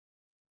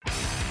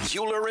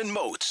Euler and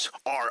Moats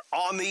are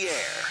on the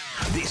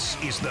air. This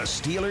is the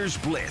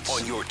Steelers Blitz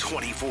on your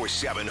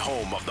 24/7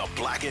 home of the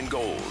black and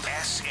gold.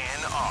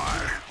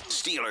 SNR,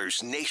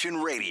 Steelers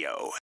Nation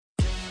Radio.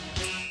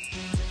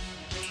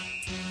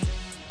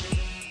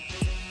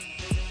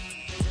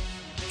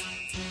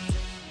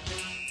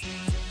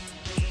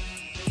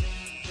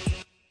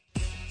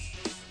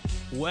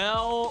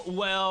 Well.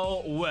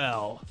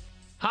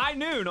 High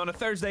noon on a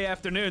Thursday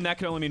afternoon. That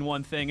can only mean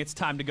one thing. It's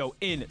time to go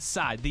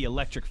inside the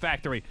Electric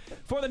Factory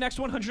for the next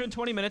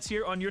 120 minutes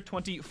here on your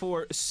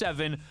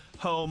 24/7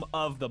 home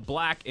of the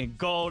black and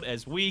gold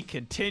as we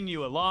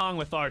continue along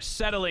with our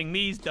settling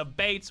these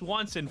debates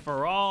once and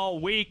for all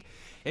week.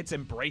 It's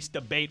Embrace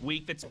Debate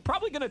Week. That's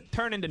probably going to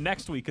turn into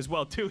next week as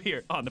well, too,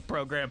 here on the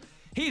program.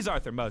 He's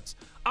Arthur Moats.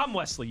 I'm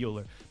Wesley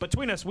Euler.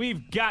 Between us,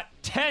 we've got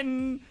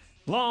 10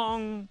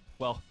 long...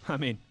 Well, I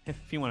mean,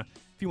 if you want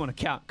to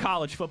count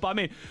college football, I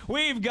mean,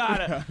 we've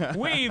got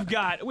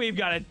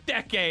a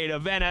decade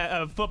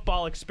of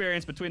football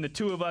experience between the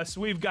two of us.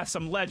 We've got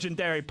some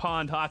legendary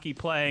pond hockey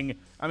playing.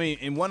 I mean,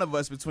 and one of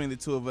us between the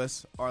two of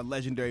us are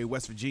legendary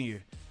West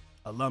Virginia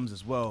alums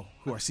as well,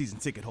 who are season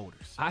ticket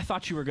holders. I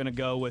thought you were going to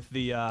go with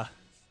the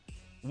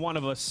one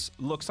of us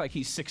looks like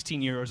he's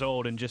 16 years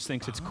old and just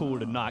thinks it's cool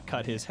to not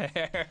cut his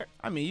hair.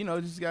 I mean, you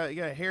got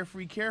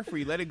hair-free,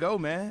 carefree. Let it go,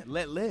 man.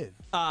 Let live.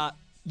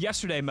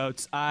 Yesterday,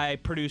 Moats, I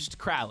produced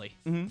Crowley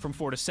from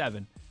 4 to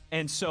 7.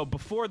 And so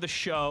before the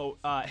show,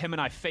 him and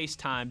I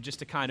FaceTimed just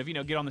to kind of,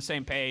 get on the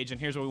same page,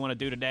 and here's what we want to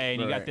do today,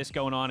 and you got this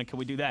going on, and can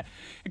we do that?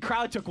 And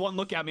Crowley took one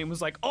look at me and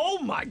was like, oh,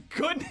 my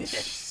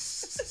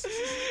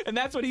goodness. And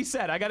that's what he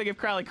said. I got to give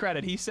Crowley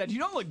credit. He said, you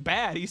don't look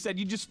bad. He said,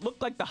 you just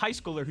look like the high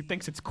schooler who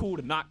thinks it's cool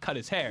to not cut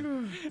his hair.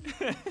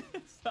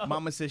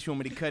 Mama says she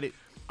want me to cut it.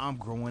 I'm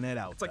growing it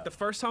out. It's like the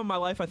first time in my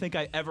life I think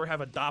I ever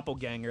have a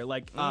doppelganger.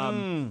 Like,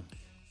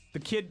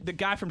 the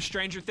guy from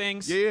Stranger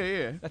Things.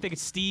 Yeah. I think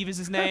it's Steve is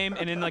his name.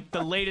 And in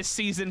the latest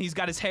season, he's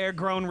got his hair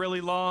grown really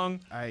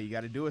long. You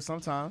got to do it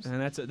sometimes. And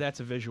that's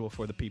a visual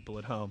for the people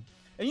at home.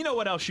 And you know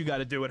what else you got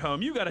to do at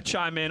home? You got to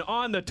chime in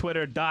on the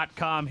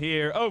Twitter.com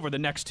here over the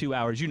next 2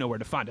 hours. You know where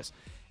to find us.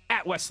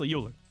 At Wesley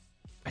Euler.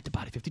 At The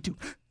Body 52.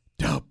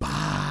 The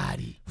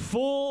Body.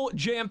 Full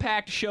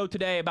jam-packed show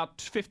today.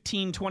 About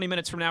 15, 20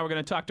 minutes from now, we're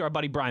going to talk to our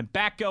buddy Brian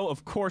Batko,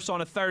 of course,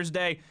 on a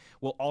Thursday.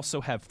 We'll also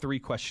have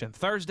 3-Question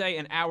Thursday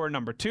in hour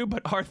number 2.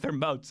 But Arthur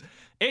Moats,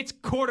 it's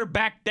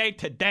quarterback day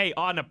today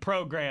on the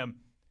program.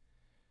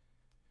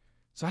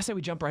 So I say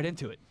we jump right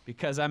into it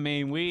because, I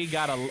mean, we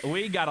got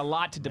a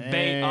lot to debate.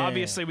 Man.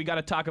 Obviously, we got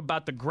to talk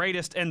about the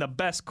greatest and the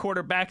best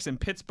quarterbacks in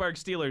Pittsburgh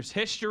Steelers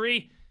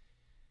history.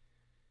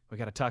 We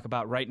got to talk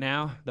about right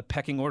now the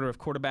pecking order of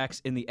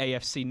quarterbacks in the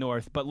AFC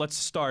North. But let's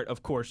start,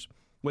 of course,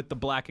 with the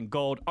black and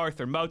gold.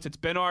 Arthur Moats, it's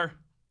been our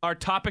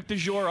topic du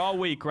jour all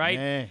week, right?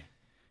 Man.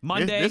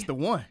 Monday, this the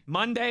one.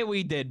 Monday,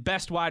 we did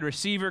best wide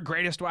receiver,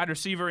 greatest wide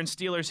receiver in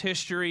Steelers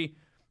history.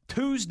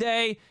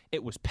 Tuesday,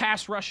 it was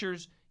pass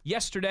rushers.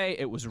 Yesterday,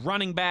 it was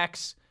running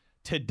backs.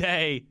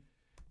 Today,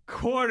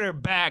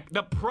 quarterback,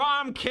 the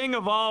prom king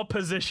of all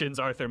positions,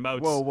 Arthur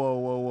Moats.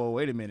 Whoa.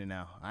 Wait a minute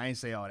now. I ain't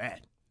say all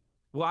that.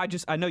 Well,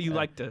 I know you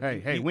like to.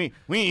 Hey, we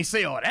ain't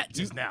say all that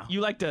just now. You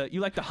like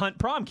to hunt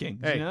prom kings.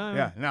 Hey, you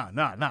know? yeah,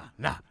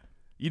 nah.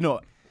 You know,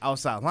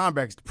 outside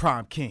linebacker's the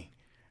prime king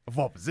of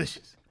all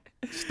positions.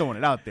 Just throwing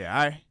it out there, all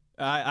right?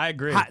 I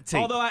agree. Hot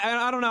take. Although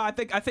I don't know, I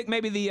think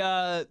maybe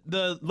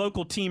the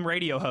local team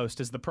radio host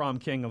is the prom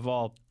king of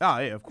all. Oh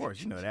yeah, of course,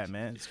 you know that,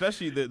 man.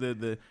 Especially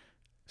the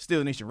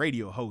Steel Nation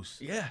radio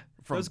host. Yeah,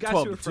 from those guys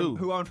 12 who to 2.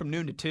 who on from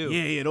noon to 2.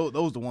 Yeah,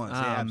 those the ones.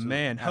 Oh yeah, absolutely,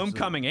 man, absolutely.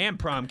 homecoming and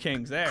prom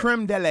kings there.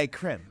 Creme de la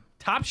creme.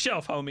 Top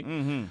shelf, homie.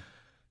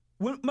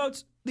 Mm-hmm.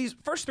 Moats, these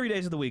first 3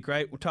 days of the week,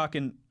 right? We're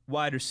talking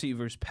wide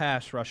receivers,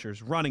 pass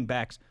rushers, running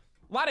backs.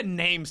 A lot of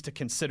names to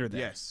consider there.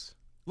 Yes.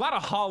 A lot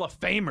of Hall of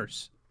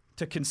Famers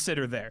to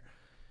consider there.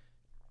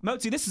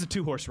 Moatsy, this is a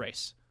 2-horse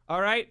race, all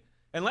right?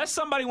 Unless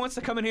somebody wants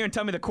to come in here and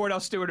tell me that Cordell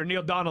Stewart or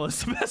Neil Donald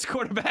is the best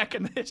quarterback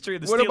in the history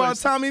of the Steelers. What about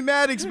Tommy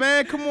Maddox,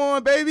 man? Come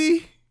on,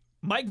 baby.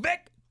 Mike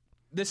Vick.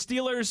 The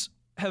Steelers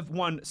have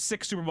won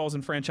 6 Super Bowls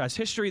in franchise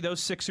history. Those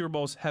 6 Super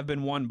Bowls have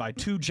been won by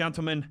 2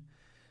 gentlemen,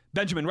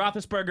 Benjamin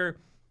Roethlisberger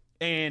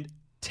and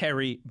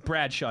Terry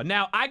Bradshaw.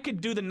 Now, I could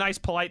do the nice,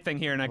 polite thing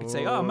here, and I could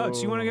say, oh,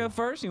 Moats, you want to go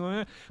first?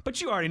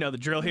 But you already know the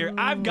drill here.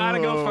 I've got to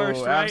go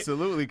first, right?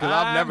 Absolutely, because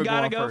I've never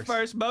gone first. I've got to go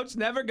first. Moats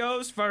never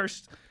goes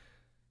first.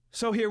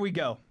 So here we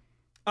go.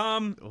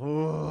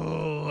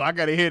 I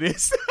got to hear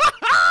this.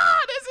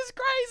 This is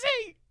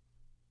crazy.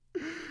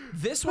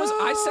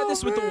 I said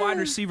this with the wide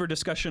receiver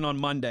discussion on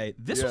Monday.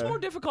 This was more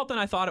difficult than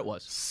I thought it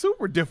was.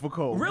 Super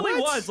difficult. Really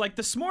was. Like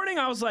this morning,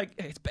 I was like,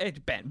 it's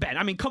Ben.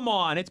 I mean, come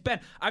on, it's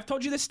Ben. I've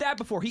told you this stat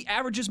before. He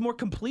averages more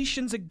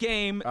completions a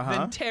game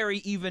than Terry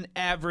even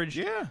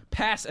averaged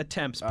pass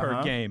attempts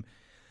per game.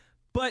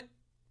 But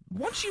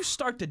once you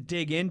start to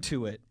dig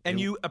into it, and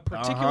you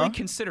particularly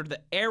consider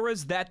the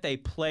eras that they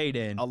played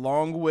in,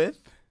 along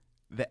with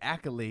the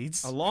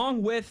accolades,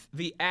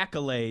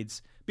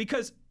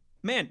 because,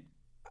 man,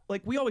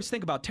 like we always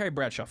think about Terry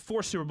Bradshaw,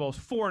 4 Super Bowls,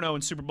 4-0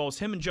 in Super Bowls.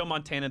 Him and Joe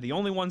Montana, the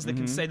only ones that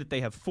can say that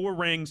they have 4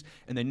 rings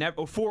and they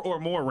never 4 or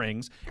more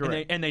rings,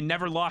 and they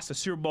never lost a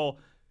Super Bowl.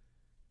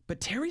 But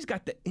Terry's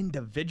got the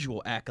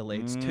individual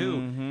accolades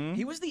too.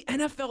 He was the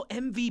NFL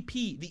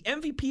MVP, the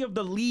MVP of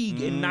the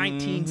league in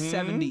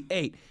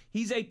 1978.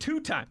 He's a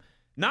 2-time,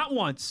 not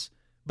once,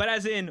 but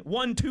as in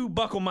 1, 2,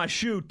 buckle my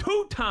shoe,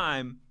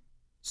 2-time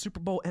Super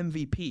Bowl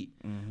MVP.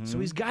 So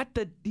he's got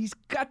the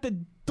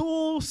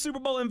dual Super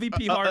Bowl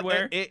MVP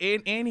hardware.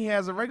 And he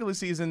has a regular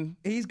season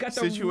He's got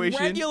the situation.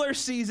 regular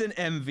season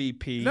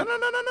MVP. No.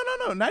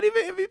 Not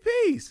even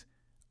MVPs.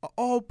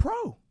 All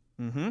pro.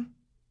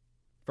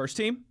 First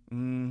team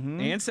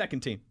and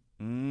second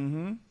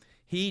team.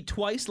 He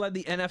twice led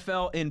the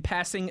NFL in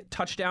passing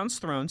touchdowns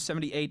thrown,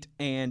 78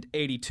 and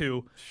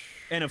 82.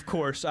 And, of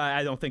course,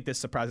 I don't think this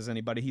surprises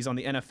anybody. He's on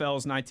the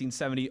NFL's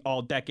 1970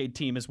 All-Decade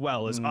team as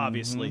well as,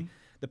 obviously,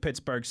 the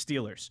Pittsburgh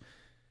Steelers.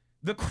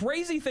 The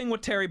crazy thing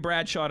with Terry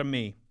Bradshaw to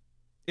me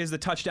is the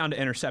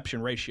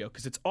touchdown-to-interception ratio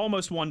because it's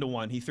almost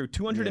 1-to-1. He threw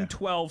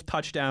 212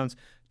 touchdowns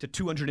to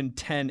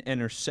 210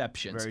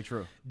 interceptions. Very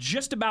true.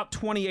 Just about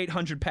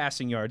 2,800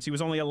 passing yards. He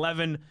was only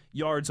 11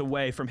 yards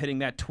away from hitting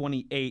that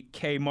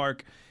 28K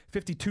mark.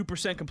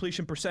 52%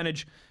 completion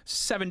percentage,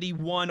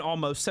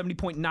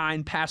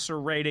 70.9 passer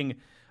rating.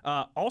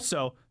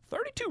 Also,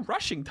 32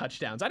 rushing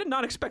touchdowns. I did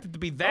not expect it to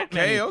be that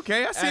many.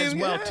 Okay. I see as him.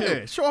 well,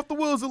 too. Show off the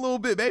wheels a little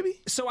bit, baby.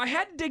 So I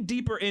had to dig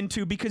deeper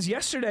into, because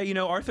yesterday,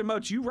 Arthur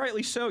Moats, you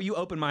rightly so, you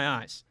opened my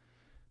eyes.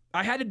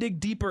 I had to dig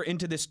deeper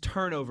into this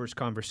turnovers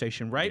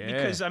conversation, right? Yeah.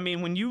 Because, I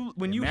mean, when you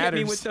hit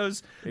me with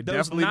those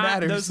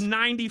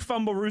 90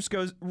 fumble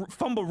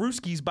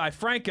rooskies by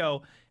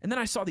Franco, and then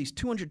I saw these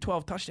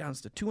 212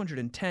 touchdowns to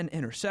 210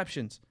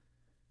 interceptions.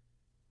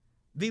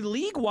 The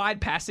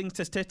league-wide passing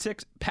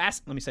statistics,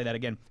 let me say that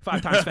again,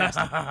 5 times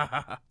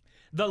fast.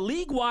 The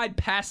league-wide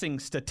passing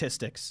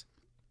statistics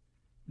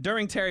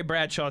during Terry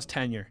Bradshaw's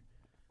tenure,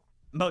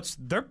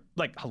 they're,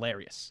 like,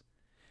 hilarious.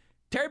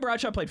 Terry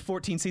Bradshaw played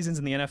 14 seasons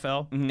in the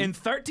NFL. In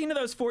 13 of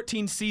those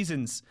 14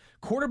 seasons,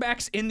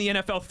 quarterbacks in the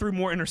NFL threw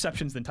more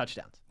interceptions than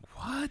touchdowns.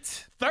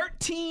 What?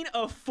 13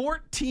 of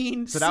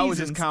 14 seasons. So that was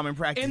just common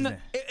practice then.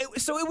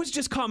 So it was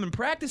just common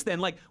practice then.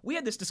 Like, we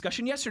had this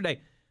discussion yesterday.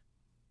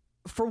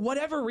 For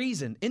whatever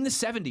reason, in the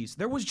 70s,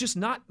 there was just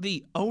not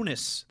the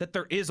onus that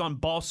there is on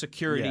ball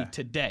security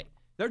today.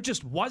 There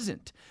just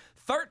wasn't.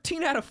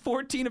 13 out of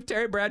 14 of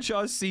Terry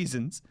Bradshaw's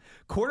seasons,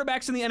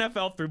 quarterbacks in the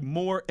NFL threw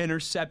more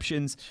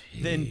interceptions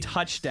than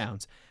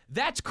touchdowns.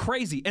 That's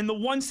crazy. And the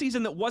one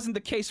season that wasn't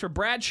the case for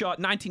Bradshaw,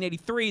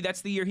 1983,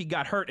 that's the year he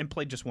got hurt and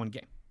played just 1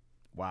 game.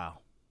 Wow.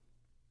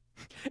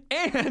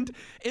 And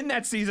in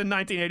that season,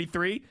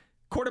 1983,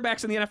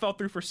 quarterbacks in the NFL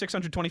threw for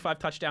 625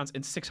 touchdowns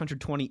and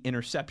 620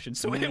 interceptions.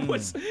 So it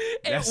was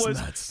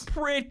nuts.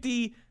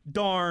 Pretty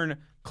darn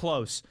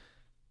close.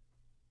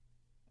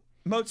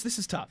 Moats, this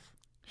is tough.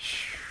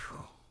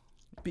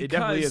 It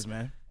definitely is,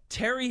 man.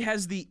 Terry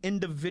has the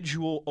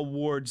individual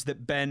awards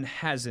that Ben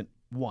hasn't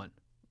won.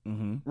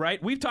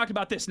 Right? We've talked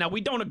about this. Now, we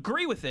don't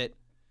agree with it,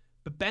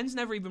 but Ben's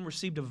never even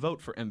received a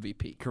vote for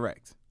MVP.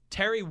 Correct.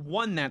 Terry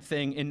won that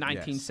thing in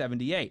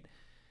 1978.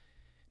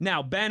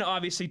 Now, Ben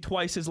obviously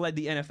twice has led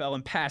the NFL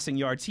in passing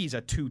yards. He's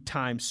a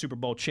 2-time Super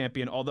Bowl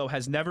champion, although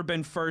has never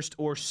been first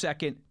or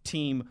second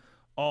team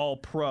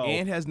All-Pro.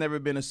 And has never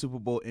been a Super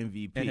Bowl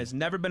MVP. And has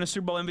never been a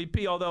Super Bowl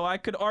MVP, although I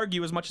could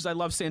argue, as much as I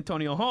love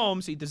Santonio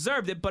Holmes, he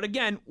deserved it. But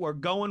again, we're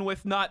going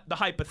with not the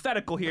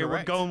hypothetical here.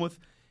 Correct. We're going with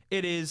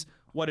it is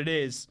what it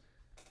is.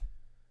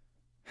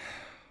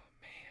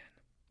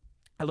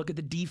 I look at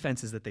the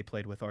defenses that they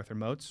played with, Arthur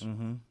Moats.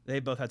 They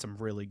both had some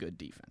really good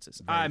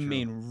defenses. I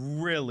mean,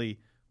 really,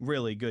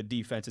 really good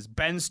defenses.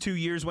 Ben's 2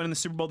 years winning the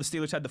Super Bowl, the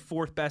Steelers had the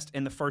 4th best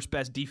and the 1st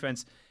best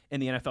defense in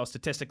the NFL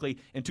statistically.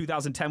 In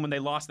 2010, when they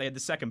lost, they had the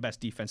 2nd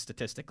best defense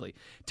statistically.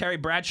 Terry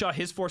Bradshaw,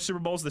 his 4 Super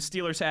Bowls, the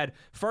Steelers had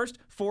 1st,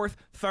 4th,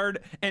 3rd,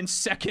 and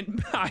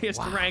 2nd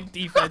highest ranked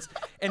defense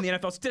in the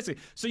NFL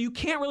statistically. So you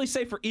can't really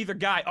say for either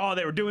guy, oh,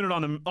 they were doing it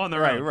on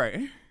their own.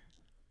 Right.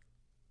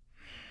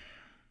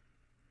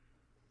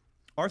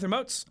 Arthur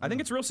Moats, I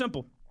think it's real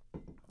simple.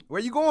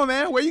 Where you going,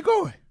 man? Where you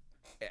going?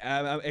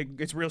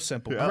 It's real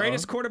simple.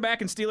 Greatest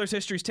quarterback in Steelers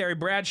history is Terry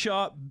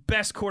Bradshaw.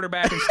 Best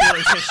quarterback in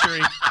Steelers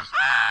history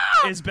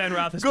is Ben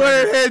Roethlisberger. Go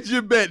ahead and hedge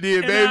your bet,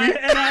 dear baby.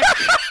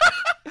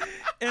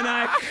 And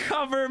I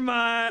cover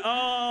my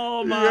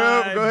go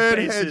ahead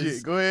bases. and hedge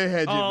it. Go ahead and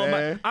hedge it,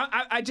 man.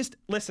 I just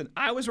listen.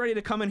 I was ready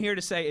to come in here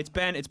to say it's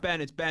Ben.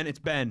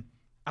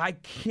 I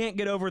can't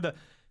get over the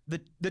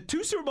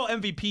 2 Super Bowl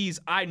MVPs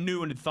I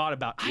knew and had thought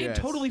about. I had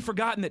totally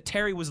forgotten that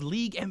Terry was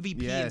league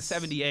MVP in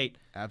 78.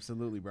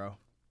 Absolutely, bro.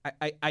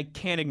 I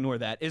can't ignore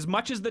that. As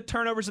much as the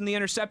turnovers and the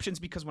interceptions,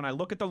 because when I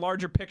look at the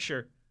larger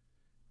picture,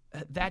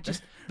 that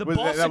just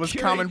was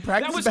common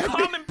practice. That was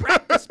common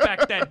practice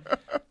back then.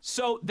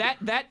 So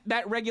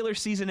that regular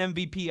season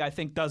MVP, I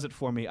think, does it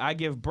for me. I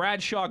give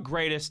Bradshaw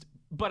greatest,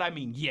 but I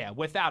mean,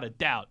 without a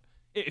doubt.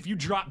 If you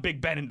drop Big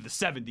Ben into the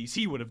 70s,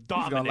 he would have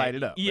dominated. He's gonna light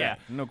it up. Yeah, right.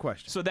 No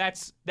question. So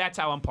that's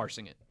how I'm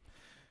parsing it.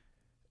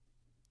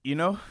 You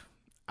know,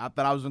 I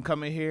thought I was going to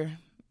come in here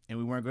and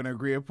we weren't going to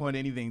agree upon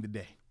anything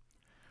today.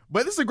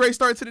 But this is a great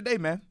start to the day,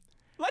 man.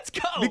 Let's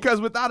go.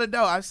 Because without a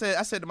doubt, I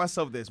said to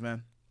myself this,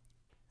 man.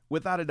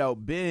 Without a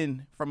doubt,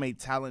 Ben, from a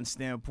talent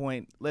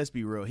standpoint, let's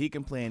be real, he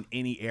can play in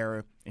any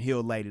era and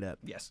he'll light it up.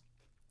 Yes.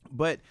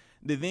 But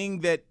the thing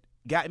that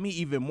got me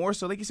even more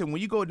so, like you said,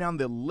 when you go down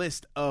the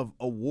list of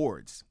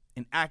awards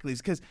and accolades,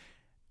 because,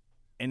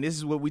 and this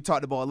is what we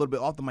talked about a little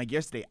bit off the mic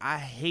yesterday, I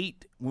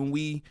hate when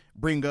we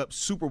bring up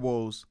Super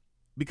Bowls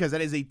because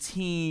that is a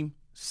team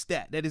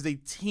stat. That is a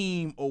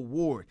team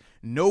award.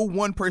 No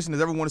one person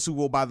has ever won a Super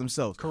Bowl by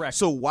themselves. Correct.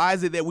 So why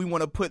is it that we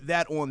want to put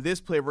that on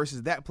this player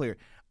versus that player?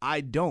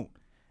 I don't.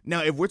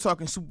 Now, if we're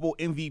talking Super Bowl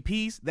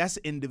MVPs, that's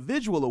an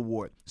individual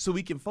award, so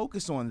we can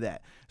focus on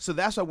that. So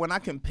that's why when I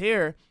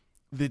compare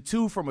the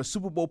two from a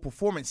Super Bowl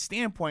performance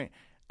standpoint,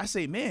 I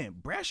say, man,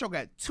 Bradshaw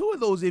got 2 of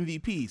those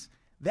MVPs.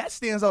 That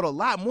stands out a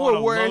lot more. On a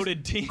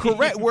loaded team.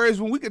 Correct.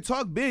 Whereas when we could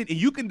talk Ben, and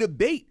you can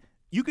debate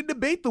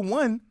the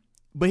one,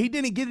 but he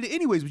didn't get it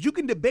anyways. But you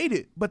can debate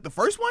it. But the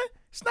first one,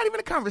 it's not even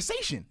a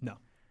conversation. No.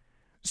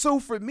 So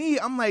for me,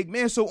 I'm like,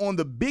 man, so on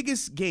the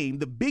biggest game,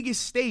 the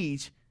biggest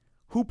stage,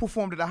 who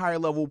performed at a higher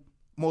level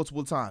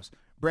multiple times?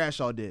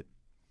 Bradshaw did.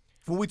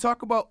 When we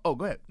talk about,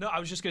 go ahead. No, I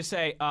was just going to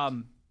say,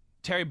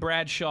 Terry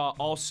Bradshaw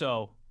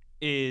also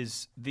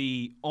is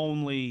the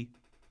only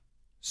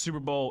Super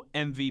Bowl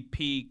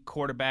MVP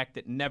quarterback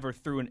that never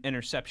threw an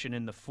interception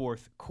in the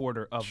fourth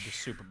quarter of the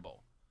Super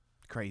Bowl.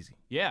 Crazy.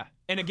 Yeah.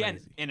 And again,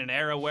 in an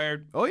era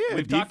where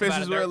we've talked about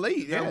defenses were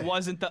elite. Yeah. There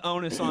wasn't the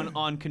onus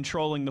on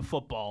controlling the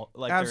football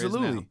like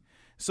Absolutely. there is now.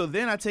 So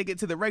then I take it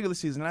to the regular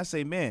season and I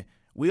say, man,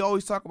 we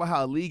always talk about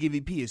how a league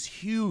MVP is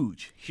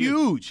huge.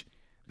 Huge.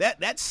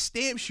 That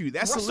stamps you. That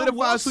Russell solidifies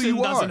Wilson who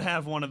you are. doesn't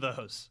have one of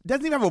those.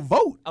 Doesn't even have a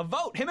vote. A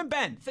vote. Him and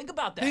Ben. Think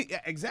about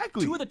that.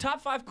 Exactly. 2 of the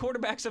top 5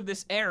 quarterbacks of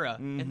this era,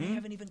 and they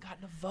haven't even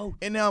gotten a vote.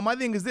 And now my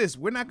thing is this: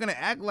 we're not going to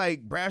act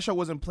like Bradshaw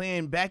wasn't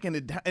playing back in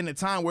the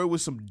time where it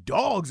was some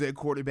dogs at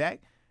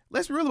quarterback.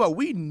 Let's be real about it.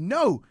 We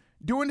know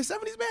during the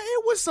 70s, man,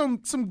 it was some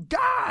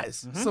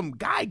guys, some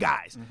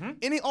guys,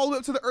 and it all the way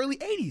up to the early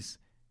 80s.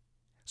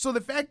 So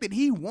the fact that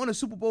he won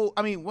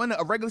won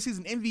a regular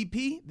season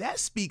MVP, that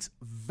speaks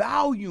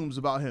volumes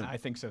about him. I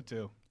think so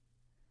too.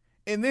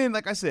 And then,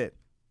 like I said,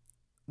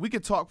 we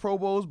could talk Pro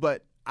Bowls,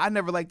 but I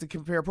never like to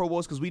compare Pro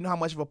Bowls because we know how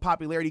much of a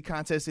popularity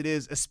contest it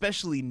is,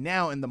 especially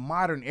now in the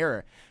modern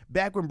era.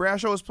 Back when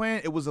Bradshaw was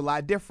playing, it was a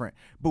lot different.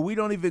 But we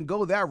don't even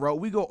go that route.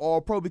 We go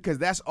all pro because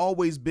that's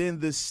always been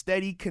the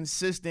steady,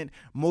 consistent,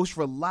 most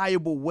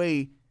reliable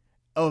way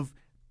of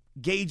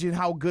gauging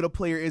how good a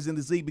player is in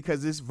this league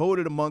because it's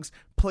voted amongst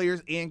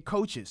players and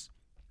coaches.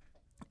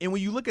 And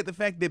when you look at the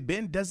fact that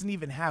Ben doesn't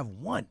even have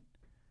one,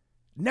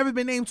 never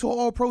been named to an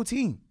all-pro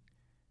team,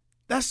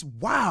 that's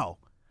wow.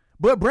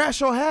 But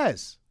Bradshaw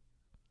has.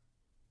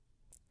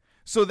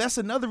 So that's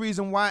another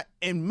reason why,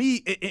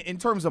 in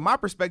terms of my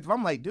perspective,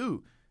 I'm like,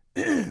 dude,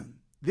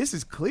 this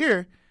is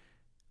clear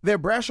that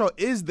Bradshaw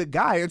is the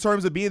guy in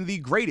terms of being the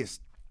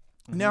greatest.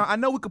 Now, I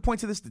know we could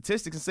point to the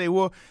statistics and say,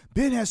 well,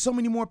 Ben has so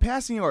many more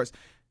passing yards.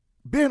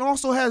 Ben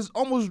also has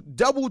almost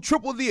double,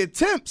 triple the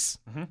attempts.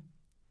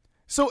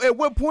 So at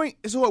what point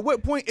is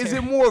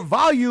it more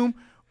volume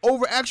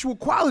over actual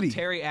quality?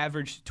 Terry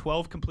averaged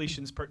 12.1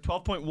 completions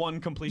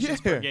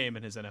per game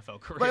in his NFL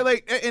career.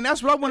 And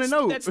that's what I want to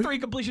know. That's 3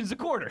 completions a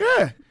quarter.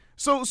 Yeah.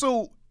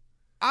 So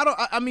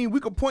I mean, we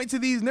could point to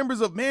these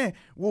numbers of, man,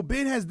 well,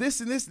 Ben has this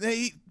and this,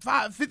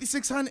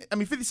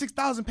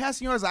 56,000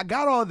 passing yards. I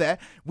got all that.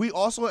 We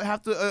also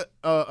have to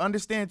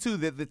understand, too,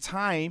 that the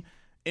time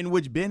in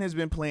which Ben has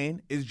been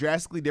playing is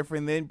drastically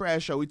different than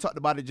Bradshaw. We talked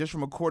about it just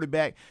from a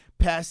quarterback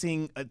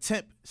passing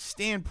attempt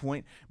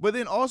standpoint. But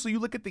then also you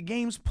look at the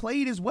games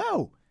played as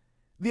well.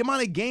 The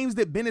amount of games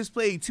that Ben has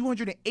played,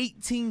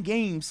 218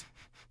 games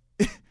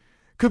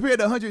compared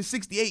to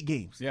 168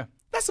 games. Yeah.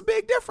 That's a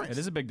big difference. It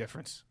is a big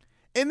difference.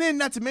 And then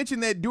not to mention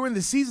that during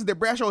the season that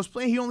Bradshaw was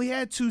playing, he only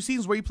had 2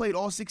 seasons where he played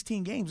all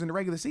 16 games in the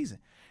regular season.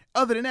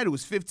 Other than that, it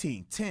was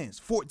 15, 10s,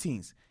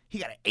 14s. He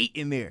got an 8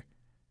 in there.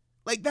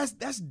 Like, that's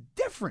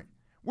different.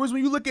 Whereas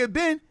when you look at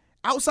Ben,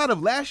 outside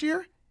of last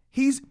year,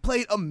 he's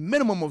played a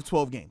minimum of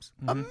 12 games.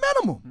 A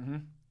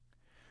minimum.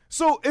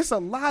 So it's a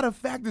lot of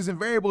factors and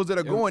variables that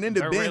are going into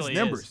Ben's really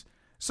numbers. is.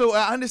 So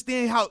I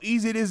understand how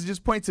easy it is to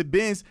just point to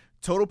Ben's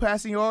total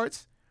passing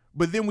yards,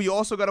 but then we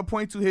also got to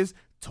point to his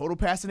total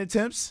passing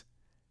attempts,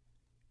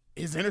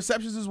 his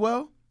interceptions as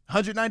well,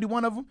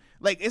 191 of them.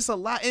 Like, it's a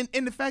lot.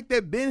 And the fact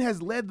that Ben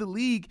has led the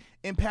league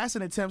in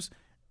passing attempts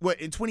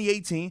in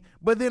 2018,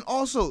 but then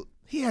also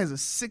he has a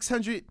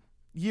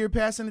 600-year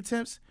passing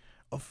attempts,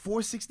 a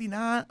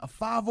 469, a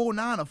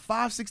 509, a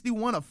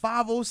 561, a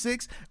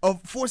 506, a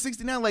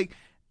 469. Like,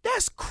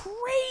 that's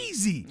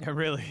crazy. It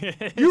really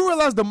is. You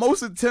realize the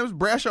most attempts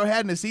Bradshaw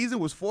had in the season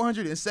was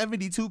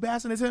 472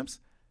 passing attempts?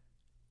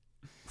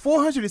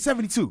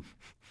 472.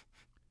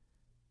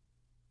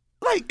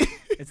 Like,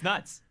 it's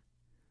nuts.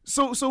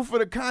 So for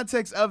the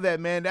context of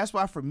that, man, that's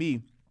why for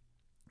me,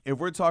 if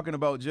we're talking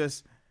about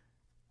just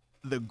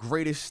the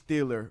greatest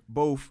Steeler,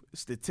 both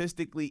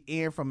statistically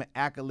and from an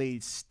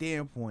accolade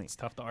standpoint. It's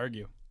tough to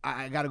argue.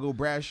 I got to go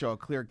Bradshaw,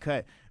 clear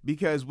cut.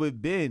 Because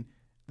with Ben,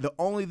 the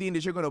only thing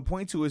that you're going to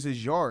point to is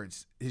his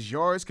yards. His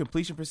yards,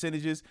 completion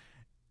percentages,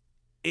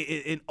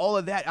 and all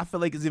of that I feel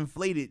like is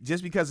inflated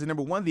just because of,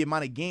 number one, the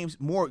amount of games,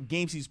 more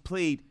games he's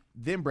played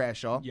than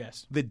Bradshaw.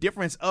 Yes. The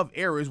difference of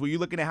errors where you're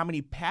looking at how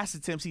many pass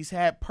attempts he's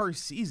had per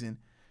season.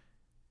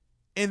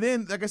 And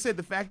then, like I said,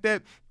 the fact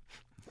that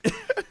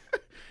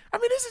I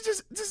mean, this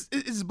is just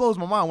it just blows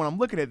my mind when I'm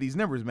looking at these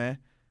numbers, man.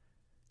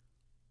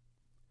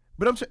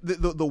 But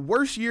the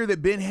worst year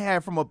that Ben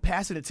had from a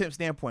passing attempt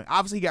standpoint,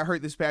 obviously he got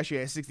hurt this past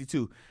year at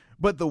 62,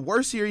 but the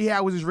worst year he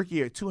had was his rookie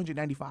year,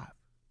 295.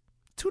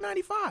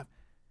 295.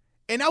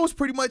 And that was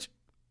pretty much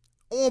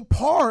on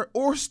par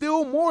or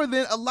still more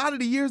than a lot of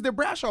the years that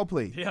Bradshaw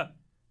played. Yeah.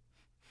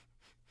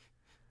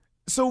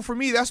 So for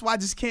me, that's why I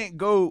just can't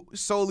go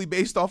solely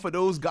based off of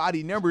those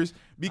gaudy numbers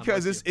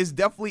because it's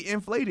definitely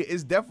inflated.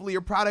 It's definitely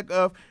a product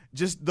of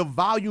just the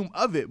volume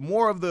of it.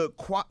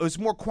 It's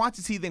more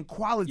quantity than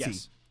quality.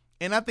 Yes.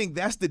 And I think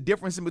that's the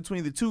difference in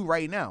between the two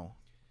right now.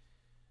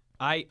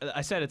 I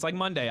said it's like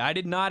Monday. I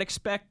did not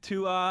expect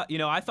to,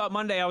 I thought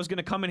Monday I was going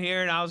to come in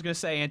here and I was going to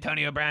say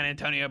Antonio Brown,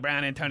 Antonio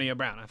Brown, Antonio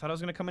Brown. I thought I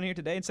was going to come in here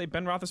today and say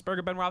Ben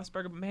Roethlisberger, Ben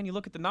Roethlisberger. But, man, you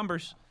look at the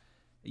numbers.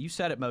 You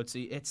said it,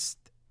 Mozi.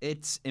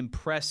 It's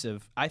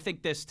impressive. I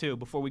think this, too,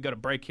 before we go to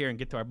break here and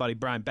get to our buddy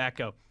Brian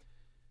Batko.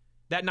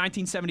 That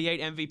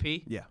 1978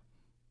 MVP. Yeah.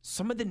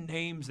 Some of the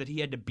names that he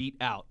had to beat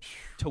out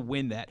to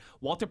win that.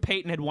 Walter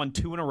Payton had won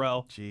 2 in a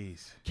row.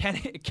 Jeez.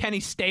 Kenny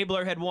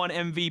Stabler had won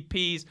MVPs.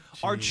 Jeez.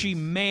 Archie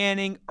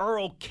Manning,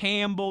 Earl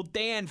Campbell,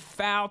 Dan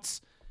Fouts.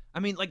 I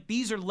mean, like,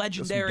 these are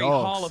legendary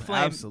Hall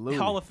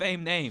of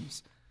Fame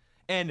names.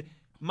 And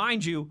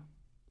mind you,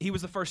 he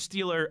was the first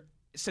Steeler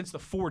since the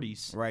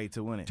 40s. Right,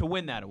 to win it. To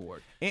win that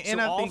award. And so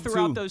I all think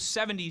throughout too, those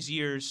 70s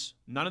years,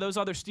 none of those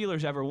other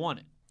Steelers ever won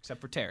it,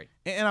 except for Terry.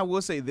 And I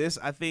will say this,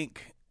 I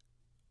think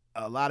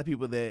a lot of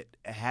people that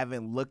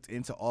haven't looked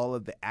into all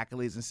of the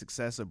accolades and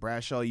success of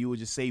Bradshaw, you would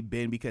just say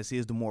Ben because he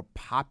is the more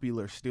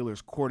popular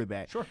Steelers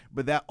quarterback. Sure.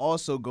 But that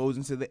also goes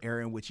into the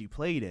era in which he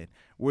played in,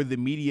 where the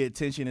media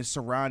attention is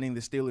surrounding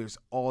the Steelers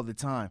all the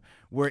time,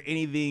 where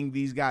anything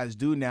these guys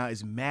do now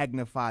is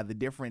magnify the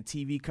different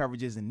TV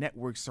coverages and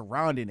networks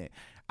surrounding it.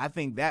 I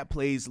think that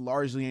plays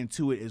largely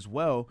into it as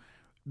well,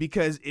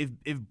 because if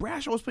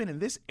Bradshaw was playing in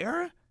this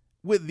era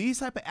with these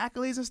type of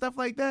accolades and stuff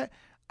like that,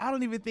 I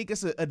don't even think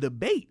it's a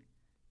debate.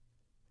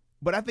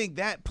 But I think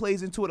that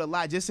plays into it a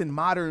lot just in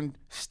modern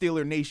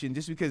Steeler Nation,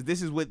 just because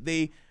this is what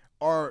they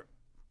are.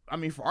 I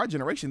mean, for our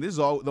generation, this is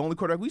all the only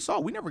quarterback we saw.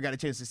 We never got a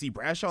chance to see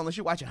Bradshaw unless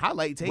you're watching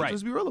highlight tapes. Right.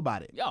 Let's be real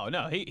about it. Oh,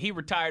 no, he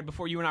retired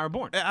before you and I were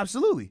born.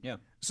 Absolutely. Yeah.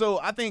 So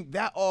I think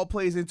that all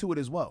plays into it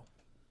as well.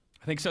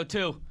 I think so,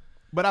 too.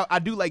 But I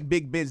do like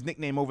Big Ben's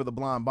nickname over the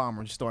Blonde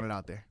Bomber, just throwing it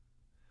out there.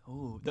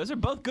 Ooh, those are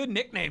both good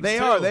nicknames, They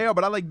are,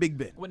 but I like Big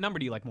Ben. What number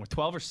do you like more,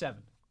 12 or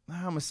 7?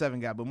 I'm a 7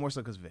 guy, but more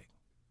so because Vic.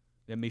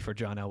 Yeah, me for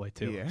John Elway,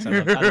 too. Yeah. So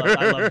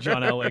I love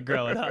John Elway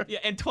growing up. Yeah,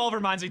 and 12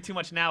 reminds me too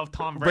much now of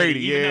Tom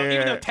Brady.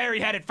 Even though Terry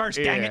had it first,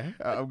 dang it.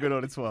 I'm good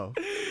on the 12.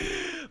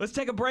 Let's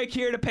take a break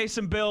here to pay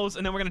some bills,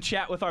 and then we're going to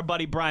chat with our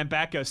buddy Brian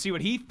Batko, see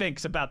what he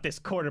thinks about this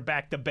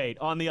quarterback debate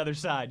on the other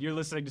side. You're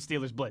listening to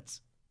Steelers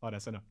Blitz on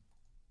SNR.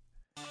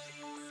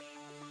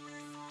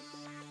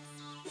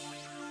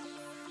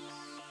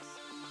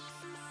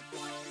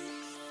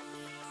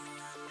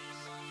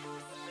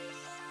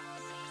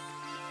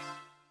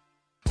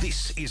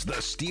 This is the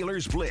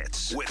Steelers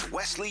Blitz with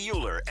Wesley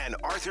Euler and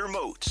Arthur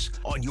Moats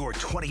on your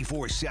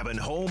 24/7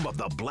 home of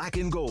the black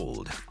and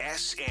gold,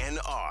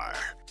 SNR.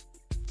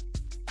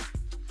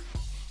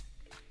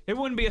 It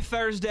wouldn't be a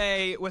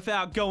Thursday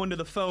without going to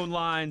the phone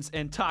lines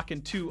and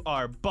talking to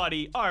our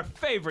buddy, our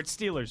favorite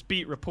Steelers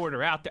beat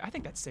reporter out there. I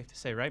think that's safe to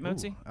say, right,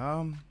 Moatsy?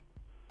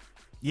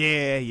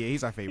 Yeah,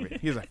 he's our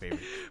favorite. He's our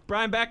favorite.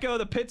 Brian Batko,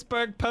 the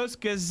Pittsburgh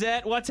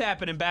Post-Gazette. What's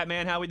happening,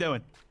 Batman? How we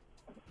doing?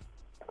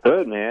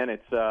 Good, man.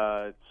 It's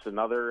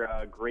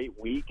another great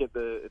week at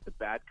the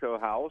Batko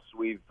house.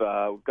 We've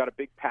got a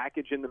big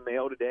package in the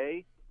mail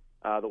today.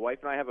 The wife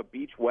and I have a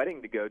beach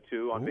wedding to go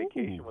to on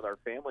vacation with our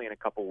family in a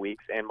couple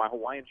weeks, and my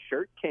Hawaiian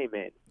shirt came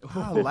in this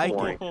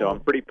morning, so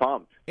I'm pretty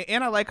pumped.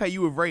 And I like how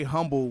you were very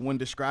humble when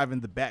describing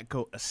the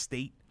Batko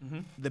estate,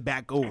 the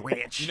Batko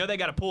ranch. You know they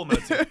got a pool,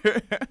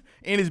 Moatsy.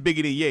 And it's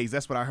bigger than Ye's.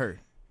 That's what I heard.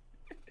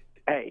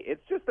 Hey,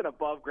 it's just an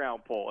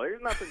above-ground pool.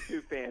 There's nothing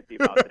too fancy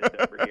about this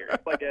over here.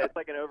 It's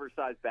like an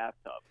oversized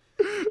bathtub.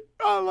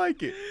 I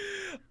like it.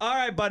 All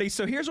right, buddy.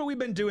 So here's what we've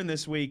been doing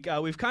this week.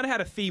 We've kind of had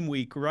a theme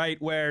week, right?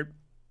 Where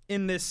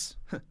in this,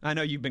 I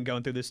know you've been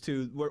going through this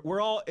too.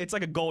 We're all, it's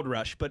like a gold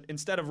rush, but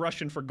instead of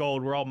rushing for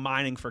gold, we're all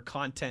mining for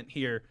content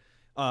here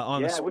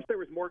on I wish there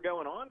was more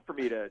going on for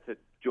me to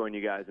join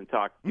you guys and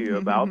talk to you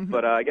about.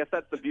 But I guess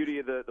that's the beauty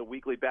of the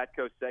weekly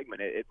Batco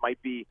segment. It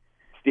might be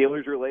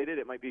Steelers related,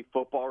 it might be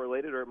football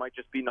related, or it might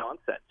just be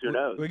nonsense. Who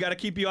knows? We got to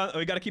keep you on.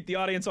 We got to keep the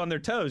audience on their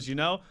toes, you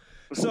know.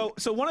 So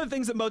one of the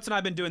things that Moats and I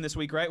have been doing this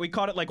week, right? We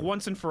called it like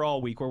Once and For All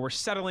week, where we're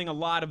settling a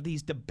lot of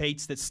these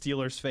debates that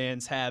Steelers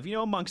fans have,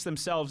 amongst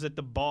themselves at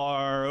the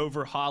bar,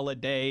 over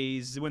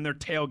holidays, when they're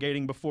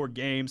tailgating before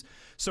games.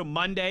 So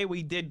Monday,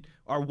 we did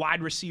our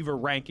wide receiver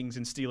rankings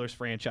in Steelers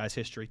franchise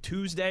history.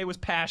 Tuesday was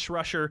pass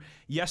rusher.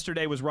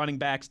 Yesterday was running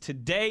backs.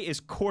 Today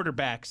is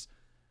quarterbacks.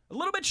 A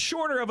little bit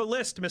shorter of a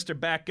list, Mr.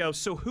 Batko.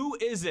 So who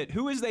is it?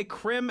 Who is the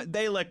creme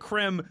de la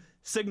creme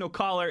signal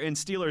caller in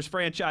Steelers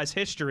franchise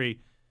history?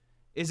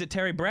 Is it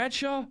Terry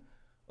Bradshaw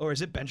or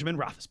is it Benjamin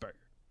Roethlisberger?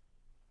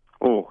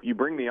 Oh, you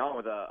bring me on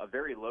with a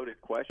very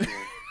loaded question.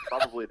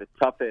 Probably the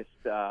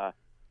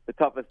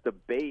toughest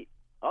debate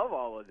of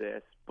all of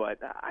this. But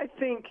I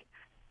think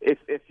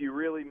if you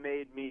really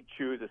made me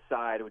choose a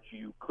side, which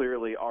you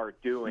clearly are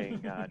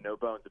doing, no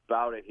bones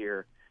about it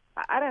here,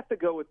 I'd have to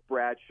go with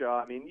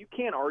Bradshaw. I mean, you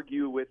can't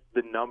argue with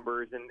the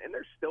numbers, and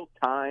there's still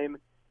time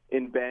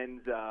in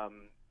Ben's,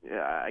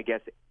 I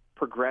guess,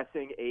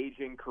 progressing,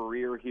 aging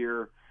career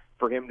here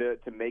for him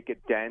to make a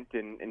dent.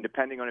 And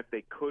depending on if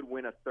they could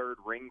win a third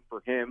ring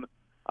for him,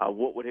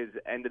 what would his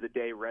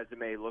end-of-the-day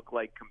resume look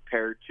like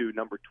compared to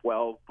number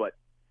 12? But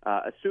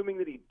assuming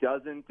that he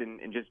doesn't,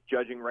 and just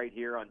judging right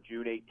here on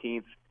June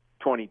 18th,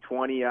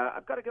 2020,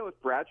 I've got to go with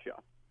Bradshaw.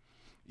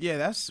 Yeah,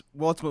 that's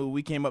ultimately what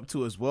we came up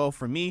to as well.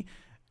 For me,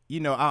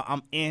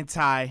 I'm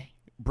anti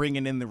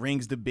bringing in the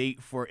rings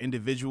debate for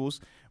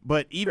individuals.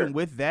 But even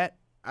with that,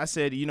 I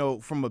said,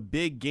 from a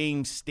big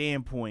game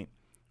standpoint,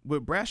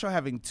 with Bradshaw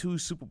having 2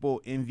 Super Bowl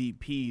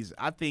MVPs,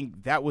 I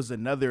think that was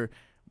another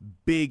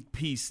big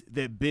piece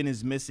that Ben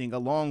is missing,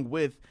 along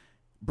with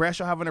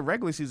Bradshaw having a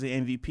regular season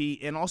MVP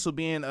and also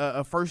being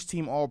a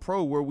first-team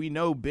All-Pro, where we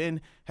know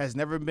Ben has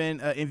never been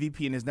an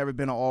MVP and has never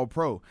been an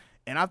All-Pro.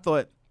 And I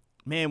thought,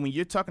 man, when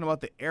you're talking about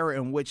the era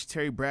in which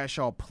Terry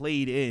Bradshaw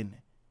played in,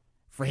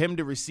 for him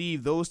to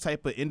receive those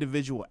type of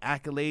individual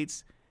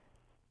accolades,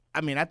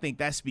 I mean, I think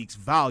that speaks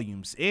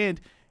volumes.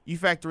 And you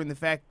factor in the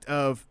fact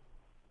of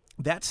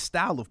that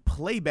style of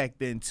play back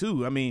then,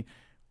 too. I mean,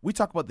 we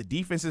talk about the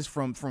defenses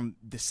from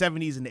the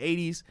 70s and the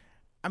 80s.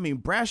 I mean,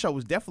 Bradshaw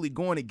was definitely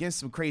going against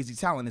some crazy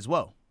talent as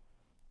well.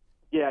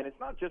 Yeah, and it's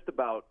not just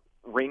about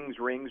rings,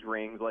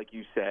 like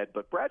you said,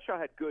 but Bradshaw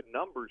had good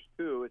numbers,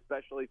 too,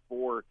 especially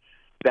for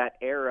that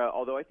era,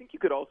 although I think you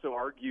could also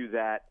argue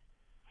that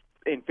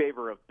in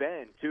favor of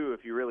Ben, too,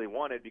 if you really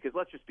wanted, because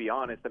let's just be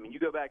honest. I mean, you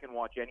go back and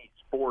watch any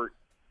sport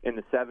in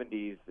the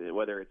 70s,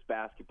 whether it's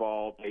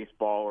basketball,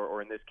 baseball,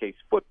 or in this case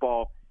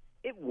football,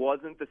 it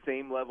wasn't the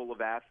same level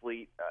of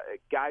athlete.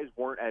 Guys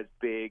weren't as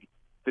big.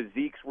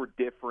 Physiques were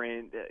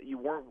different. You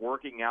weren't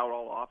working out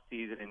all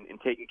off-season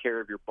and taking care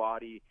of your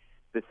body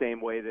the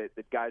same way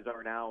that guys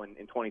are now in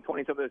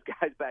 2020. Some of those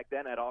guys back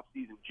then had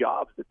off-season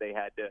jobs that they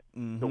had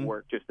to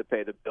work just to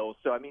pay the bills.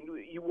 So, I mean,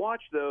 you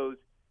watch those.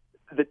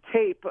 The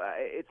tape,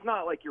 it's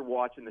not like you're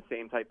watching the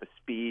same type of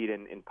speed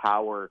and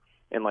power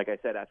and, like I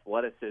said,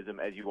 athleticism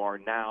as you are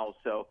now.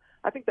 So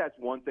I think that's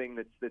one thing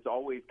that's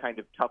always kind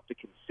of tough to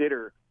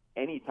consider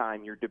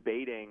anytime you're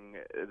debating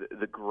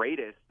the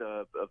greatest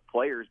of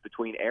players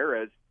between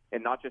eras,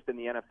 and not just in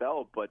the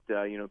NFL, but,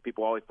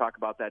 people always talk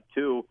about that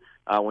too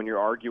when you're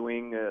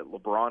arguing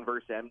LeBron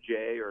versus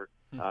MJ or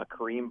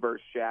Kareem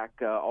versus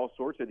Shaq, all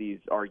sorts of these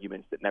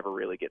arguments that never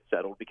really get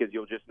settled because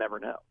you'll just never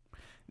know.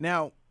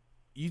 Now,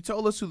 you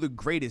told us who the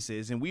greatest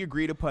is, and we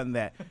agreed upon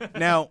that.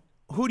 Now,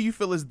 who do you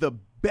feel is the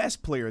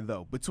best player,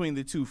 though, between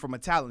the two from a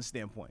talent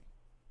standpoint?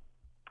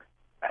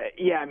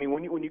 Yeah, I mean,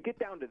 when you get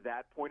down to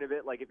that point of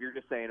it, like if you're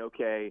just saying,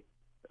 okay,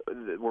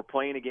 we're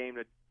playing a game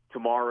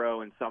tomorrow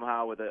and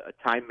somehow with a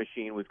time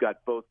machine we've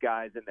got both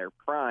guys in their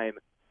prime,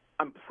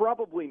 I'm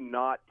probably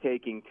not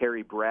taking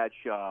Terry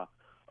Bradshaw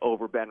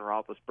over Ben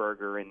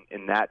Roethlisberger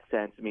in that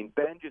sense. I mean,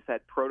 Ben just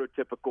had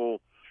prototypical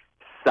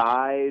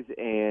size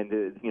and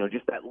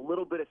just that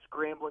little bit of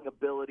scrambling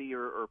ability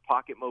or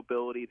pocket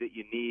mobility that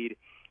you need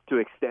to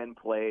extend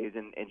plays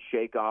and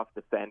shake off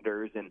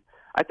defenders. And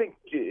I think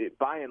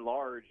by and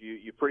large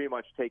you pretty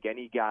much take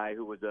any guy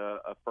who was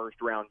a first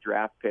round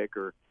draft pick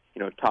or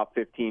top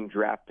 15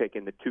 draft pick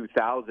in the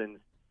 2000s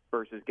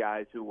versus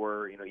guys who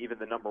were even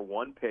the number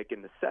 1 pick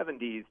in the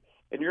 70s,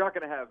 and you're not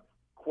going to have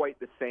quite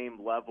the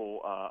same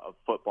level of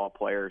football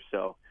players.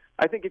 So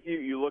I think if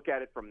you look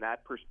at it from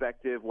that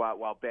perspective,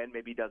 while Ben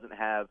maybe doesn't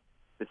have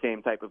the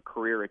same type of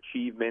career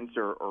achievements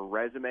or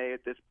resume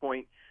at this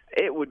point,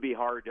 it would be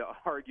hard to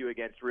argue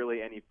against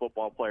really any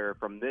football player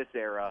from this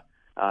era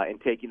and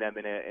taking them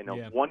in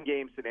a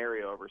one-game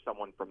scenario over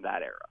someone from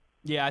that era.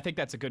 Yeah, I think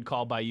that's a good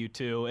call by you,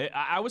 too.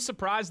 I was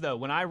surprised, though,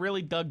 when I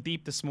really dug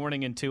deep this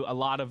morning into a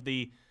lot of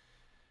the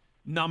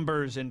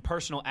numbers and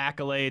personal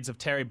accolades of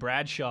Terry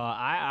Bradshaw.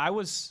 I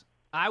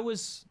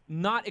was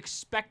not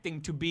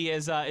expecting to be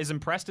as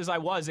impressed as I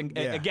was, and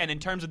again, in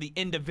terms of the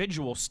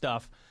individual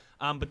stuff.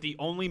 But the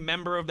only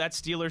member of that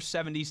Steelers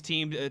 70s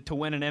team to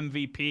win an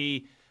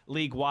MVP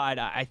league-wide,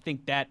 I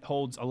think that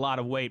holds a lot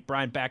of weight.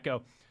 Brian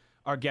Batko,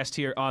 our guest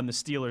here on the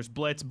Steelers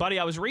Blitz. Buddy,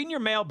 I was reading your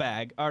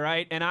mailbag, all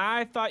right, and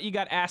I thought you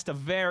got asked a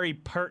very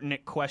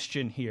pertinent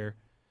question here.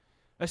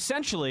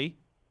 Essentially,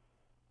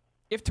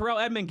 If Terrell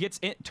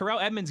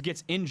Edmonds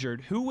gets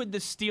injured, who would the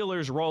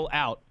Steelers roll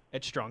out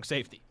at strong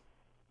safety?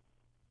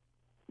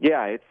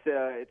 Yeah,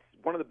 it's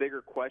one of the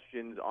bigger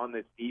questions on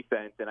this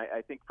defense, and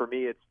I think for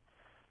me it's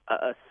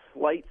a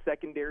slight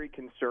secondary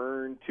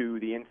concern to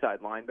the inside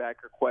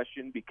linebacker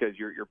question because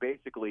you're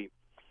basically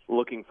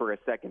looking for a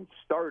second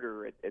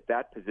starter at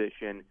that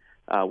position,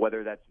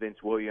 whether that's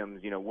Vince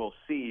Williams, we'll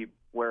see.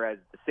 Whereas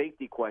the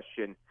safety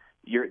question,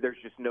 there's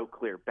just no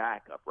clear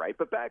backup, right?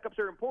 But backups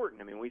are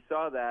important. I mean, we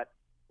saw that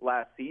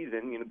last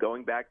season,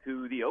 going back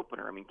to the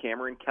opener. I mean,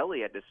 Cameron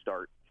Kelly had to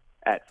start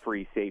at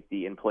free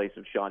safety in place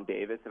of Sean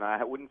Davis, and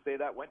I wouldn't say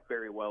that went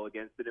very well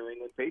against the New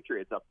England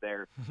Patriots up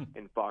there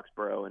in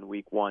Foxborough in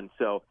Week 1.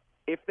 So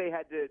if they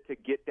had to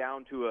get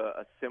down to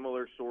a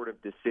similar sort of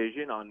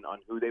decision on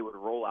who they would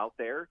roll out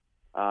there,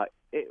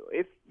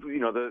 if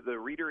the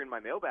reader in my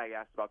mailbag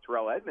asked about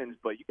Terrell Edmonds,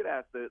 but you could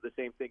ask the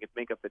same thing if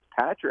Minkah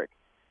Fitzpatrick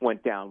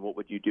went down, what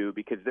would you do?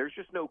 Because there's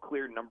just no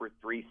clear number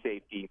 3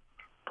 safety,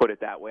 put it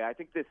that way. I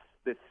think this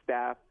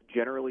staff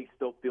generally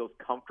still feels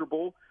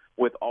comfortable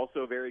with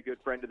also a very good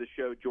friend of the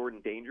show, Jordan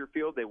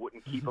Dangerfield. They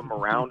wouldn't keep him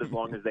around as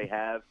long as they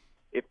have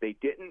if they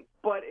didn't.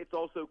 But it's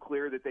also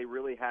clear that they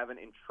really haven't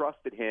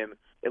entrusted him,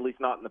 at least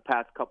not in the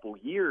past couple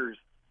years,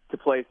 to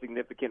play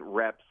significant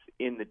reps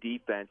in the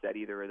defense at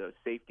either of those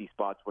safety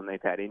spots when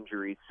they've had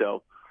injuries.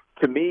 So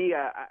to me,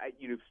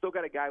 you've still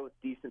got a guy with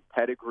decent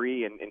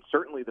pedigree and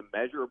certainly the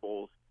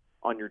measurables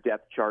on your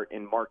depth chart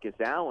in Marcus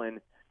Allen.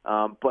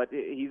 But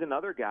he's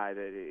another guy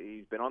that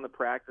he's been on the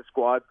practice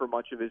squad for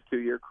much of his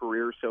 2-year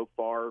career so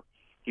far.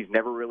 He's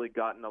never really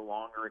gotten a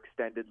longer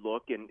extended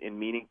look in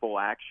meaningful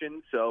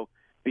action. So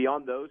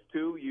beyond those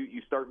two,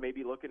 you start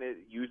maybe looking at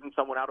using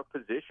someone out of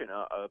position,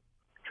 a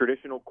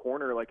traditional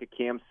corner like a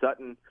Cam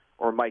Sutton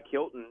or Mike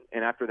Hilton.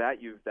 And after that,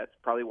 that's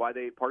probably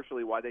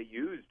partially why they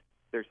used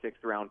their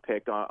 6th-round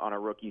pick on a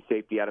rookie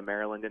safety out of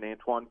Maryland and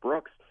Antoine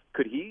Brooks.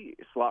 Could he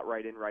slot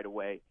right in right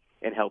away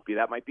and help you?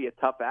 That might be a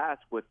tough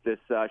ask with this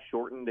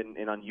shortened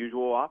and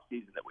unusual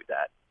offseason that we've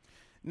had.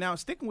 Now,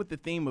 sticking with the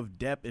theme of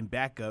depth and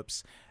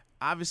backups,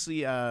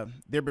 obviously there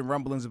have been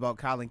rumblings about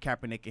Colin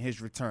Kaepernick and his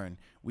return.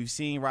 We've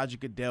seen Roger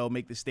Goodell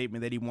make the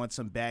statement that he wants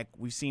him back.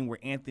 We've seen where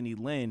Anthony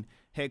Lynn,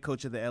 head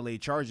coach of the L.A.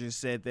 Chargers,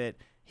 said that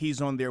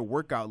he's on their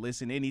workout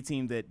list, and any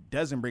team that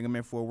doesn't bring him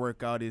in for a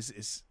workout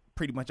is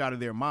pretty much out of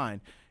their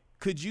mind.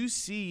 Could you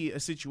see a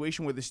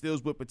situation where the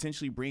Steelers would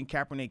potentially bring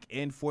Kaepernick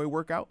in for a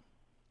workout?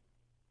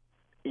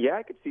 Yeah,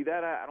 I could see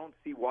that. I don't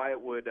see why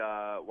it would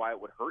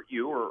hurt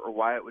you or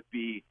why it would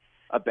be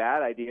a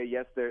bad idea.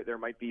 Yes, there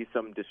might be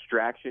some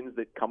distractions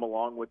that come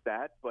along with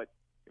that, but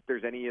if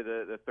there's any of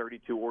the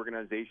 32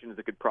 organizations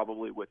that could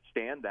probably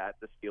withstand that,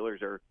 the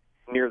Steelers are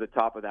near the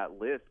top of that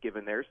list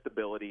given their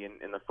stability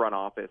in the front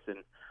office and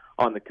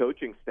on the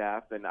coaching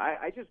staff. And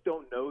I just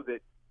don't know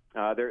that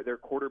their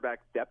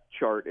quarterback depth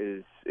chart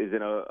is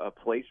in a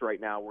place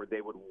right now where they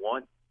would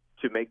want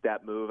to make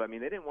that move. I mean,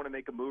 they didn't want to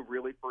make a move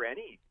really for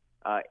any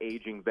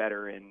aging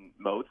veteran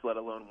Moats, let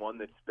alone one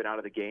that's been out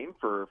of the game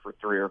for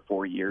 3 or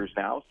 4 years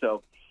now.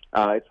 So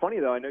it's funny,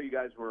 though. I know you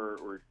guys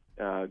were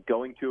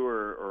going to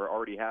or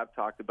already have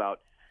talked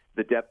about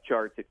the depth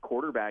charts at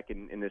quarterback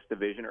in this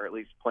division, or at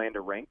least plan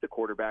to rank the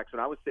quarterbacks. When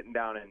I was sitting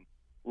down and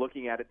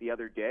looking at it the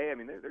other day, I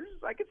mean,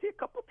 I could see a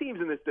couple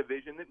teams in this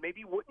division that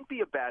maybe wouldn't be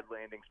a bad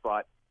landing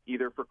spot,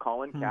 either for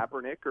Colin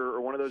Kaepernick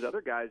or one of those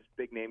other guys,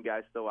 big-name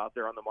guys still out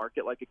there on the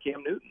market like a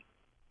Cam Newton.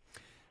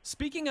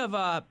 Speaking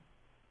of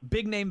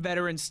big-name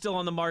veterans still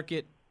on the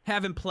market,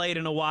 haven't played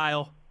in a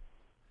while.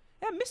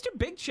 Yeah, Mr.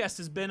 Big Chest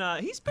has been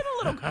he's been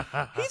a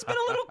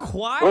little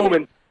quiet.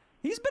 Booming.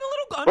 He's been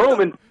a little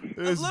booming.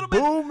 A little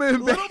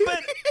bit.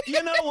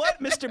 You know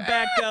what, Mr.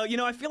 Back?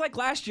 I feel like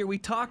last year we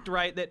talked,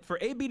 right, that for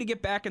AB to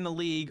get back in the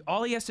league,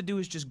 all he has to do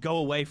is just go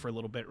away for a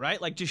little bit,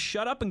 right? Like just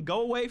shut up and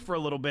go away for a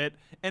little bit,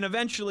 and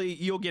eventually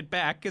you'll get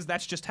back, because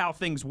that's just how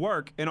things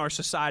work in our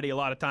society a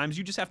lot of times.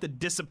 You just have to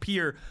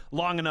disappear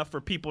long enough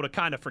for people to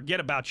kind of forget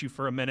about you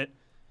for a minute.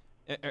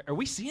 Are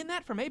we seeing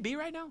that from AB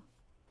right now?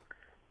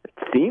 It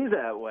seems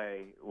that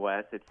way,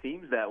 Wes. It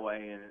seems that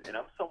way, and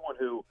I'm someone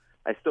who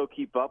I still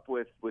keep up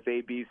with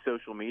AB's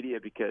social media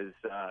because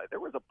there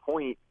was a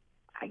point,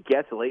 I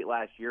guess late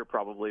last year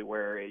probably,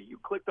 where you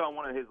clicked on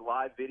one of his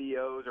live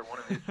videos or one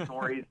of his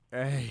stories.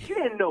 Hey. You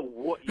didn't know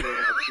what you were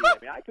going to see. I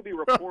mean, I could be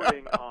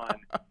reporting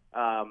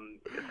on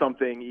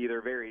something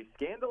either very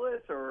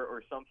scandalous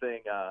or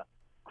something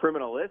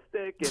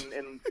criminalistic,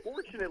 and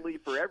fortunately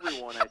for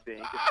everyone, I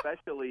think,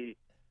 especially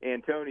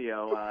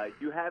Antonio,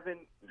 you haven't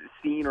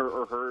seen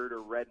or heard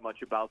or read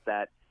much about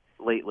that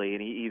lately,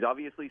 and he's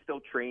obviously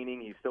still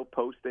training. He's still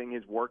posting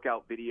his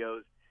workout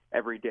videos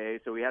every day,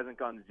 so he hasn't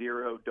gone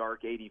zero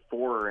dark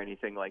 84 or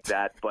anything like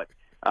that, but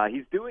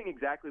he's doing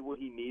exactly what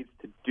he needs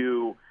to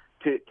do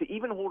to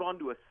even hold on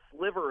to a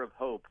sliver of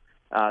hope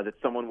that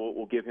someone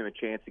will give him a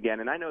chance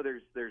again. And I know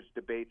there's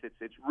debates.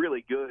 It's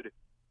really good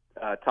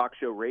talk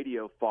show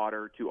radio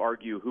fodder to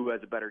argue who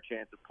has a better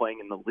chance of playing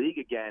in the league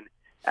again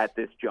at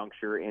this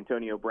juncture,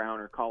 Antonio Brown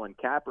or Colin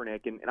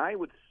Kaepernick, and I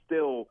would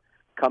still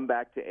come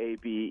back to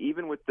AB,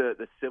 even with the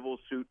civil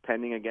suit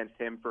pending against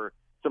him for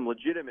some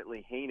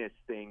legitimately heinous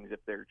things if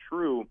they're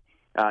true.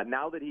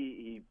 Now that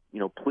he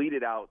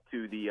pleaded out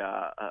to the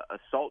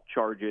assault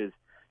charges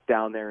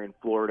down there in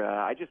Florida,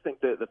 I just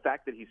think that the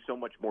fact that he's so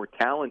much more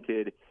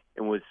talented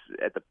and was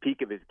at the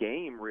peak of his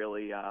game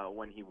really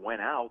when he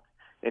went out,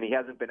 and he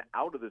hasn't been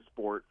out of the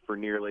sport for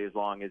nearly as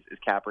long as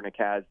Kaepernick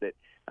has, that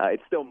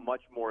it's still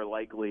much more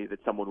likely that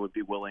someone would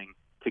be willing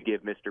to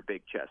give Mr.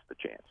 Big Chest the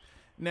chance.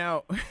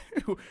 Now,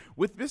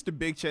 with Mr.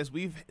 Big Chest,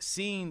 we've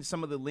seen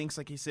some of the links,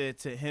 like he said,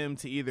 to him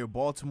to either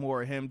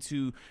Baltimore or him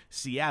to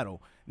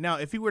Seattle. Now,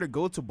 if he were to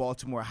go to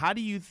Baltimore, how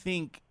do you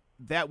think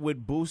that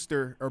would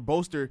bolster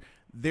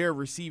their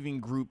receiving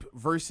group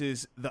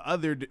versus the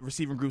other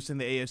receiving groups in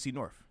the AFC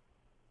North?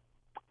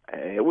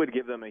 It would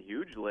give them a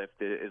huge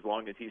lift as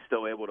long as he's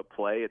still able to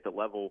play at the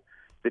level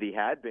that he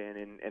had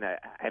been, and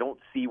I don't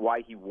see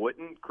why he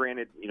wouldn't.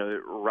 Granted,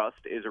 rust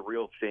is a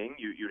real thing.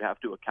 You'd have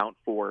to account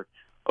for,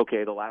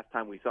 okay, the last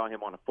time we saw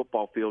him on a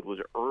football field was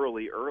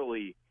early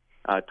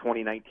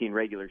 2019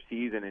 regular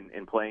season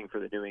and playing for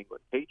the New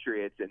England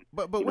Patriots. And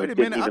but wait a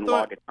minute, I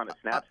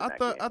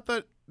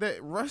thought that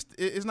rust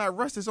is not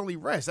rust; it's only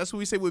rest. That's what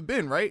we say with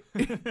Ben, right?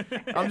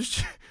 I'm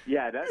just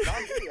yeah. That's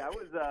not me. I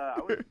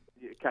was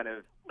kind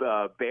of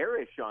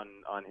bearish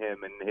on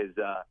him and his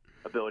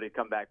ability to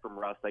come back from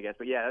rust, I guess.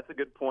 But yeah, that's a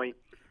good point.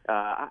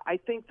 I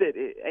think that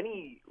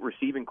any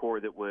receiving core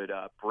that would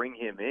bring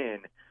him in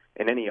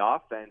and any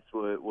offense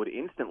would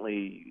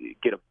instantly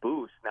get a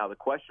boost. Now the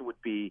question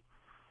would be,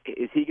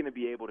 is he going to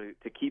be able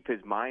to keep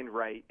his mind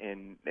right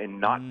and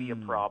not be a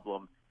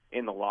problem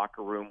in the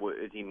locker room?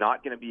 Is he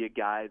not going to be a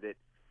guy that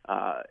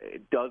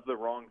does the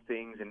wrong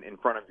things in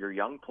front of your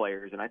young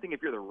players? And I think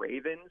if you're the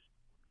Ravens,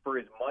 for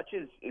as much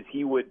as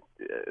he would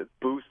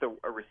boost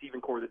a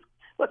receiving core that's,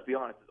 let's be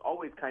honest, is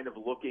always kind of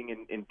looking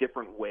in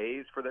different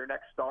ways for their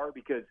next star,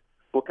 because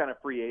what kind of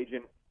free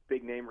agent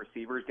big-name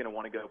receiver is going to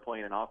want to go play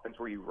in an offense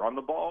where you run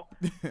the ball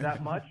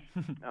that much?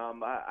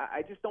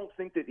 I just don't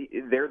think that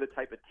they're the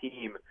type of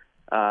team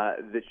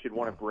that should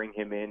want to bring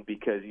him in,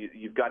 because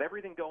you've got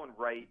everything going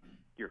right.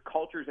 Your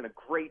culture's in a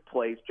great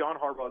place. John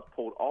Harbaugh's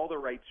pulled all the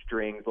right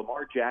strings.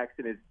 Lamar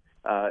Jackson is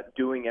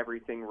doing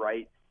everything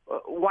right.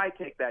 Why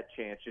take that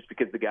chance just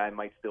because the guy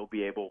might still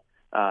be able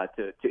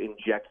to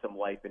inject some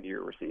life into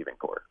your receiving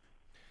core?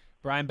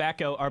 Brian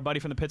Batko, our buddy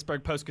from the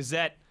Pittsburgh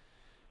Post-Gazette,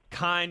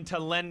 kind to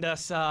lend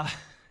us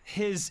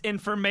his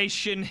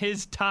information,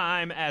 his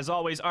time, as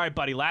always. All right,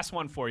 buddy, last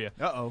one for you.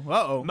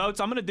 Uh-oh. Moats,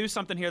 I'm going to do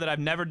something here that I've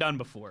never done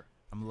before.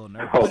 I'm a little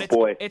nervous. Oh,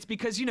 boy. It's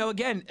because,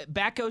 again,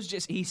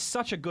 Batko's he's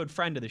such a good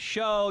friend of the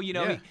show.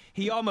 Yeah.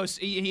 He almost,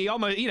 he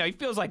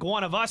feels like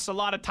one of us a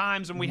lot of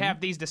times when we have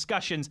these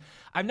discussions.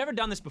 I've never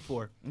done this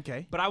before.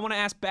 Okay. But I want to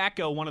ask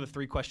Batko one of the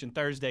 3-question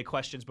Thursday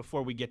questions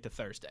before we get to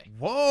Thursday.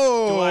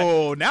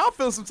 Whoa. Now I'm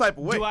feeling some type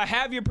of way. Do I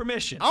have your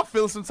permission? I'm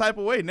feeling some type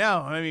of way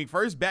now. I mean,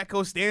 first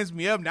Batko stands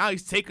me up. Now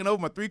he's taking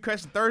over my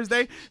 3-question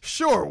Thursday.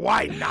 Sure,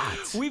 why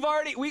not? We've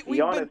already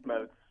Be honest,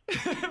 Moats.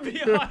 Be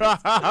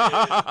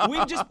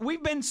honest.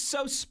 We've been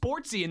so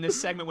sportsy in this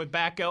segment with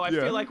Batko. I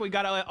feel like we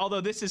got to, although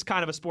this is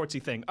kind of a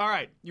sportsy thing. All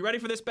right, you ready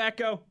for this,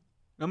 Batko?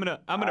 I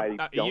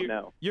don't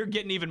know. You're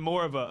getting even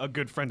more of a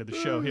good friend of the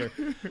show here.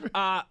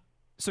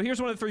 So here's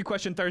one of the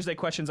 3-question Thursday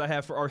questions I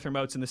have for Arthur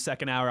Moats in the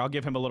second hour. I'll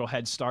give him a little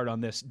head start on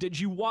this. Did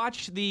you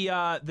watch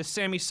the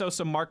Sammy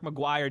Sosa Mark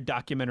McGwire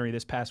documentary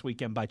this past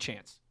weekend by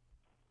chance?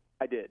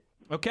 I did.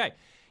 Okay.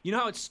 You know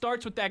how it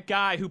starts with that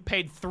guy who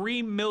paid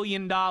 $3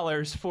 million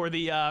for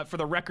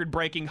the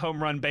record-breaking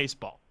home run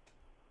baseball?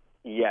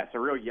 Yes, a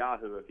real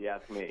yahoo, if you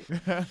ask me.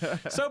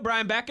 So,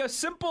 Brian Batko,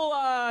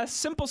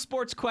 simple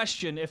sports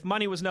question. If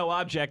money was no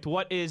object,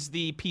 what is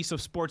the piece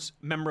of sports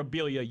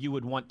memorabilia you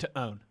would want to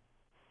own?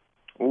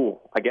 Ooh,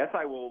 I guess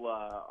I will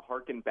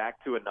hearken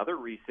back to another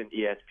recent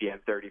ESPN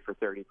 30 for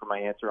 30 for my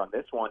answer on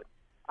this one.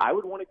 I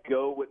would want to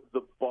go with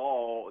the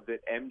ball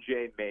that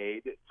MJ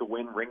made to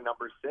win ring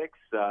number 6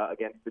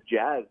 against the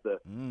Jazz. The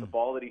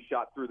ball that he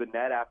shot through the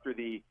net after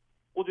the,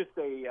 we'll just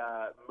say,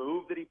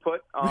 move that he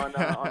put on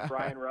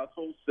Brian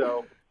Russell.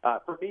 So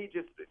for me,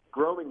 just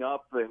growing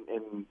up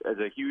and as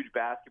a huge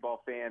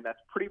basketball fan, that's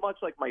pretty much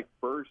like my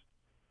first,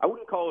 I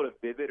wouldn't call it a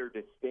vivid or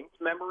distinct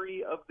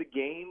memory of the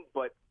game,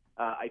 but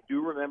I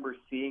do remember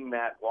seeing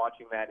that,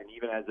 watching that, and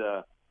even as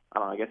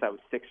I guess I was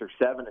 6 or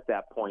 7 at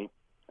that point,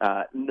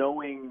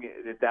 knowing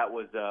that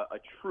was a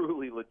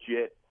truly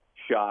legit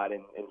shot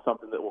and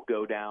something that will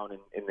go down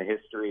in the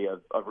history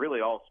of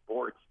really all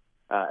sports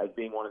as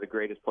being one of the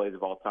greatest plays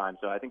of all time.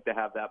 So I think to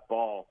have that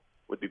ball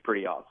would be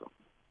pretty awesome.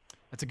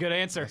 That's a good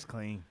answer. That's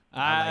clean.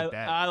 I like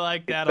that. I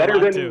like that it's a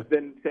lot, better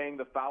than saying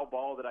the foul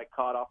ball that I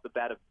caught off the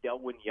bat of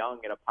Delwyn Young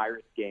in a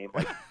Pirates game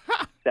like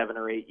 7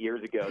 or 8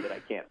 years ago that I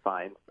can't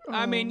find.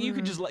 I mean, you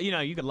could just,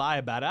 you could lie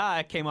about it.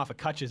 It came off of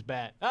Kutch's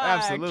bat.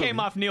 Absolutely. It came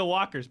off Neil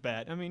Walker's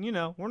bat. I mean,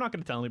 we're not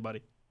going to tell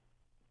anybody.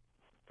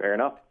 Fair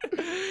enough.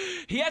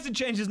 He hasn't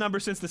changed his number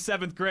since the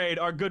 7th grade.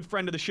 Our good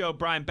friend of the show,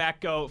 Brian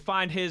Batko.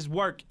 Find his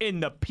work in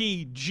the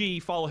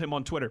PG. Follow him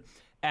on Twitter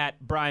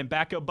at Brian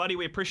Batko. Buddy,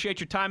 we appreciate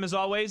your time as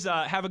always.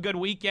 Have a good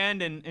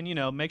weekend and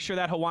make sure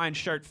that Hawaiian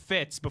shirt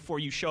fits before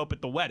you show up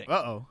at the wedding.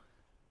 Uh-oh.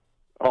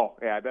 Oh,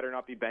 yeah, I better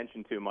not be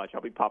benching too much.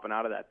 I'll be popping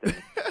out of that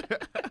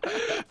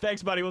thing.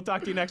 Thanks, buddy. We'll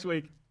talk to you next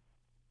week.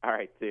 All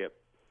right, see you.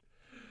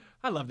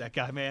 I love that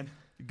guy, man.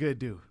 Good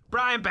dude.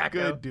 Brian Backo.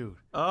 Good dude.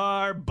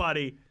 Our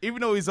buddy.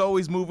 Even though he's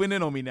always moving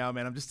in on me now,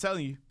 man, I'm just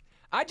telling you.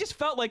 I just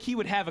felt like he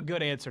would have a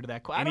good answer to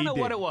that question. I don't know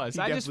what it was.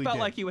 I just felt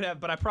like he would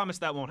have, but I promise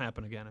that won't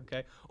happen again,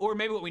 okay? Or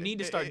maybe what we need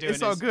to start doing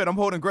It's all good. I'm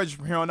holding grudges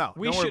from here on out.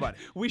 Don't worry about it.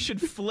 We should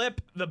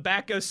flip the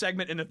Backo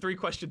segment into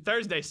 3-Question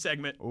Thursday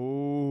segment.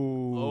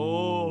 Oh.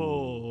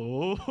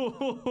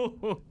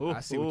 I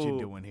see what you're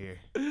doing here.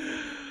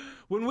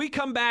 When we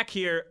come back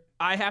here,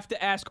 I have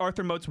to ask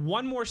Arthur Moats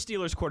one more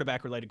Steelers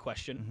quarterback-related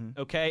question,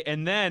 okay?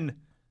 And then,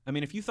 I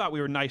mean, if you thought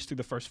we were nice through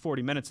the first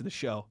 40 minutes of the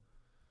show,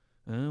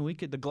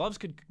 the gloves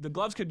could.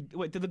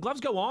 Wait, did the gloves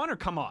go on or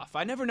come off?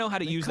 I never know how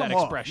to use that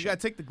expression. You gotta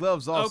take the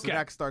gloves off so that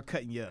I can start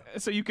cutting you up.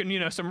 So you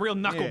can, some real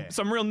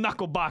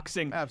knuckle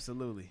boxing.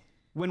 Absolutely.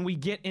 When we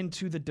get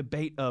into the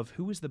debate of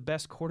who is the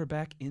best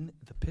quarterback in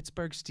the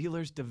Pittsburgh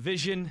Steelers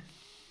division,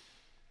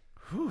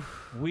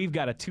 we've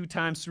got a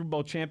 2-time Super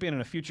Bowl champion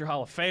and a future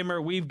Hall of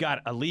Famer. We've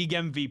got a league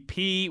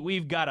MVP.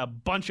 We've got a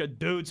bunch of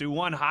dudes who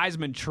won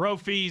Heisman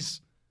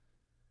trophies.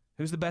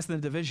 Who's the best in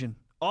the division?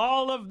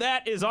 All of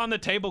that is on the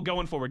table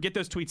going forward. Get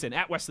those tweets in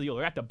at Wesley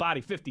Euler, at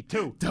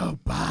TheBody52. The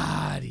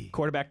Body.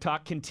 Quarterback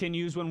talk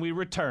continues when we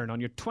return on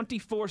your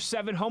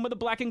 24/7 home of the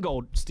black and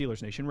gold,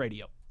 Steelers Nation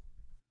Radio.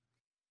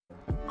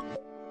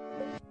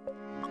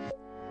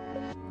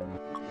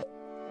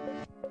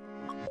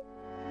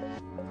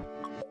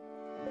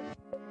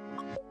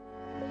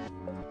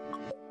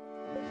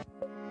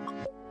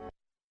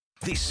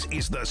 This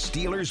is the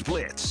Steelers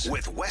Blitz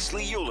with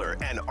Wesley Euler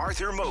and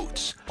Arthur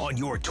Moats on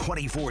your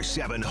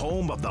 24/7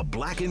 home of the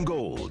black and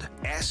gold,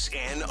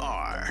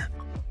 SNR.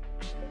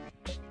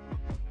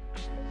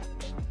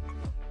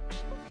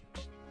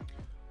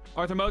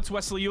 Arthur Moats,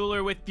 Wesley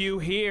Euler with you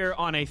here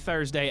on a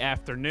Thursday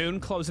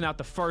afternoon, closing out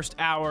the first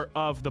hour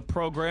of the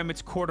program.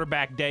 It's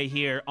quarterback day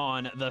here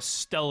on the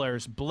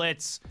Steelers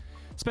Blitz.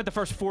 Spent the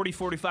first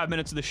 45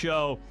 minutes of the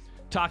show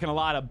talking a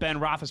lot of Ben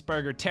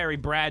Roethlisberger, Terry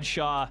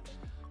Bradshaw,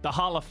 the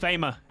Hall of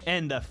Famer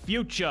and the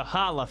future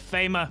Hall of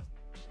Famer.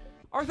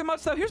 Arthur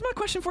Moats, though, here's my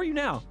question for you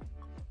now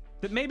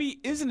that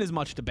maybe isn't as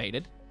much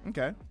debated.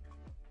 Okay.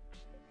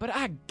 But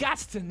I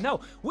gots to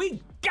know.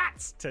 We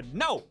gots to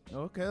know.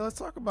 Okay, let's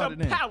talk about it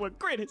then. The power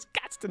grid has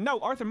gots to know.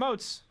 Arthur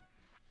Moats,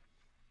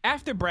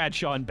 after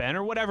Bradshaw and Ben,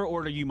 or whatever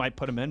order you might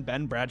put them in,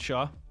 Ben,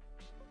 Bradshaw,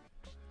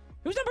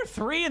 who's number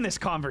 3 in this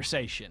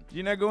conversation?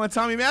 You're not going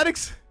Tommy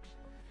Maddox?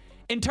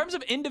 In terms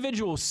of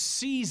individual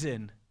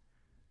season,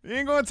 you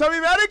ain't going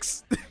Tommy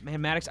Maddox? Man,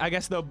 Maddox, I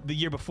guess, though, the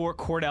year before,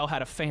 Cordell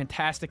had a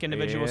fantastic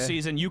individual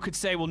season. You could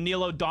say, well,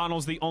 Neil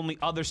O'Donnell's the only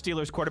other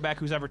Steelers quarterback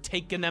who's ever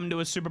taken them to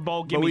a Super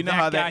Bowl. But we know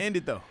how that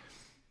ended, though.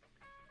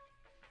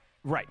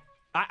 Right.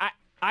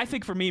 I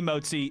think for me,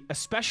 Moatsy,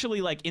 especially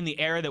like in the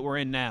era that we're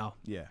in now,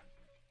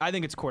 I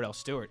think it's Cordell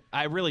Stewart.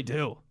 I really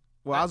do.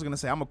 Well, I was going to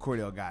say I'm a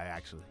Cordell guy,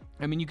 actually.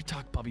 I mean, you could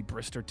talk Bubby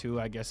Brister, too,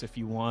 I guess, if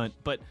you want.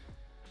 But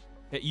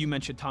you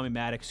mentioned Tommy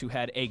Maddox, who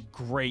had a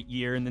great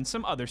year, and then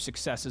some other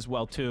success as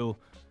well, too.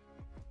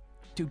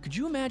 Dude, could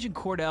you imagine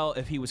Cordell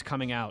if he was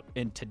coming out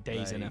in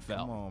today's NFL?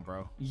 Come on,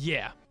 bro.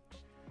 Yeah.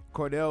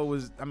 Cordell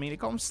was, they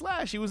call him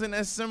Slash. He was in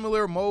that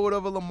similar mode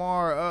of a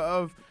Lamar,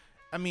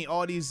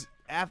 all these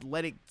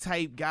athletic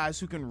type guys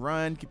who can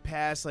run, can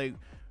pass.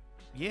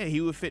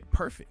 He would fit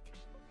perfect.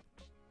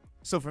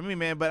 So for me,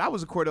 man, but I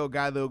was a Cordell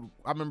guy, though.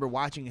 I remember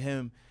watching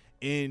him,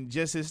 and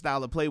just his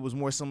style of play was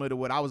more similar to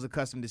what I was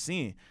accustomed to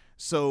seeing.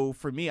 So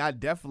for me, I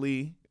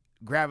definitely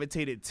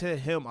gravitated to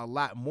him a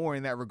lot more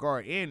in that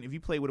regard. And if you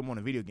played with him on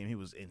a video game, he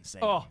was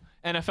insane. Oh,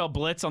 NFL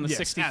Blitz on the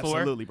 64.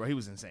 Absolutely, bro. He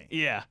was insane.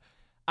 Yeah.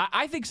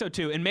 I think so,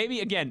 too. And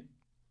maybe, again,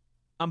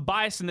 I'm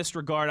biased in this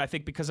regard, I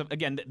think, because of,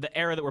 again, the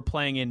era that we're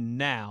playing in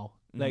now.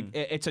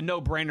 It's a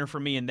no-brainer for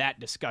me in that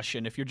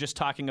discussion. If you're just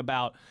talking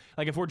about,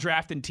 if we're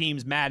drafting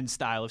teams Madden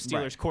style of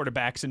Steelers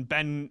quarterbacks and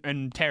Ben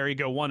and Terry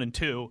go 1 and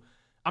 2,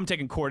 I'm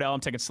taking Cordell. I'm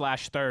taking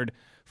Slash third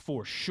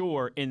for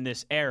sure in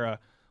this era,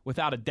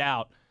 without a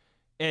doubt.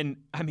 And,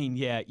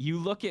 you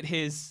look at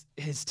his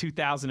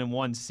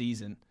 2001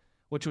 season,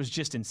 which was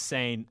just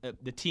insane.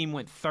 The team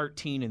went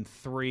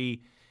 13-3.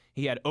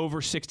 He had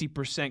over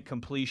 60%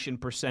 completion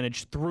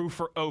percentage, threw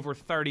for over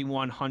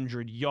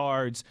 3,100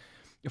 yards,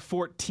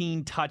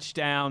 14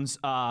 touchdowns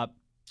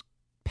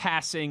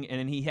passing, and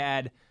then he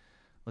had,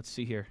 let's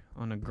see here,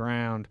 on a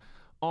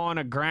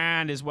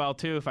grind as well,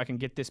 too, if I can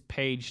get this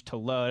page to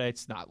load.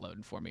 It's not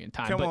loading for me in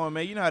time. Come on,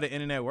 man. You know how the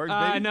internet works, baby.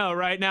 I know,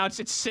 right? Now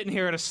it's sitting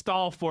here at a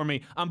stall for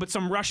me. But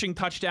some rushing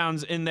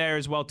touchdowns in there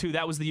as well, too.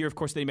 That was the year, of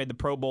course, they made the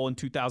Pro Bowl in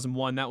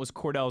 2001. That was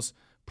Cordell's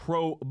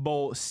Pro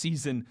Bowl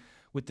season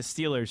with the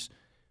Steelers.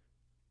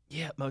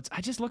 Yeah, Moats,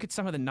 I just look at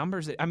some of the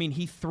numbers.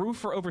 He threw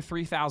for over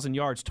 3,000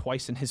 yards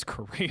twice in his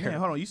career. Yeah,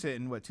 hold on. You said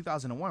in,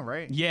 2001,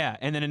 right? Yeah,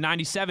 and then in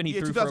 97, he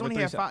threw for over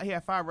 3,000. He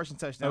had 5 rushing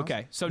touchdowns.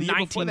 Okay, so the year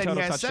 19 before that, total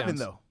he had touchdowns. 7,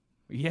 though.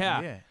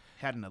 Yeah.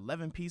 Had an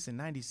 11-piece in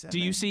 97.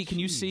 Can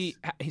you see,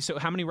 so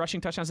how many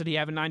rushing touchdowns did he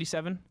have in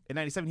 97? In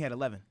 97, he had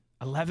 11.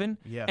 11?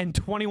 Yeah. And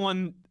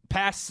 21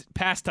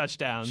 pass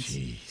touchdowns.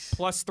 Jeez.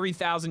 Plus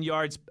 3,000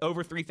 yards,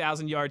 over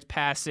 3,000 yards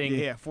passing.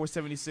 Yeah,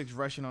 476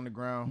 rushing on the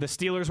ground. The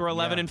Steelers were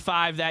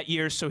 11-5 that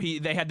year, so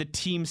they had the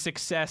team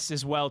success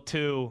as well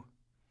too.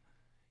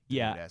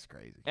 Yeah, Dude, that's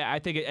crazy. I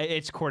think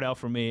it's Cordell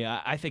for me.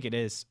 I think it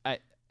is.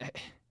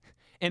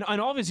 And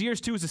on all of his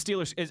years too as a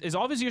Steelers, is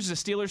all of his years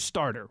as a Steelers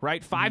starter,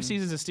 right? 5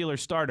 seasons as a Steelers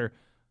starter,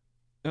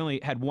 only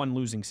had 1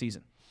 losing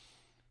season.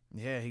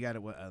 Yeah, he got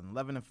it.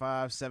 11-5,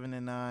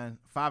 7-9,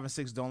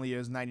 5-6 the only year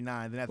is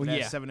 99. Then after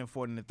that,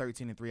 7-4, and then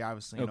 13-3,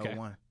 obviously in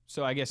 01.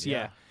 So I guess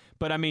yeah.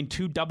 But I mean,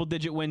 2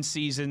 double-digit win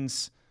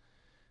seasons.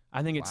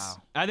 I think it's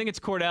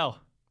Cordell.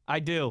 I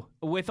do.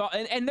 With all,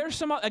 and there's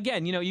some,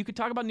 again, you could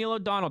talk about Neil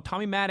O'Donnell.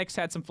 Tommy Maddox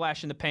had some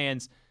flash in the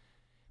pans.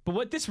 But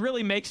what this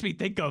really makes me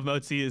think of,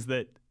 Motzi, is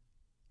that,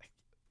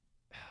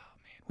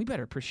 we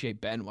better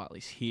appreciate Ben while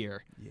he's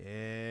here.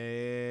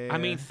 Yeah. I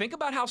mean, think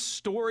about how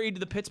storied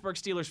the Pittsburgh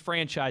Steelers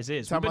franchise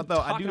is. I do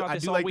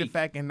like the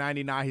fact in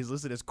 99 he's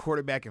listed as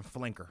quarterback and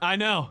flanker. I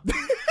know.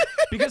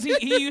 Because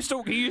he used to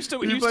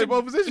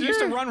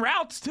run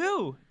routes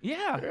too.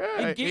 Yeah.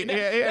 That's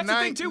the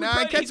thing too.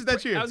 9 catches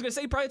that year. I was gonna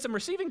say he probably had some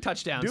receiving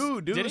touchdowns.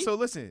 Dude. So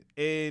listen,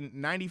 in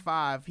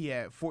 95 he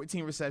had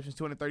 14 receptions,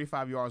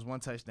 235 yards, 1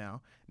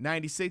 touchdown.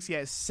 96 he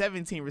had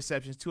 17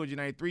 receptions,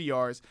 293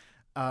 yards,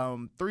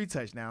 3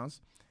 touchdowns.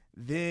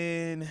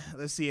 Then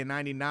let's see, in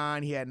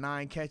 99 he had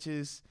 9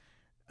 catches,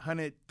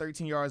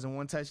 113 yards and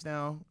 1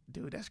 touchdown.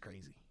 Dude, that's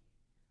crazy.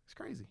 It's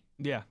crazy.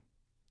 Yeah.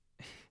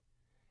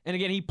 And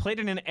again, he played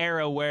in an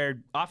era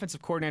where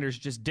offensive coordinators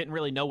just didn't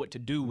really know what to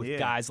do with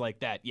guys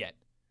like that yet.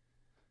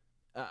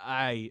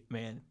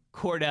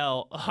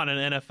 Cordell on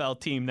an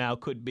NFL team now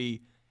could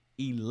be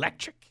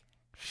electric.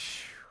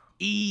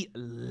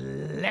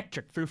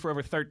 Electric. Threw for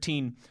over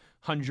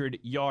 1,300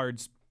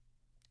 yards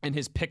in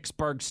his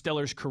Pittsburgh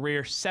Steelers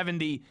career.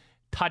 70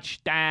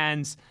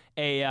 touchdowns,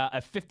 a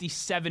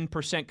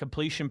 57%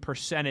 completion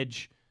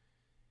percentage.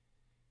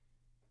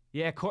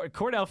 Yeah,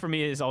 Cordell for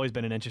me has always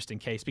been an interesting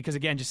case because,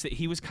 again, just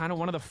he was kind of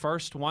one of the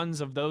first ones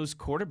of those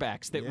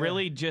quarterbacks that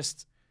really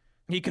just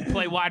 – he could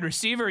play wide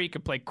receiver. He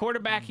could play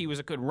quarterback. He was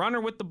a good runner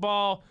with the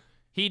ball.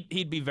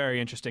 He'd be very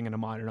interesting in a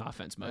modern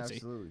offense, Motzi.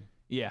 Absolutely.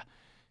 Yeah.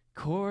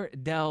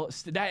 Cordell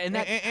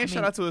 – and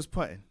shout out to his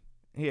punting.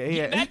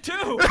 Yeah. That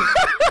too.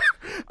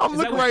 I'm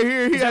looking right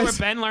here. Is that where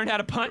Ben learned how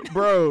to punt?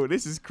 Bro,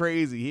 this is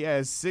crazy. He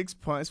has 6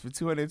 punts for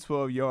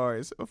 212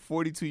 yards, a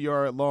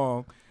 42-yard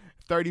long,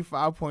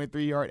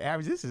 35.3 yard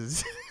average. This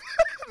is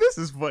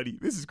funny.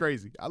 This is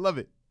crazy. I love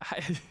it.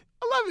 I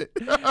love it.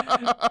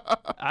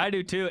 I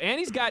do too. And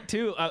he's got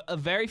too a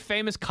very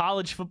famous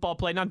college football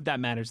play. Not that that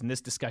matters in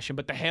this discussion,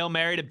 but the Hail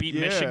Mary to beat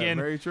Michigan.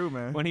 Very true,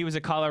 man. When he was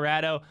at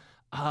Colorado.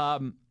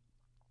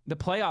 The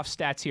playoff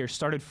stats here: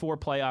 started 4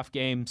 playoff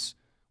games,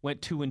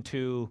 went 2-2,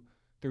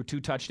 threw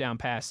 2 touchdown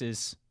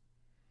passes,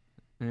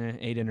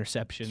 8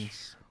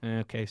 interceptions.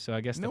 Okay, so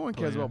I guess no one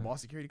cares about ball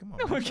security. Come on.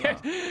 No one cares.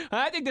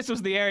 I think this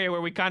was the area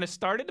where we kind of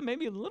started to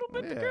maybe a little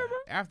bit to care about.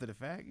 After the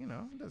fact,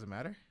 it doesn't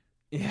matter.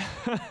 Yeah.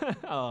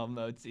 Oh,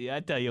 Motzi,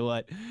 I tell you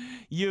what,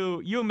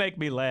 you make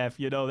me laugh.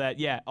 You know that.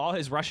 Yeah, all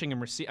his rushing and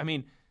receiving. I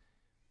mean,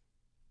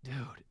 dude,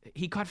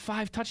 he caught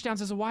 5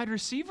 touchdowns as a wide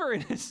receiver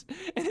in his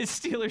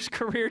Steelers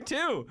career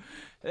too.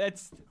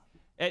 That's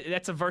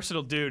a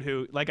versatile dude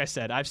who, like I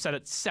said, I've said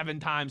it 7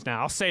 times now.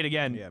 I'll say it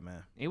again. Yeah,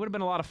 man. He would have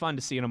been a lot of fun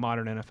to see in a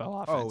modern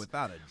NFL offense. Oh,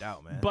 without a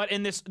doubt, man. But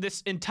in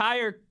this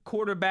entire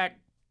quarterback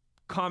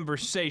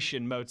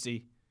conversation,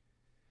 Motzi,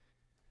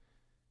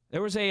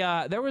 there was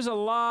a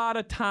lot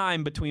of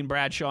time between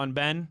Bradshaw and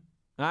Ben.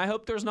 I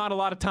hope there's not a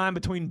lot of time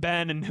between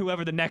Ben and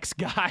whoever the next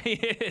guy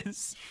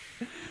is.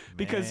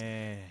 Because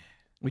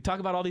we talk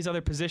about all these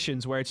other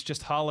positions where it's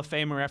just Hall of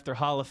Famer after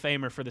Hall of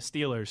Famer for the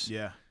Steelers.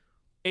 Yeah.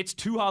 It's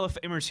 2 Hall of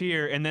Famers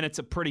here, and then it's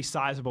a pretty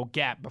sizable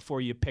gap before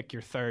you pick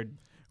your third.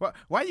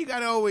 Why you got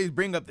to always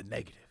bring up the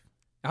negative?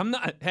 I'm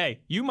not.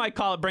 Hey, you might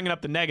call it bringing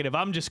up the negative.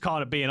 I'm just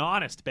calling it being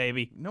honest,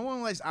 baby. No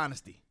one likes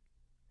honesty.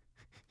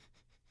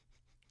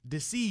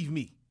 Deceive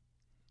me.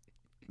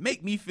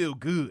 Make me feel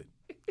good.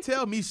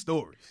 Tell me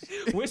stories.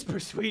 Whisper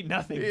sweet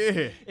nothing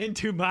Yeah.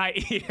 into my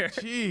ear.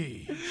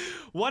 Jeez.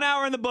 1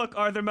 hour in the book,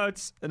 Arthur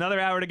Moats. Another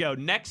hour to go.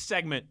 Next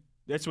segment,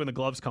 that's when the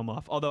gloves come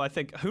off. Although I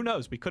think, who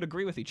knows, we could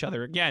agree with each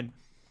other again.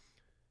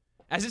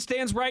 As it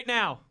stands right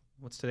now,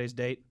 what's today's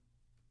date?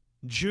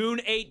 June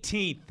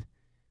 18th,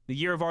 the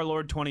year of our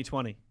Lord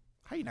 2020.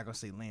 How you not going to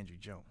say Landry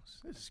Jones?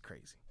 This is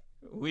crazy.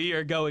 We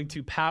are going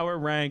to power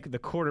rank the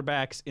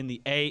quarterbacks in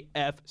the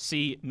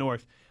AFC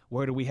North.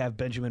 Where do we have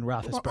Benjamin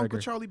Roethlisberger? Uncle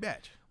Charlie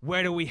Batch.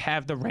 Where do we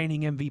have the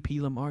reigning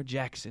MVP Lamar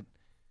Jackson?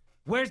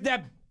 Where's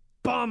that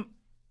bum?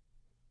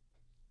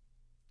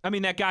 I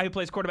mean, that guy who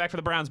plays quarterback for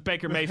the Browns,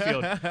 Baker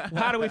Mayfield.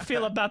 How do we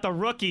feel about the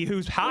rookie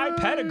who's high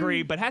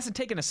pedigree but hasn't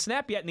taken a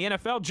snap yet in the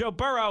NFL, Joe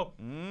Burrow?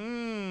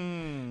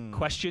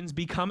 Questions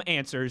become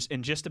answers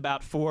in just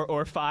about 4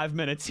 or 5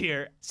 minutes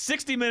here.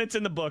 60 minutes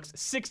in the books,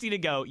 60 to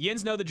go.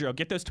 Yins know the drill.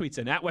 Get those tweets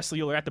in. At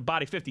Wesley Euler, at The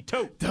Body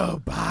 52.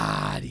 The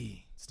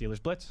Body.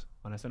 Steelers Blitz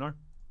on SNR.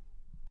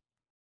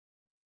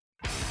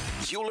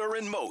 Euler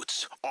and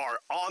Moats are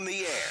on the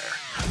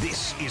air.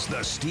 This is the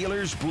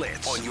Steelers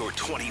Blitz on your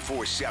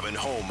 24/7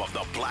 home of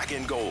the black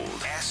and gold.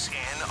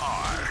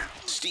 SNR.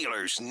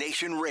 Steelers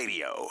Nation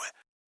Radio.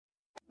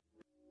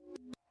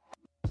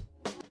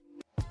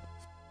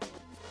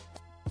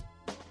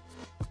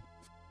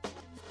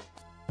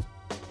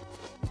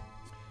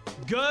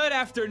 Good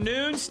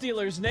afternoon,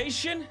 Steelers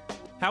Nation.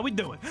 How we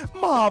doing?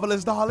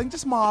 Marvelous, darling.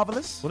 Just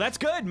marvelous. Well, that's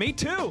good. Me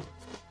too.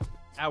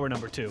 Hour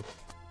number 2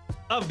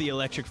 of the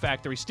Electric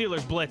Factory.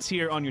 Steelers Blitz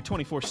here on your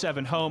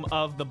 24/7 home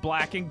of the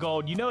black and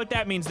gold. You know what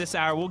that means this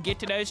hour. We'll get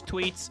to those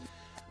tweets,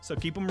 so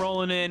keep them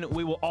rolling in.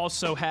 We will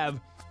also have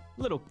a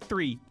little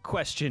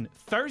 3-question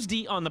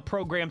Thursday on the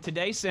program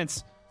today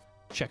since,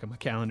 checking my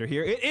calendar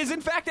here, it is in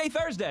fact a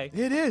Thursday.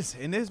 It is,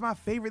 and it is my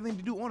favorite thing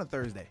to do on a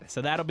Thursday.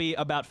 So that'll be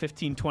about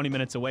 15, 20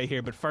 minutes away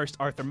here. But first,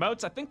 Arthur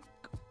Moats, I think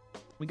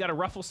we got to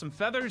ruffle some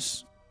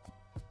feathers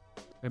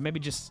or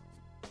maybe just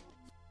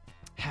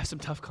have some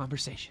tough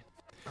conversation.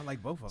 I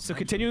like both of them. So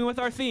continuing with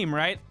our theme,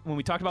 right? When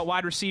we talked about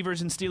wide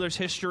receivers in Steelers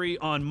history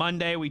on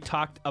Monday, we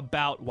talked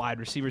about wide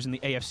receivers in the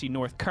AFC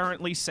North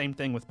currently. Same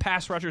thing with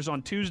pass rushers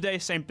on Tuesday.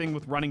 Same thing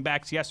with running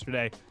backs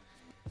yesterday.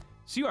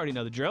 So you already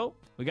know the drill.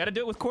 We got to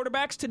do it with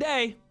quarterbacks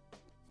today.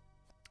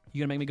 You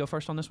going to make me go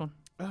first on this one?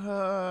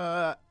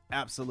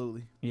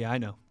 Absolutely. Yeah, I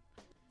know.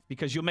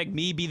 Because you'll make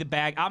me be the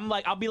bag.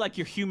 I'll be like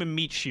your human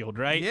meat shield,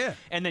 right? Yeah.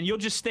 And then you'll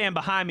just stand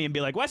behind me and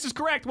be like, Wes is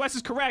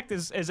correct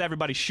as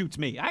everybody shoots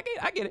me. I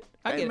get it.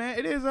 Hey, man,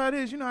 it is how it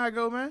is. You know how I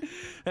go, man.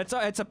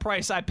 It's a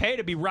price I pay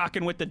to be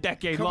rocking with the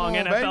decade-long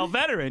Come on, NFL baby.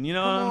 veteran. You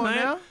know Come what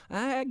I'm on saying?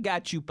 now.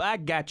 I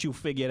got you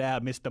figured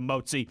out, Mr.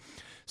 Mozi.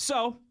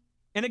 So,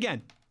 and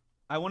again,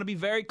 I want to be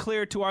very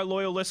clear to our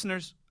loyal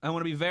listeners. I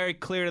want to be very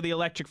clear to the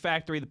Electric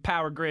Factory, the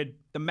Power Grid,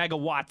 the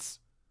megawatts.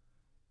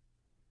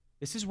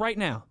 This is right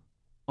now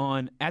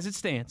on, as it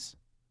stands,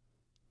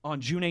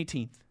 on June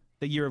 18th,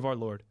 the year of our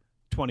Lord,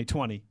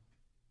 2020.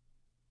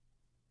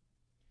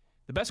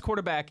 The best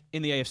quarterback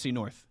in the AFC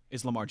North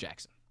is Lamar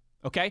Jackson.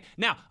 Okay?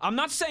 Now, I'm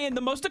not saying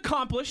the most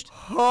accomplished.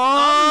 I'm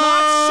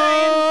not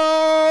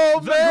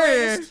saying the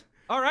greatest.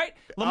 All right?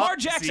 Lamar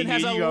Jackson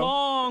has a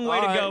long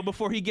way to go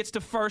before he gets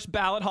to first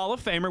ballot Hall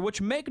of Famer, which,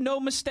 make no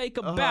mistake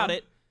about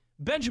it,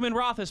 Benjamin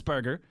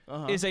Roethlisberger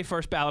is a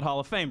first ballot Hall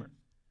of Famer.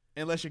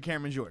 Unless you're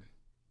Cameron Jordan.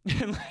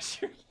 Unless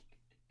you're...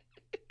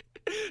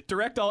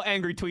 Direct all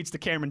angry tweets to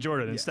Cameron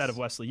Jordan instead of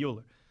Wesley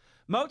Euler.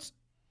 Moats,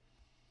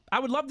 I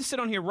would love to sit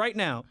on here right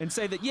now and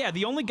say that, yeah,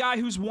 the only guy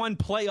who's won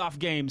playoff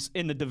games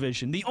in the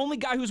division, the only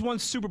guy who's won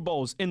Super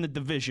Bowls in the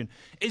division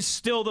is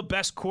still the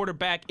best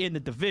quarterback in the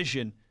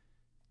division,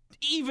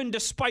 even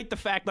despite the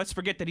fact, let's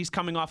forget that he's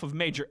coming off of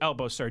major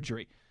elbow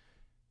surgery.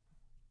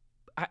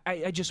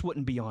 I just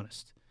wouldn't be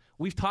honest.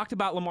 We've talked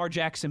about Lamar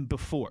Jackson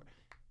before.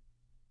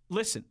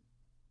 Listen,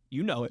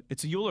 you know it.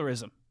 It's a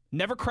Eulerism.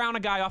 Never crown a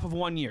guy off of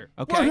 1 year,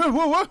 okay?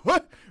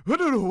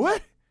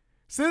 What?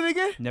 Say it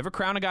again? Never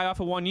crown a guy off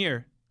of 1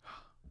 year.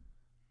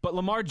 But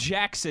Lamar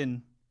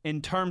Jackson,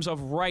 in terms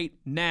of right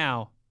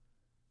now,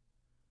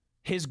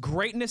 his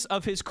greatness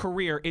of his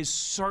career is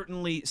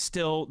certainly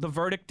still, the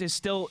verdict is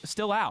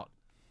still out.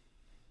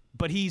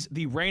 But he's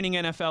the reigning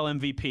NFL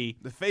MVP.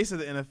 The face of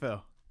the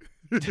NFL.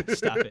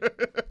 Stop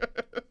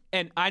it.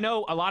 And I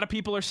know a lot of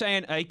people are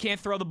saying, he can't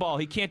throw the ball.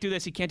 He can't do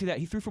this. He can't do that.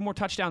 He threw for more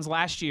touchdowns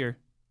last year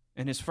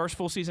in his first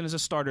full season as a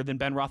starter than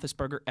Ben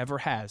Roethlisberger ever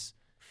has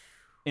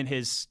in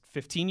his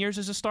 15 years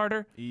as a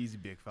starter. Easy,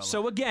 big fella.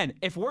 So again,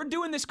 if we're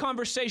doing this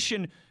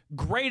conversation,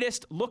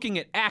 greatest looking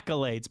at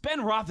accolades,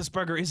 Ben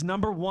Roethlisberger is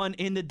number 1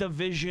 in the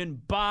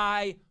division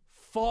by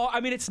far.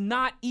 I mean, it's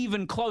not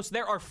even close.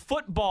 There are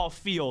football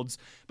fields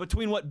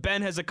between what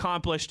Ben has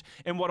accomplished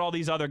and what all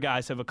these other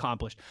guys have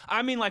accomplished.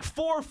 I mean, like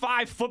 4 or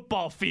 5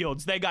 football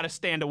fields they got to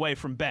stand away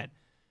from Ben.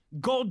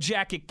 Gold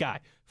jacket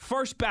guy,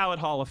 first ballot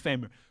Hall of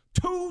Famer,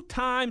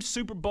 2-time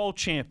Super Bowl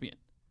champion.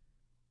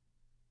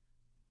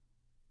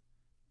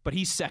 But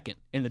he's second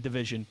in the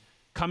division,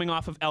 coming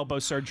off of elbow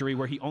surgery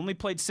where he only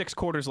played 6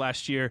 quarters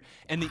last year.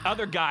 And the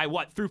other guy,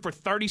 threw for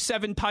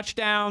 37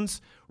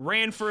 touchdowns,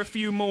 ran for a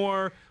few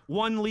more,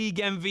 won league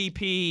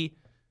MVP.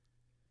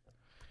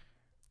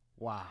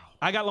 Wow.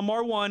 I got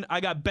Lamar 1, I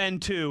got Ben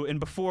 2,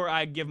 and before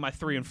I give my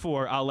 3 and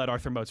 4, I'll let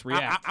Arthur Moats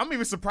react. I'm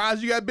even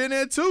surprised you got Ben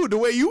there, too. The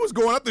way you was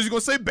going up there, you're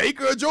going to say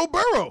Baker or Joe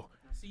Burrow.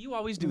 See, you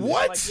always do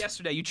What? this. Like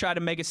yesterday, you tried to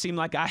make it seem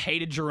like I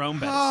hated Jerome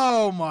Bettis.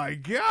 Oh, my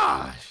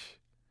gosh.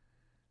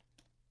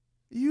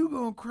 You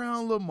going to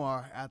crown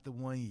Lamar after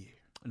 1 year.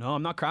 No,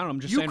 I'm not crowning him. I'm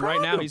just saying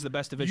right now he's the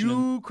best division.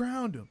 You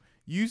crowned him.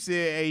 You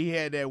said hey, he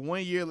had that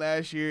 1 year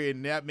last year,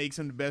 and that makes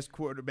him the best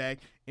quarterback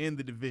in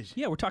the division.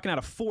 Yeah, we're talking out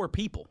of 4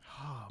 people.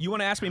 You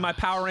want to ask me my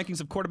power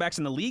rankings of quarterbacks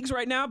in the leagues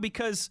right now?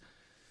 Because,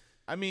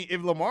 I mean,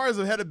 if Lamar is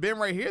ahead of Ben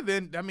right here,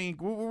 then, I mean,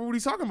 what are you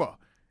talking about?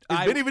 Is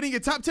Ben even in your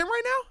top 10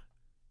 right now?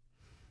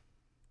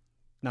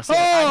 Now, see,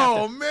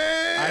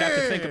 man. I'd have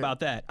to think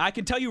about that. I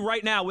can tell you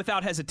right now,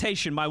 without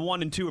hesitation, my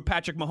 1 and 2 are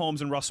Patrick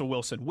Mahomes and Russell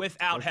Wilson,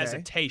 without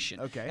hesitation.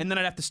 Okay. And then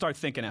I'd have to start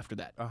thinking after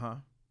that. Uh-huh.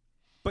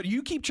 But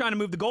you keep trying to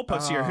move the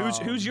goalposts here.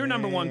 Who's your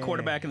number 1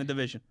 quarterback in the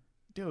division?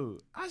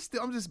 Dude,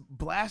 I'm just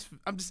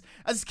I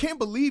just can't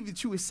believe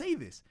that you would say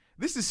this.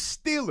 This is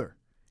Steeler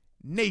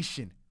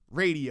Nation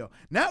Radio,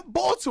 not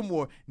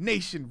Baltimore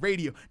Nation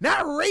Radio,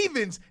 not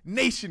Ravens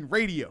Nation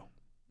Radio.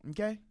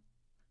 Okay?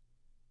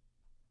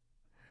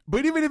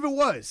 But even if it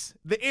was,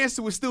 the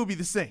answer would still be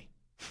the same.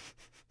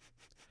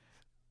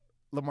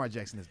 Lamar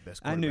Jackson is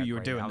best quarterback. I knew you were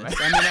right doing now, this.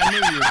 man. I knew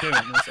you were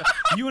doing this.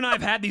 You and I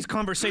have had these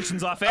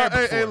conversations off air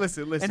before. Hey,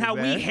 listen, and how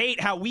man. we hate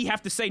how we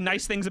have to say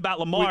nice things about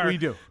Lamar. We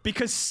do.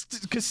 Because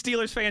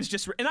Steelers fans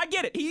just – and I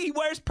get it. He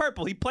wears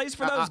purple. He plays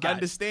for those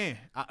guys.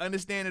 I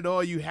understand it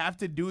all. You have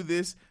to do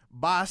this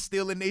by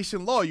Steeler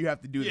Nation law. You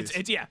have to do this.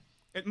 Yeah.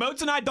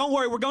 Moats and I, don't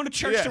worry. We're going to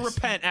church to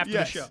repent after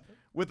the show.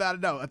 Without a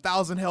doubt.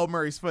 1,000 Hail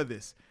Marys for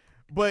this.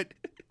 But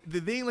the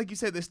thing, like you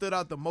said, that stood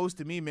out the most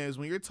to me, man, is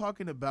when you're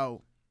talking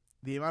about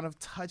the amount of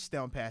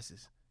touchdown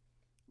passes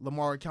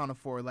Lamar accounted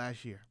for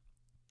last year.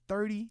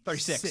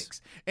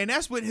 36. And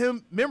that's with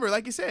him. Remember,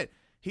 like you said,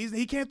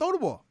 he can't throw the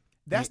ball.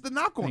 That's the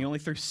knock on him. He only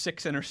threw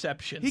 6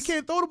 interceptions. He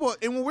can't throw the ball.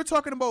 And when we're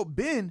talking about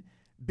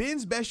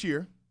Ben's best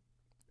year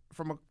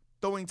from a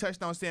throwing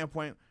touchdown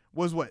standpoint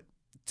was what?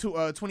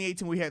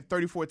 2018, we had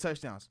 34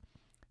 touchdowns.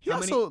 He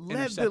also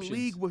led the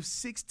league with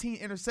 16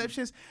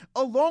 interceptions,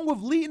 along with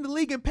leading the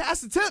league in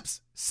pass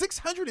attempts,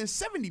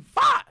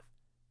 675.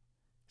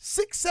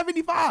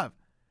 675.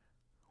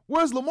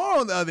 Whereas Lamar,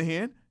 on the other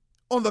hand,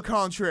 on the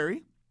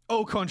contrary.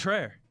 Au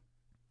contraire.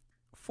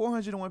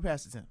 401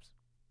 pass attempts.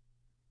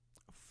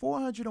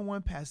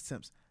 401 pass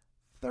attempts.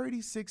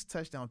 36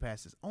 touchdown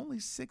passes. Only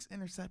 6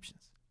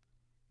 interceptions.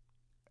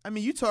 I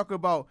mean, you talk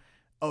about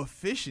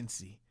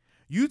efficiency.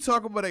 You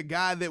talk about a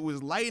guy that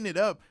was lighting it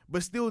up,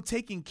 but still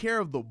taking care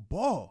of the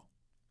ball.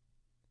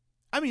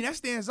 I mean, that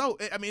stands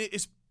out. I mean,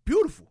 it's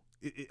beautiful.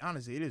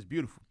 Honestly, it is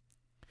beautiful.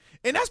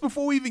 And that's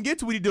before we even get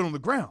to what he did on the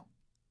ground.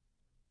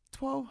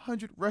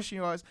 1,200 rushing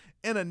yards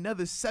and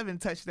another 7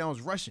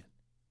 touchdowns rushing.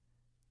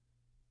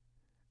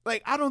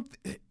 Like,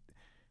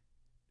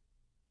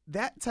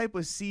 that type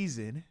of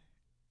season,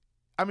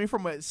 I mean,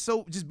 from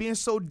just being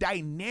so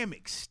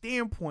dynamic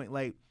standpoint,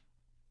 like,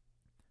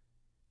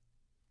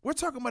 we're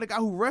talking about a guy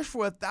who rushed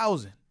for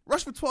 1,000,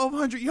 rushed for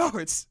 1,200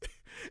 yards,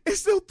 and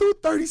still threw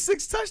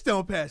 36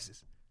 touchdown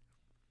passes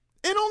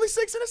and only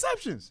 6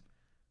 interceptions.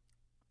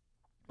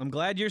 I'm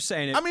glad you're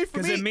saying it. I mean,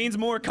 because it means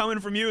more coming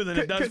from you than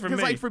it does from me.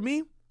 Because, like, for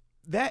me,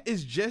 that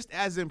is just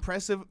as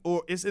impressive,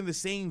 or it's in the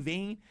same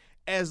vein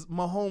as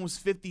Mahomes'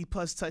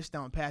 50-plus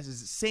touchdown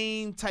passes.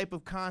 Same type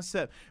of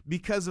concept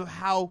because of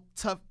how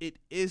tough it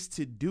is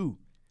to do.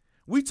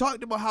 We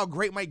talked about how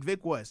great Mike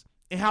Vick was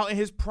and how in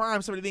his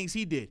prime some of the things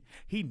he did.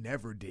 He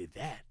never did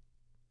that.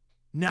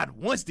 Not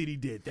once did he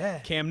did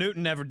that. Cam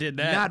Newton never did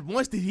that. Not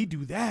once did he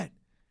do that.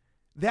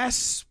 That's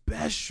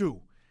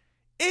special.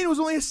 And it was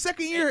only his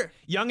second year.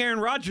 Young Aaron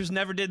Rodgers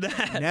never did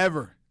that.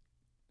 Never.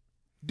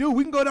 Dude,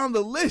 we can go down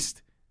the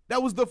list.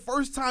 That was the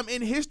first time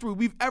in history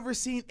we've ever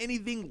seen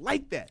anything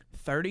like that.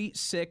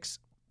 36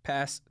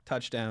 pass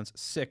touchdowns,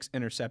 6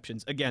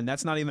 interceptions. Again,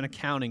 that's not even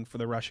accounting for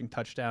the rushing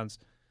touchdowns.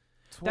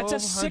 That's a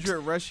 6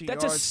 rushing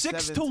That's yards, a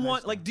 6 7 to 1.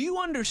 touchdowns. Like, do you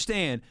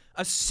understand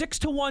a 6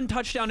 to 1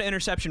 touchdown to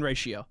interception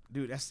ratio?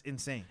 Dude, that's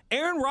insane.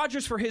 Aaron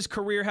Rodgers for his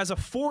career has a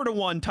 4 to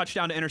 1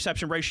 touchdown to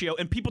interception ratio,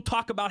 and people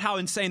talk about how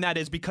insane that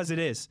is because it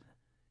is.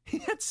 He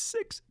had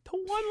 6 to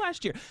 1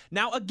 last year.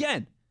 Now,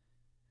 again,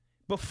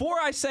 before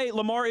I say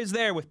Lamar is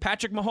there with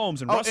Patrick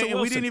Mahomes and Russell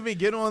Wilson, we didn't even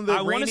get on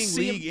the reigning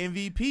league him,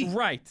 MVP.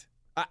 Right.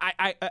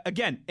 I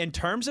again, in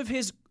terms of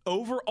his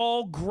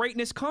overall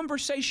greatness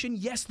conversation,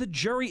 yes, the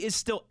jury is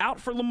still out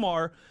for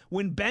Lamar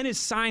when Ben is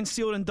signed,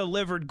 sealed, and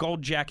delivered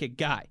gold jacket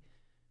guy.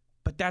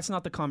 But that's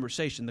not the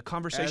conversation. The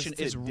conversation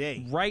is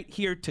right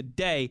here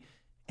today.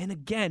 And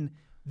again,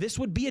 this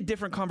would be a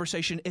different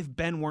conversation if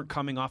Ben weren't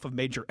coming off of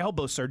major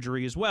elbow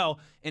surgery as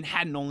well and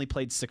hadn't only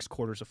played 6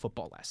 quarters of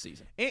football last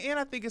season. And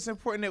I think it's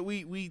important that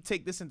we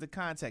take this into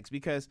context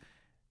because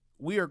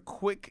we are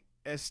quick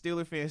as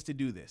Steeler fans to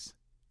do this.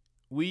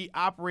 We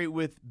operate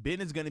with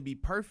Ben is going to be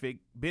perfect.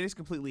 Ben is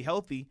completely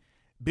healthy.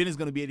 Ben is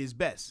going to be at his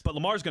best. But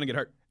Lamar's going to get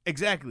hurt.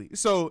 Exactly.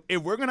 So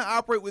if we're going to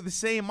operate with the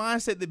same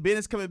mindset that Ben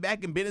is coming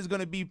back and Ben is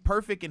going to be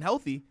perfect and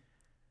healthy,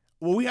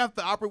 well, we have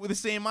to operate with the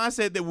same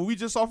mindset that what we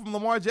just saw from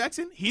Lamar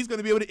Jackson, he's going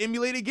to be able to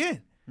emulate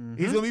again. Mm-hmm.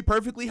 He's going to be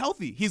perfectly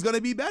healthy. He's going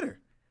to be better.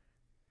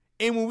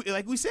 And when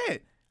like we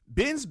said,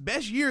 Ben's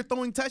best year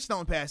throwing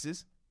touchdown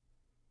passes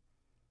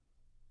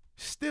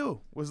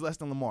still was less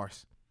than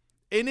Lamar's.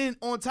 And then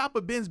on top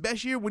of Ben's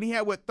best year, when he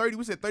had,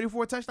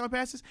 34 touchdown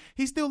passes,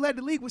 he still led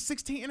the league with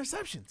 16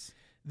 interceptions.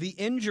 The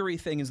injury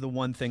thing is the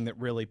one thing that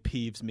really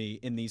peeves me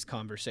in these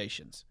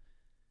conversations.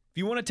 If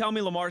you want to tell me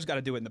Lamar's got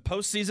to do it in the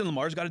postseason,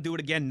 Lamar's got to do it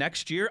again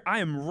next year, I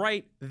am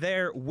right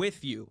there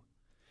with you.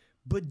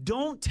 But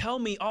don't tell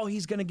me, oh,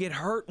 he's going to get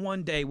hurt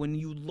one day when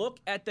you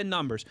look at the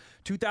numbers.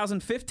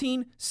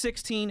 2015,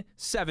 16,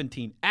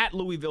 17. At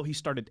Louisville, he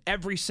started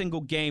every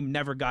single game,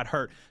 never got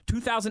hurt.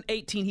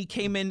 2018, he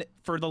came in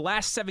for the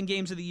last 7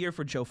 games of the year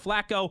for Joe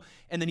Flacco,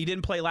 and then he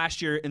didn't play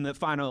last year in the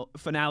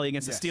finale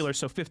against the Steelers,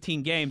 so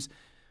 15 games.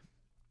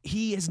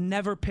 he has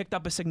never picked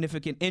up a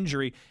significant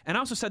injury. And I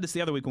also said this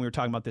the other week when we were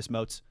talking about this,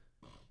 Moats.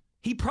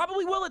 He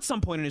probably will at some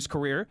point in his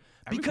career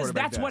because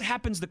that's what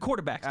happens to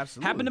quarterbacks.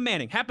 Absolutely. Happened to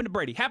Manning, happened to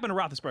Brady, happened to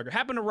Roethlisberger,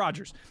 happened to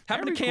Rodgers,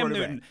 happened to Cam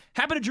Newton,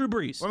 happened to Drew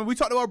Brees. I mean, we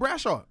talked about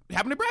Bradshaw.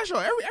 Happened to Bradshaw.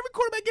 Every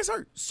quarterback gets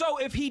hurt. So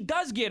if he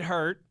does get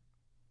hurt,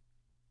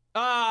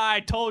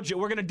 I told you,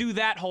 we're going to do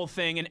that whole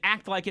thing and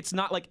act like it's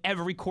not like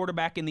every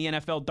quarterback in the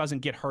NFL doesn't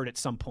get hurt at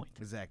some point.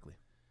 Exactly,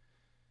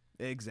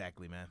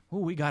 man. Ooh,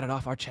 we got it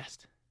off our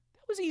chest.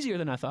 That was easier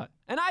than I thought.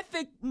 And I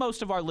think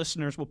most of our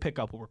listeners will pick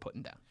up what we're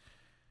putting down.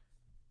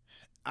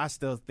 I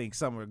still think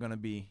some are going to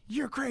be,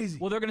 you're crazy.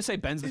 Well, they're going to say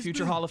Ben's the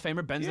future Hall of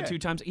Famer. Ben's the 2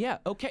 times. Yeah,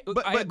 okay.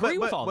 I agree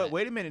with all that. But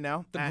wait a minute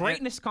now. The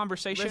greatness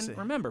conversation, listen,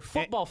 remember,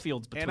 football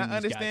fields between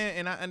these guys.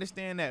 And I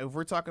understand that if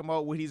we're talking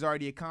about what he's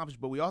already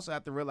accomplished, but we also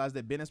have to realize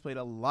that Ben has played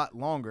a lot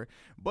longer.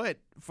 But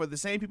for the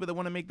same people that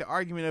want to make the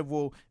argument of,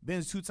 well,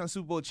 Ben's 2-time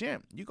Super Bowl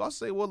champ, you can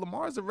also say, well,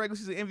 Lamar's a regular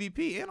season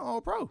MVP and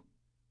All-Pro.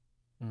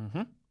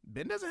 Mm-hmm.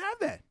 Ben doesn't have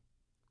that.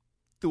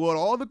 Throughout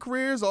all the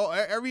careers,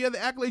 every other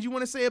accolade you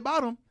want to say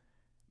about him,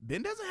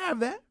 Ben doesn't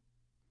have that.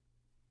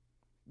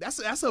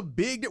 That's a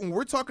big, when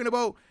we're talking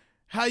about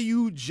how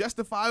you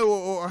justify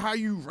or how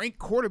you rank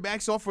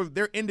quarterbacks off of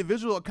their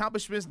individual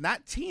accomplishments,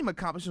 not team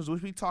accomplishments,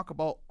 which we talk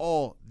about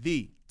all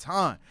the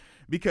time.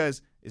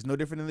 Because it's no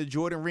different than the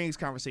Jordan rings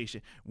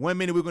conversation. 1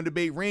 minute we're going to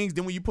debate rings,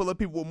 then when you pull up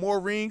people with more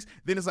rings,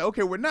 then it's like,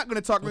 okay, we're not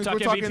going to talk rings, we're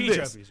talking MVP this.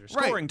 Trophies or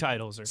scoring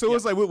titles. So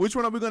it's like, which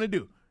one are we going to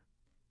do?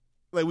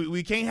 Like,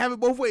 we can't have it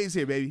both ways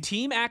here, baby.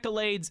 Team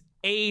accolades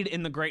aid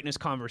in the greatness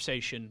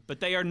conversation, but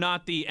they are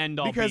not the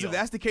end-all Because be-all. if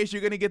that's the case,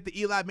 you're going to get the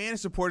Eli Manning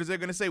supporters. They're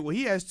going to say, well,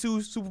 he has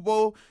two Super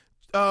Bowl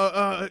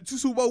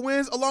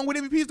wins along with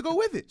MVPs to go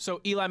with it.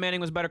 So Eli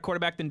Manning was a better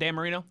quarterback than Dan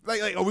Marino?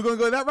 Like, are we going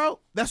to go that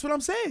route? That's what I'm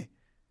saying.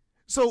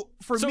 So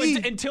for me,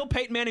 until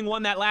Peyton Manning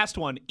won that last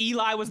one,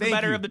 Eli was the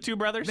better of the two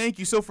brothers? Thank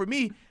you. So for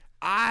me,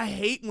 I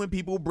hate when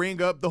people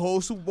bring up the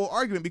whole Super Bowl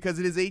argument because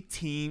it is a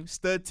team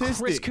statistic.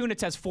 Chris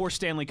Kunitz has 4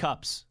 Stanley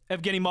Cups.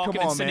 Evgeny Malkin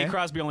and Sidney man.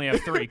 Crosby only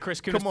have 3. Chris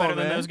Kunitz better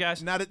than those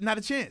guys? Not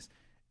a chance.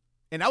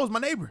 And that was my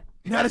neighbor.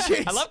 Not a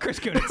chance. I love Chris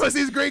Kunitz. Because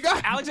he's a great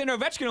guy. Alexander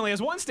Ovechkin only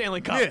has 1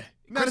 Stanley Cup. Yeah,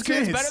 not Chris a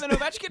chance. Kunitz better than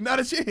Ovechkin?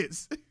 Not a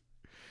chance.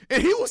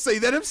 And he will say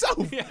that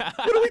himself. Yeah.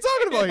 What are we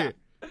talking about here?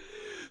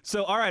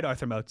 So, all right,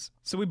 Arthur Moats.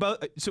 So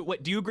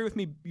what? Do you agree with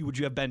me? Would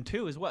you have Ben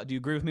too as well? Do you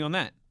agree with me on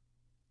that?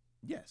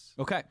 Yes.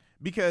 Okay.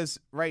 Because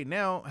right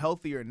now,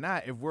 healthy or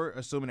not, if we're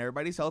assuming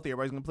everybody's healthy,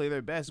 everybody's going to play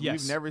their best.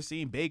 Yes. We've never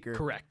seen Baker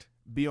Correct.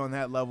 be on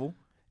that level.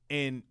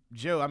 And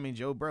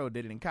Joe Burrow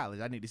did it in college.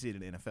 I need to see it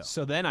in the NFL.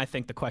 So then I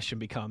think the question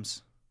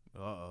becomes,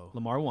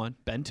 Lamar 1,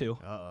 Ben 2.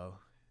 Uh-oh.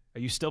 Are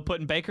you still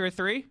putting Baker at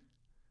 3?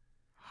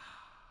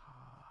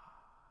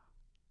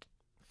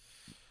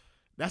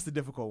 That's the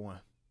difficult one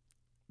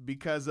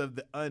because of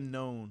the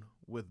unknown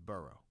with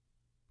Burrow.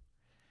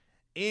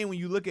 And when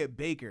you look at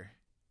Baker,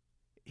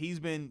 he's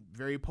been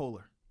very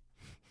polar.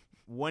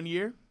 1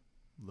 year,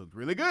 looked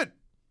really good.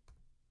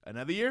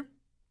 Another year,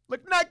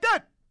 looked not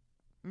good.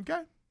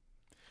 Okay?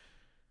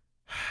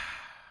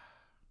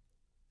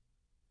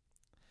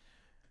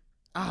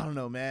 I don't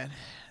know, man.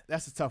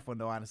 That's a tough one,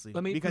 though, honestly.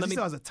 Because he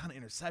still has a ton of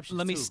interceptions,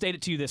 Let me state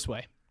it to you this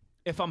way.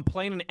 If I'm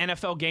playing an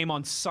NFL game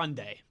on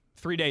Sunday,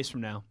 3 days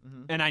from now,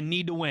 and I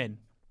need to win,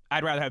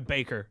 I'd rather have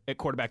Baker at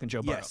quarterback than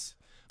Joe Burrow. Yes.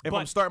 If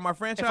I'm starting my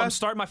franchise,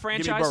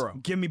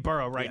 give me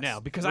Burrow right Yes, now.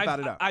 Because without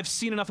a doubt. I've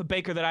seen enough of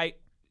Baker that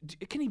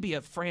can he be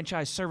a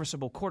franchise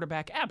serviceable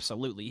quarterback?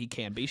 Absolutely, he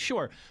can be.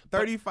 Sure.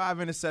 35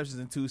 interceptions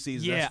in 2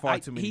 seasons. Yeah, that's far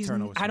too many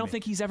turnovers. I don't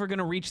think he's ever going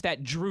to reach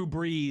that Drew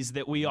Brees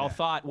that we all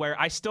thought, where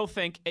I still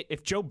think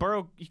if Joe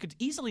Burrow, he could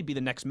easily be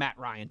the next Matt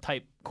Ryan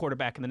type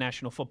quarterback in the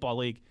National Football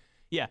League.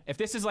 Yeah, if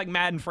this is like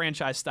Madden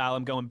franchise style,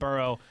 I'm going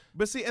Burrow.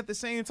 But see, at the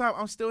same time,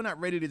 I'm still not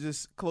ready to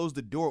just close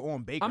the door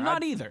on Baker. I'm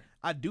not either.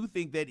 I do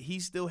think that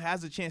he still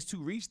has a chance to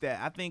reach that.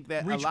 I think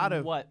that Reach a lot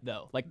of what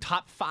though? Like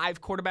top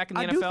 5 quarterback in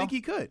the NFL? I do think he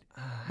could.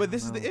 But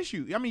this is the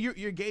issue. I mean,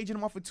 you're gauging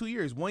him off for 2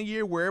 years. 1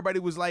 year where everybody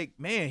was like,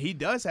 man, he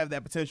does have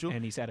that potential.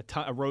 And he's had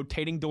a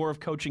rotating door of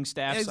coaching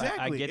staffs. Exactly.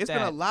 I get it's that.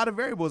 been a lot of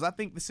variables. I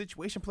think the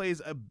situation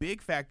plays a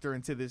big factor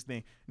into this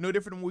thing. No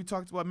different than when we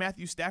talked about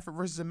Matthew Stafford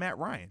versus a Matt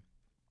Ryan.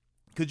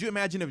 Could you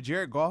imagine if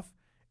Jared Goff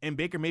and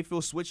Baker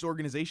Mayfield switched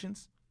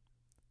organizations?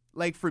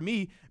 Like, for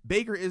me,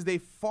 Baker is a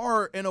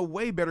far and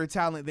away better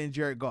talent than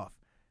Jared Goff.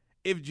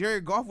 If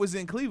Jared Goff was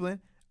in Cleveland,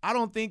 I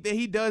don't think that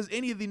he does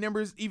any of the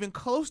numbers even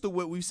close to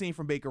what we've seen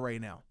from Baker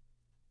right now.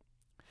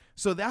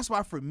 So that's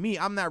why, for me,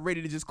 I'm not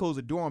ready to just close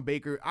the door on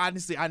Baker.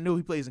 Honestly, I know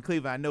he plays in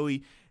Cleveland. I know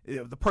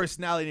the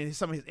personality and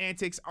some of his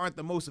antics aren't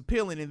the most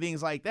appealing and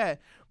things like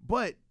that.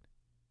 But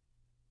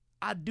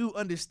I do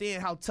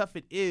understand how tough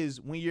it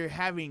is when you're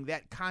having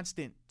that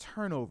constant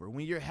turnover,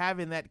 when you're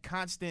having that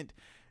constant,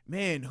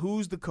 man,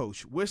 who's the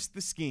coach? What's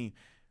the scheme?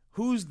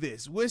 Who's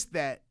this? What's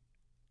that?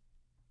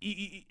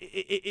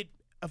 It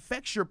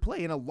affects your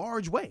play in a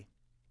large way.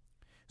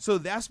 So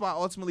that's why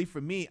ultimately for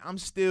me, I'm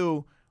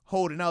still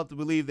holding out to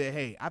believe that,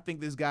 hey, I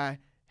think this guy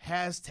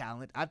has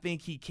talent. I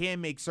think he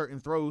can make certain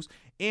throws.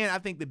 And I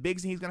think the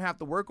biggest thing he's going to have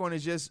to work on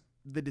is just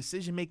the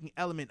decision-making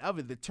element of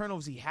it, the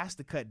turnovers he has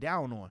to cut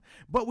down on.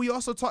 But we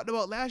also talked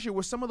about last year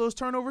where some of those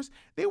turnovers,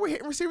 they were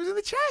hitting receivers in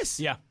the chest.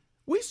 Yeah.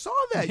 We saw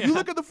that. You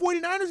look at the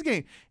 49ers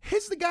game,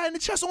 hits the guy in the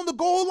chest on the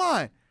goal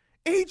line,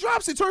 and he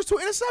drops it, turns to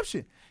an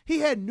interception. He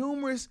had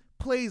numerous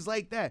plays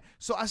like that.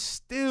 So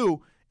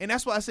and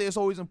that's why I say it's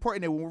always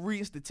important that when we're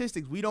reading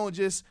statistics, we don't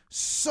just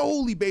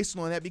solely base it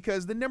on that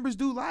because the numbers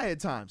do lie at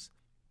times.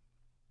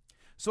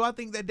 So I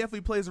think that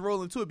definitely plays a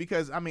role into it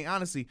because, I mean,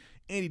 honestly,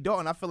 Andy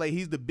Dalton, I feel like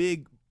he's the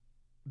big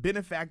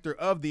benefactor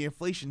of the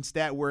inflation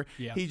stat where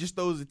he just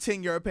throws a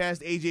 10-yard pass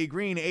to A.J.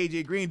 Green, and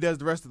A.J. Green does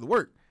the rest of the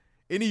work.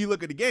 And then you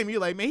look at the game, you're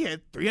like, man, he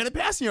had 300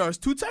 passing yards,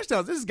 2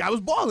 touchdowns. This guy was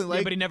balling.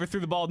 Like, but he never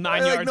threw the ball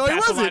 9 yards no,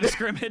 past the line of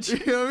scrimmage.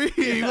 You know what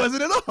I mean? He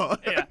wasn't at all.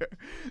 Yeah.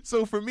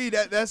 So for me,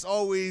 that's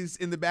always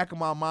in the back of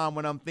my mind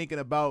when I'm thinking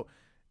about,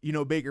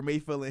 Baker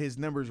Mayfield and his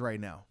numbers right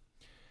now.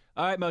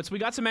 All right, Moats, we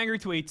got some angry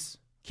tweets.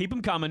 Keep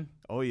them coming.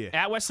 Oh, yeah.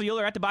 At Wesley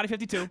Euler, at the Body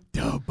 52.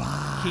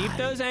 Keep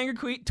those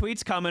angry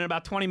tweets coming.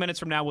 About 20 minutes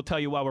from now, we'll tell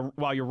you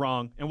why you're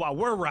wrong and why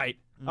we're right.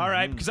 All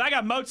right? Because I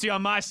got Moatsy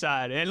on my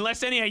side. And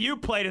unless any of you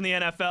played in the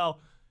NFL,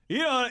 you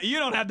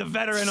don't have the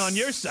veteran on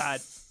your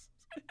side.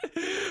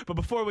 But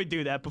before we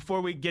do that,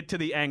 before we get to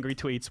the angry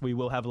tweets, we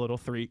will have a little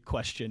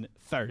 3-question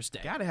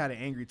Thursday. Gotta have the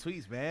angry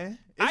tweets, man.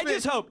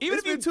 Just hope, even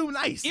if you're too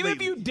nice, even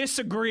if you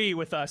disagree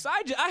with us,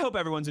 I hope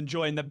everyone's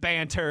enjoying the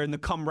banter and the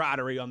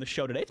camaraderie on the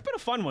show today. It's been a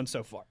fun one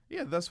so far.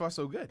 Yeah, thus far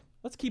so good.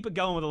 Let's keep it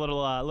going with a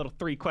little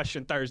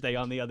 3-question Thursday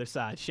on the other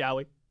side, shall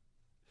we?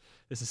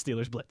 This is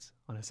Steelers Blitz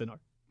on SNR.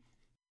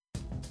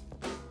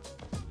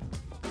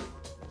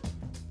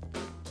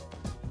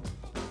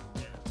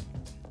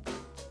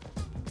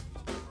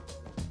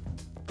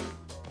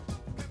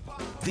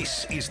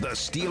 This is the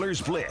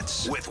Steelers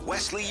Blitz with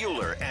Wesley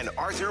Euler and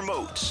Arthur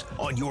Moats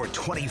on your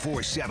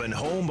 24/7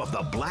 home of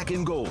the black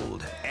and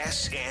gold,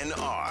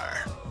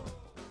 SNR.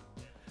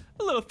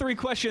 A little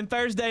 3-question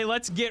Thursday.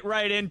 Let's get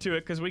right into it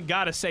because we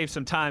got to save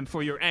some time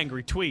for your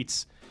angry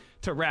tweets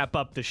to wrap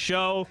up the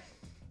show.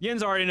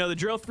 Yins already know the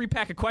drill.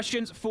 3-pack of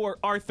questions for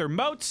Arthur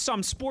Moats.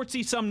 Some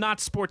sportsy, some not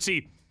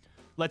sportsy.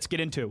 Let's get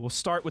into it. We'll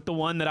start with the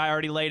one that I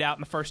already laid out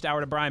in the first hour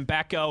to Brian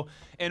Backo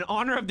in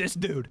honor of this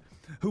dude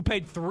who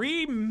paid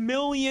 $3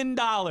 million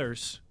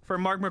for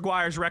Mark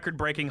McGwire's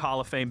record-breaking Hall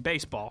of Fame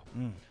baseball.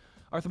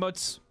 Arthur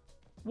Moats,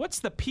 what's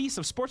the piece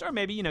of sports, or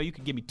maybe, you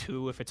could give me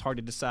 2 if it's hard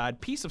to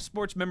decide, piece of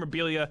sports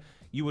memorabilia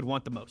you would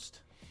want the most?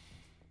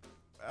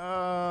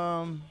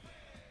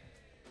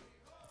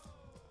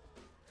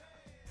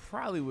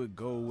 Probably would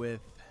go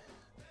with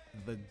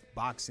the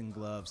boxing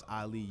gloves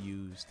Ali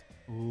used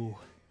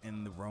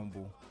in the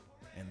Rumble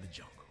and the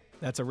Jungle.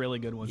 That's a really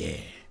good one. Yeah.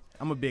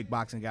 I'm a big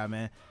boxing guy,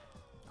 man.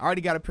 I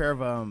already got a pair of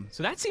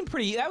So that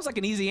was like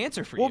an easy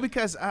answer for you. Well,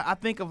 because I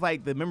think of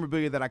like the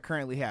memorabilia that I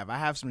currently have. I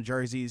have some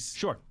jerseys.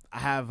 Sure. I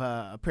have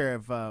a pair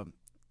of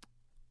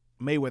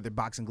Mayweather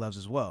boxing gloves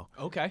as well.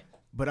 Okay.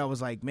 But I was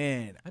like,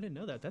 man, I didn't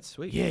know that. That's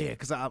sweet. Yeah,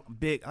 because I'm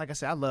big. Like I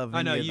said, I love.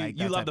 I know like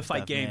you love the fight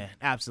stuff, game. Man.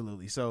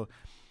 Absolutely. So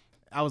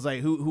I was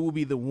like, who will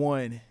be the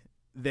one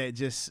that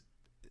just,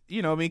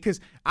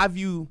 because I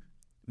view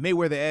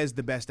Mayweather as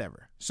the best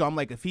ever. So I'm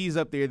like, if he's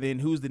up there, then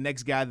who's the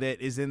next guy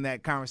that is in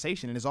that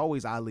conversation? And it's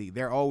always Ali.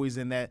 They're always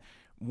in that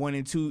 1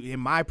 and 2 in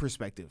my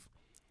perspective.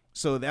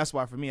 So that's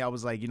why for me, I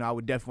was like, I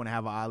would definitely want to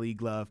have an Ali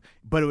glove,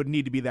 but it would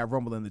need to be that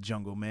Rumble in the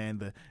Jungle, man.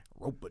 The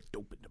rope a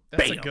dope in the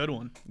That's bam. a good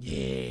one.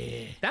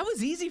 Yeah. That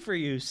was easy for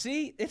you.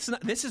 See, this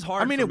is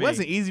hard. I mean, for it me.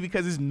 wasn't easy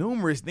because there's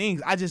numerous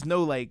things. I just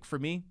know, like, for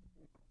me,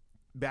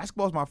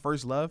 basketball is my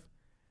first love,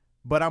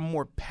 but I'm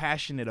more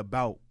passionate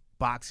about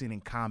boxing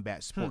and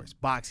combat sports,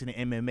 boxing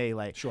and MMA.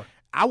 Like, Sure.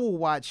 I will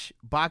watch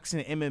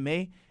boxing and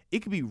MMA. It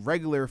could be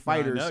regular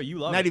fighters, know, you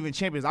love not it. even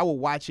champions. I will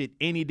watch it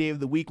any day of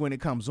the week when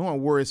it comes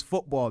on. Whereas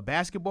football,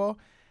 basketball,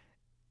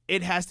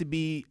 it has to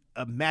be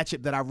a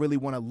matchup that I really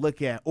want to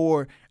look at,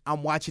 or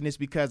I'm watching this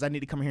because I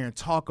need to come here and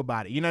talk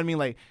about it. You know what I mean?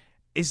 Like,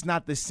 it's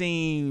not the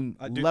same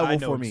level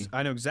for me.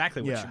 I know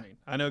exactly what you mean.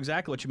 I know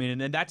exactly what you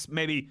mean. And that's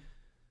maybe,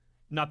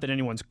 not that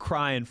anyone's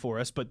crying for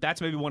us, but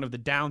that's maybe one of the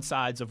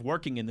downsides of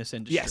working in this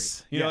industry.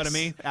 Yes. You know what I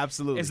mean?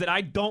 Absolutely. Is that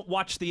I don't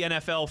watch the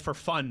NFL for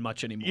fun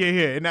much anymore.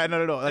 Yeah, not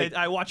at all. Like,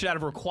 I watch it out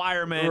of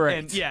requirement.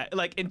 Correct. And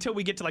like until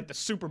we get to like the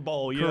Super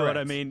Bowl, you know what I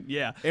Correct. mean?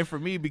 Yeah. and for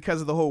me, because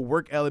of the whole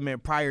work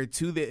element prior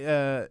to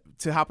the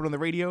to hopping on the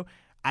radio,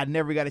 I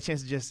never got a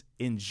chance to just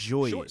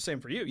enjoy Sure, it. same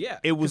for you, yeah.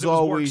 It 'Cause was work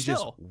always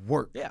still. just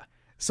work. Yeah.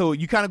 So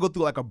you kind of go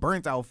through like a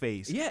burnt out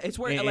phase. Yeah, it's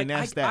where And like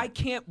that's I that.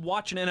 can't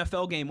watch an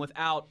NFL game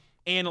without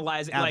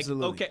analyzing.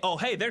 Absolutely. Like, okay, oh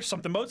hey, there's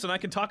something Moats and I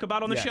can talk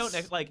about on the Yes.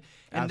 show. Like,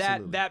 and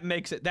Absolutely. that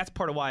makes it. That's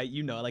part of why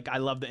like I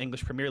love the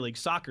English Premier League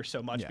soccer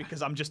so much Yeah.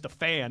 because I'm just a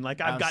fan.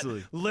 Like I've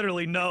Absolutely. got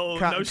literally no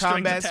strings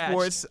combat attached.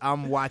 sports,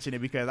 I'm watching it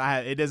because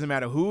it doesn't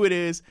matter who it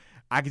is,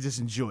 I can just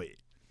enjoy it.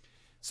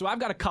 So I've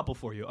got a couple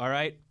for you. All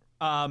right.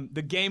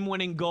 The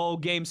game-winning goal,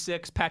 Game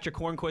 6, Patrick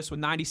Hornquist with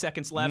 90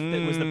 seconds left.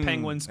 It was the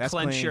Penguins' that's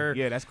clincher.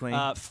 clean. Yeah, that's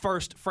clean.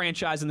 First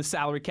franchise in the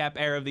salary cap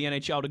era of the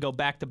NHL to go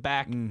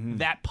back-to-back.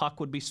 That puck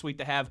would be sweet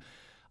to have.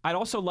 I'd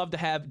also love to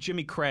have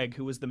Jimmy Craig,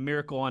 who was the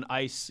Miracle on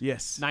Ice,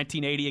 Yes.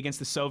 1980 against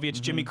the Soviets.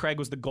 Jimmy Craig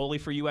was the goalie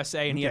for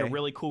USA, and he had a Okay.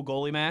 really cool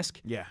goalie mask.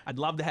 Yeah. I'd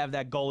love to have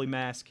that goalie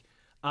mask.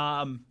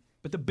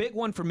 But the big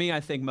one for me, I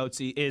think,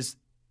 Motzi, is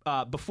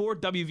before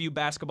WVU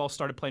basketball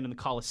started playing in the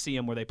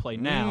Coliseum where they play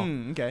now,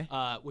 Okay.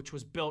 which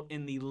was built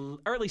in the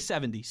early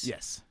 70s.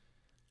 Yes.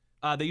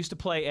 They used to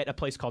play at a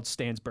place called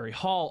Stansbury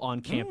Hall on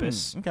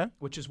campus, okay.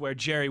 which is where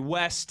Jerry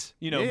West,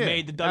 Yeah,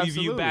 made the WVU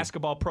absolutely.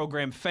 basketball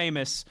program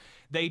famous.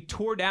 They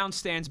tore down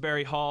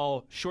Stansbury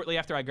Hall shortly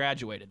after I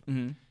graduated.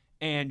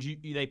 And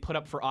they put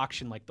up for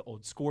auction like the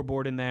old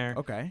scoreboard in there,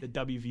 Okay. the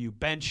WVU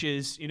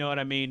benches, you know what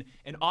I mean?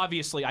 And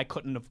obviously I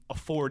couldn't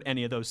afford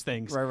any of those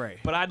things. Right.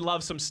 But I'd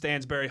love some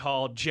Stansbury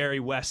Hall, Jerry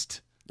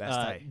West, That's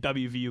tight.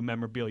 WVU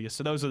memorabilia.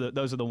 So those are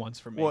the ones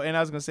for me. Well, and I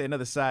was gonna say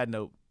another side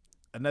note.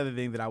 Another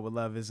thing that I would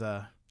love is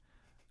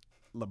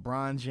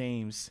LeBron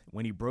James,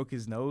 when he broke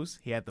his nose,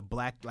 he had the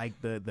black, like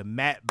the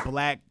matte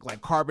black,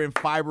 like carbon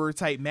fiber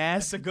type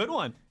mask. That's a good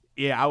one.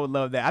 Yeah, I would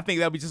love that. I think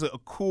that would be just a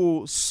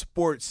cool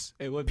sports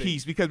It would be.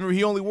 piece because remember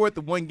he only wore it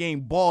the one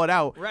game, balled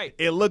out. Right.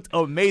 It looked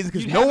amazing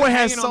because You'd no have one it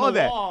has hanging on saw the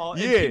that. wall,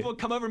 and Yeah. people would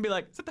come over and be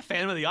like, "Is that the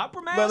Phantom of the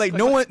Opera mask?" But like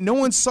no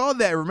one saw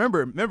that.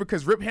 Remember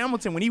because Rip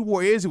Hamilton when he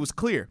wore his, it was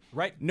clear.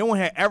 Right. No one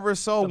had ever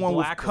saw The one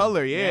with black one.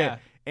 color. Yeah. Yeah.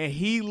 And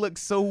he looked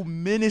so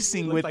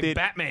menacing looked with like it.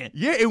 Batman.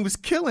 Yeah, it was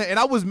killing. And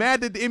I was mad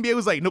that the NBA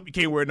was like, nope, you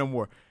can't wear it no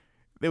more.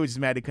 They were just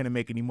mad they couldn't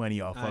make any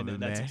money off I of know it,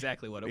 that's man.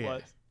 exactly what it Yeah.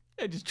 was.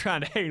 They're just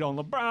trying to hate on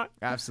LeBron.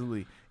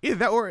 Absolutely. Either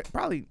that or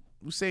probably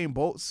Usain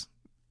Bolt's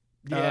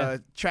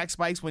track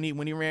spikes when he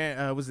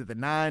ran was it the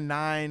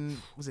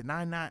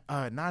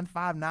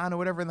 959 or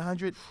whatever in the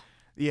 100?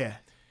 Yeah.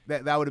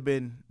 That would have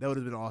been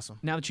awesome.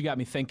 Now that you got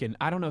me thinking,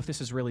 I don't know if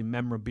this is really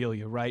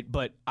memorabilia, right?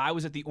 But I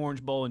was at the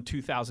Orange Bowl in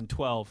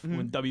 2012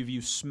 when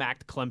WVU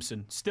smacked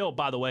Clemson. Still,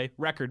 by the way,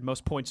 record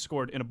most points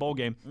scored in a bowl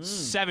game,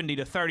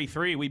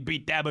 70-33. We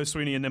beat Dabo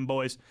Swinney and them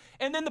boys.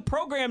 And then the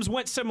programs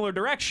went similar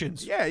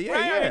directions. Yeah, yeah,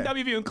 right? yeah. I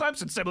mean, WVU and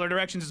Clemson similar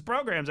directions as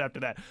programs after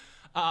that.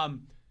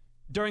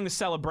 During the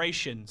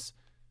celebrations,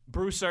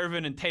 Bruce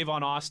Irvin and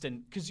Tavon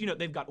Austin, because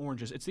they've got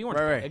oranges. It's the Orange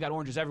Bowl. Right. They got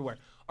oranges everywhere.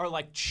 Are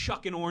like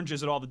chucking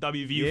oranges at all the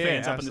WVU Yeah,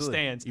 fans up in the absolutely.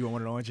 stands. You want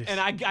one of the oranges? And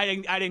I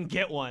didn't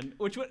get one.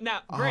 Which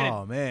now, granted,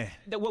 Oh man.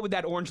 what would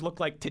that orange look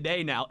like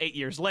today? Now, 8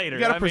 years later,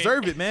 You gotta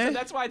preserve it, man. So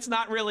that's why it's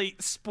not really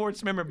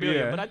sports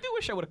memorabilia. Yeah. But I do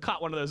wish I would have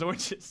caught one of those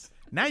oranges.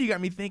 Now you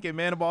got me thinking,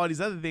 man, about all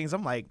these other things.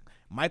 I'm like,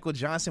 Michael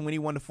Johnson when he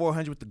won the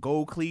 400 with the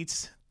gold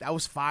cleats. That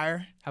was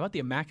fire. How about the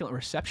Immaculate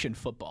Reception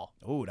football?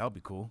 Oh, that would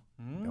be cool.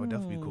 That would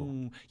definitely be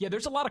cool. Yeah,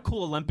 there's a lot of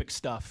cool Olympic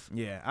stuff.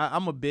 Yeah,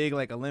 I'm a big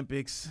like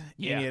Olympics,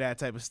 Yeah. any of that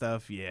type of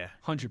stuff. Yeah.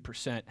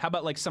 100%. How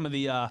about like some of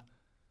the, I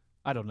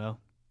don't know,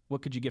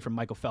 what could you get from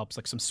Michael Phelps?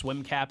 Like some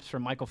swim caps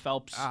from Michael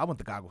Phelps? I want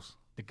the goggles.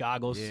 The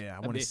goggles? Yeah,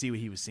 I want to see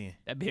what he was seeing.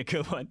 That'd be a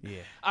good one.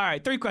 Yeah. All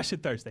right, 3-question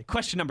Thursday.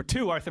 Question number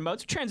 2, Arthur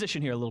Motes.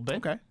 Transition here a little bit.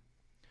 Okay.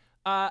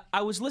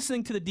 I was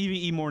listening to the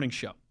DVE morning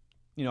show.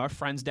 Our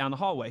friends down the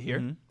hallway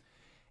here.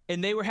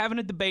 And they were having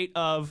a debate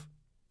of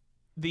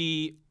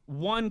the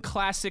one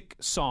classic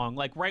song,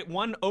 like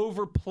one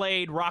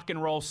overplayed rock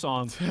and roll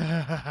song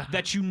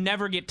that you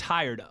never get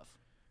tired of.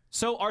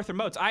 So, Arthur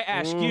Motes, I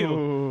ask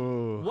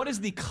you, what is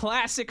the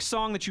classic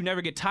song that you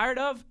never get tired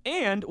of?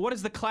 And what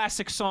is the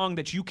classic song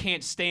that you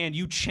can't stand,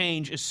 you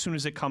change as soon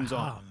as it comes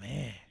on? Oh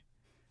man.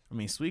 I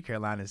mean, Sweet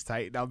Carolina is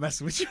tight. I'm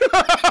messing with you.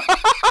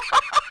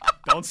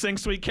 Don't sing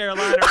Sweet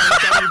Carolina around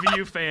the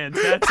WVU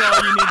fans. That's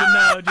all you need to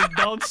know. Just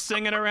don't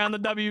sing it around the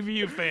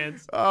WVU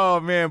fans. Oh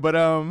man, but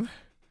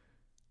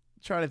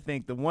trying to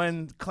think the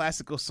one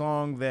classical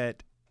song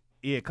that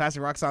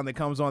classic rock song that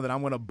comes on that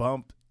I'm gonna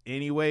bump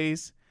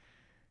anyways.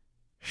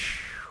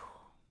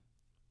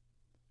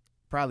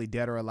 Probably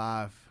Dead or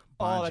Alive.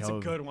 Bon Oh, that's a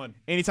Jovi. good one.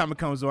 Anytime it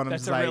comes on, I'm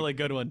That's just a like, really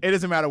good one. it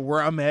doesn't matter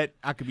where I'm at.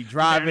 I could be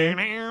driving.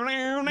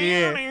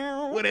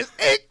 Yeah. What is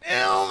it?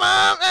 Oh,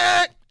 my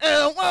back.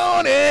 I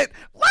want it.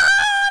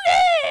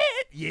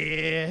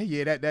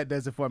 Yeah, that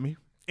does it for me.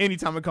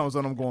 Anytime it comes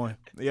on, I'm going.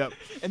 Yep.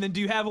 And then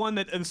do you have one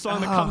that a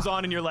song that comes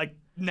on and you're like,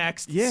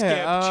 next,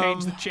 Yeah. skip,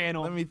 change the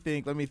channel? Let me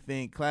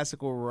think.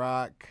 Classical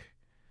rock.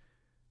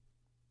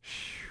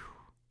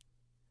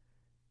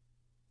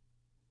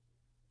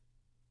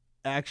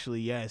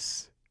 Actually,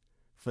 yes.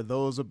 For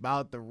those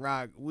about the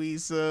rock, we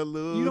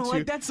salute You don't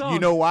like that song? You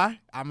know why?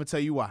 I'm going to tell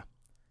you why.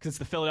 Because it's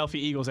the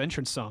Philadelphia Eagles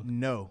entrance song.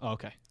 No. Oh,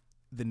 okay.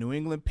 The New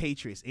England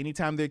Patriots,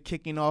 anytime they're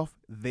kicking off,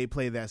 they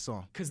play that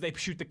song. Because they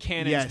shoot the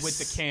cannons Yes. with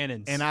the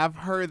cannons. And I've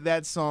heard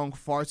that song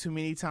far too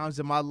many times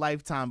in my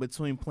lifetime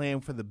between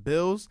playing for the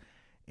Bills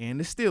and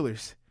the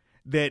Steelers,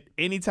 that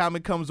anytime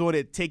it comes on,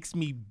 it takes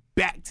me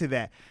back to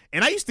that.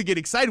 And I used to get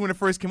excited when it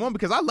first came on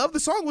because I love the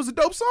song. It was a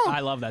dope song. I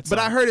love that song.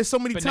 But I heard it so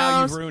many But now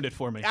times. you've ruined it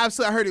for me.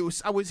 Absolutely.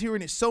 I was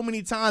hearing it so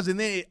many times, and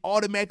then it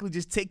automatically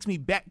just takes me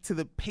back to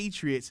the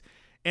Patriots.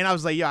 And I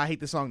was like, I hate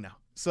the song now.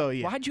 So,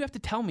 yeah. Why'd you have to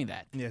tell me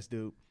that? Yes,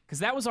 dude. Because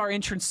that was our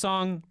entrance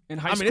song in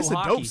high school It's a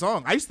hockey. dope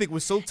song. I used to think it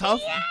was so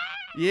tough.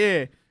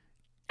 Yeah.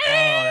 Oh,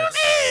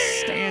 that's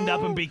stand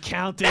up and be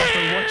counted for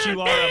what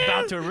you are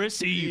about to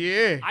receive.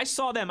 Yeah. I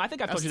saw them. I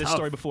think I've told That's you this tough.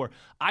 story before.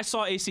 I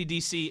saw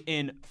AC/DC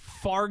in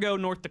Fargo,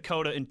 North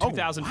Dakota in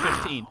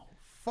 2015. Wow.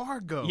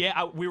 Fargo.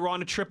 Yeah, we were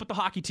on a trip with the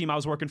hockey team I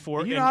was working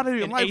for. You know, I don't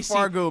even like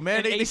Fargo,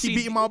 man. They keep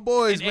beating my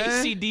boys, and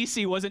man.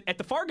 AC/DC wasn't at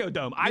the Fargo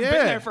Dome. I've Yeah,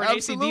 been there for an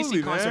absolutely,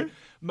 AC/DC concert. man.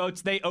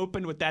 Moats, they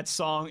opened with that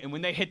song, and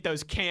when they hit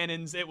those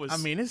cannons, it was. I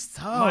mean, it's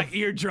tough. my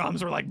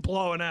eardrums were like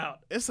blowing out.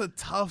 It's a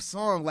tough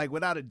song, like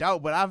without a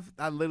doubt. But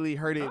I literally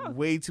heard it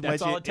way too that's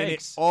much, all it and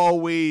takes. it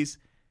always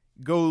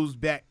goes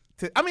back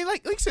to. I mean,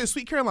 like you said,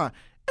 Sweet Caroline.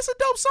 It's a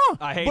dope song.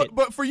 I hate but, it.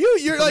 But for you,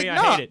 you're For like, me, I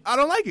nah, hate it. I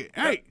don't like it.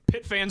 Hey,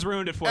 Pitt fans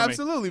ruined it for me.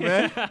 absolutely,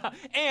 man.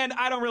 And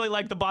I don't really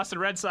like the Boston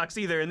Red Sox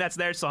either, and that's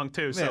their song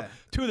too. So Yeah.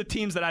 two of the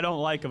teams that I don't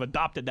like have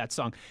adopted that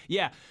song.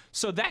 Yeah,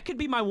 so that could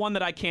be my one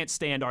that I can't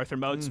stand, Arthur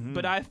Moats,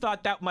 but I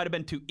thought that might have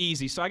been too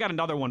easy. So I got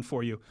another one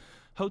for you.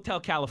 Hotel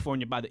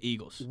California by the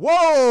Eagles.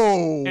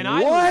 Whoa. And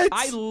what?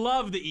 I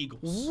love the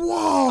Eagles.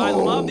 Whoa. I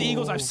love the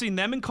Eagles. I've seen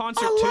them in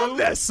concert I too. love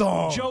that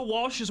song. Joe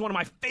Walsh is one of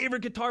my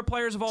favorite guitar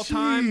players of all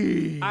time.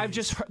 Jeez. I've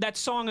just heard that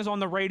song is on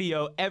the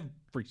radio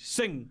every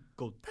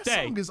single That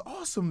day. song is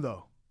awesome,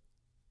 though.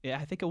 Yeah,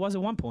 I think it was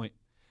at one point.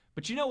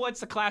 But you know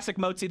what's a classic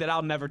Mozi that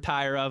I'll never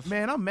tire of?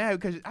 Man, I'm mad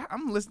because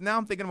I'm listening now.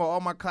 I'm thinking about all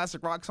my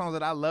classic rock songs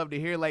that I love to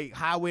hear. Like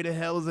Highway to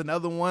Hell is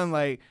another one.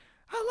 Like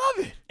I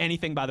love it.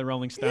 Anything by the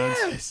Rolling Stones.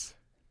 Yes.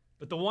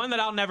 But the one that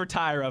I'll never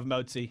tire of,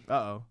 Mozi.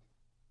 Uh-oh.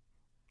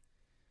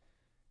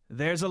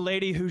 There's a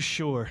lady who's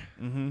sure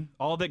Mm-hmm.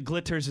 all that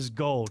glitters is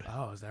gold.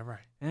 Oh, is that right?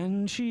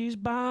 And she's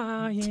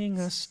buying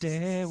a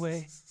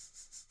stairway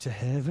to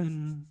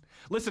heaven.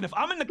 Listen, if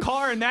I'm in the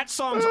car and that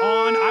song's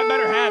on, I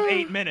better have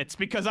 8 minutes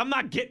because I'm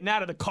not getting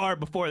out of the car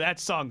before that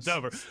song's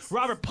over.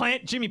 Robert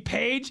Plant, Jimmy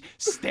Page,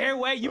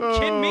 Stairway, you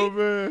kidding me? Oh,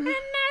 man. And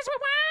as we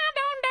wind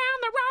on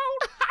down the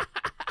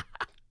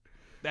road.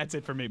 That's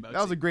it for me, Mozi.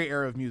 That was a great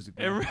era of music,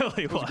 It man.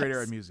 really It was a great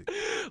era of music.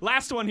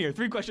 Last one here.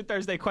 3-question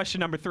Thursday, question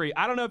number 3.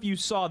 I don't know if you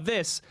saw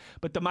this,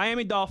 but the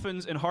Miami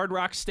Dolphins and Hard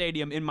Rock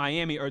Stadium in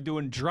Miami are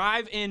doing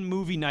drive-in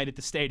movie night at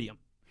the stadium.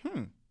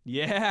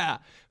 Yeah.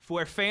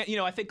 For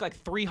I think like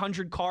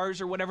 300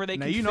 cars or whatever they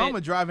Now, can you know fit. I'm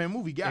a drive-in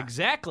movie guy.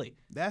 Exactly.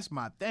 That's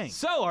my thing.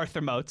 So,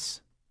 Arthur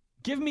Moats,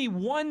 give me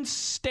one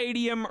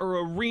stadium or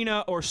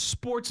arena or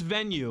sports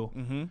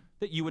venue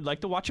that you would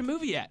like to watch a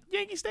movie at.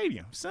 Yankee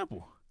Stadium.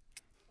 Simple.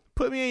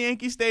 Put me in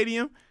Yankee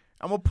Stadium.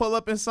 I'm going to pull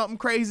up in something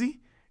crazy,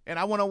 and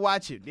I want to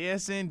watch it.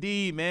 Yes,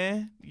 indeed,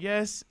 man.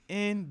 Yes,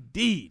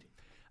 indeed.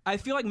 I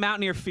feel like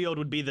Mountaineer Field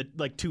would be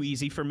too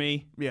easy for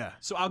me. Yeah.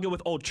 So I'll go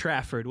with Old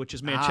Trafford, which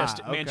is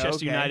Manchester okay.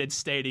 United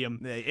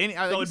Stadium.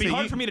 Yeah, So it'd be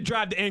hard for me to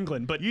drive to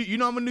England, but You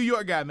know I'm a New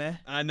York guy, man.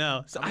 I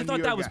know. So I'm a I New thought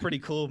York that was guy. pretty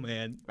cool,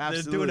 man. They're doing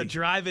Absolutely. a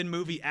drive-in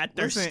movie at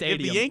their Listen,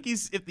 stadium.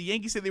 if the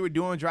Yankees said they were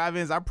doing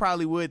drive-ins, I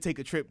probably would take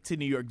a trip to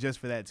New York just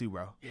for that too,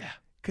 bro. Yeah.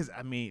 Because,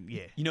 I mean,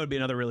 yeah. You know, it'd be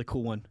another really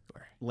cool one.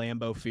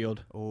 Lambeau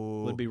Field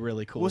would be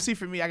really cool. Well, see,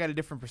 for me, I got a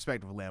different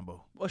perspective of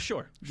Lambeau. Well,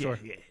 sure. Yeah,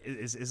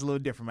 it's a little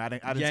different. I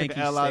didn't take Yankee an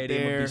L out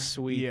Stadium would there. be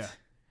sweet. Yeah.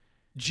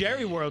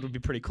 Jerry World would be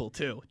pretty cool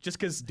too, just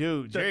because.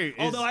 Dude, Jerry is-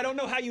 Although I don't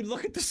know how you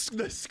look at the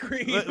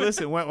screen.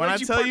 Listen, when I Where'd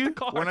tell park you, the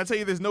car? when I tell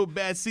you, there's no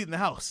bad seat in the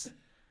house.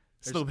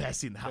 There's no bad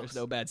seat in the house. There's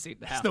no bad seat in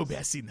the house. There's no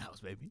bad seat in the house,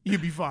 baby.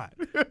 You'll be fine.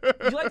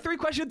 You like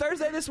 3-question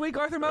Thursday this week,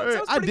 Arthur Moats?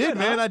 That was I pretty did, good,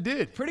 man. huh? I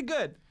did. Pretty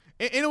good.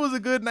 And it was a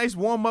good, nice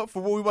warm up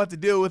for what we're about to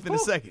deal with in a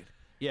second.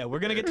 Yeah, we're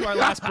gonna get to our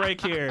last break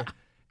here,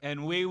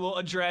 and we will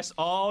address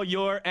all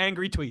your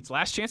angry tweets.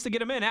 Last chance to get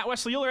them in at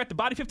Wesley Euler at the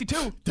Body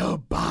 52. The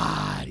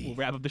body. We'll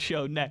wrap up the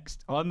show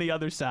next. On the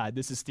other side,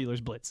 this is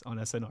Steelers Blitz on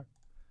SNR.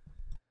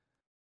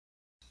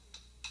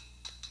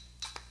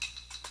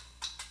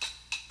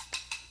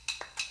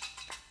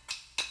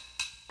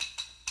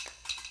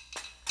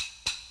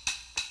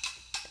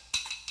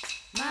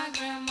 My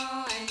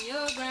grandma and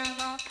your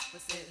grandma were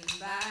sitting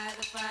by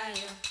the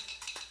fire.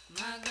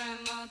 My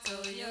grandma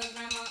told your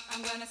grandma,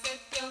 I'm gonna set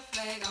your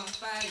flag on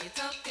fire. You're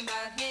talking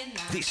about head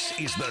now. This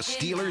is the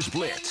Steelers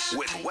Blitz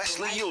with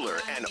Wesley Euler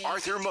and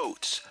Arthur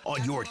Moats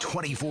on your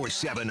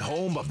 24/7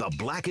 home of the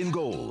black and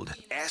gold,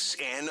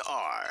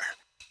 SNR.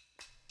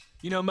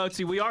 You know,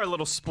 Mozi, we are a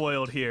little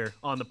spoiled here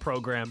on the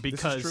program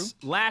because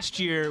last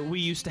year we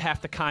used to have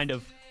to kind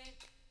of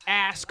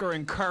ask or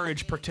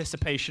encourage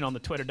participation on the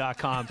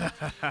twitter.com.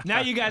 Now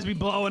you guys be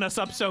blowing us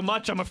up so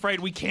much, I'm afraid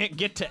we can't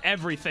get to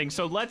everything.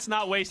 So let's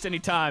not waste any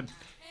time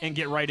and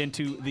get right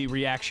into the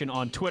reaction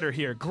on Twitter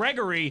here.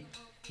 Gregory,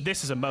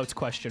 this is a Moats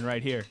question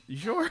right here. You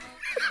sure?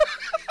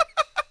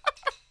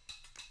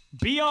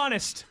 Be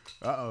honest.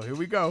 Uh-oh, here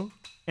we go.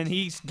 And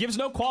he gives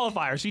no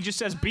qualifiers. He just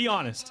says, be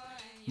honest.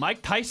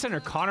 Mike Tyson or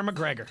Conor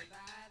McGregor?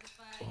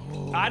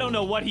 I don't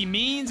know what he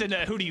means, and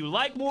who do you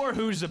like more?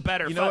 Who's the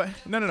better You know fight?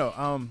 what?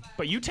 No.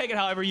 But you take it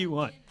however you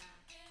want.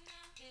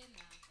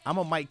 I'm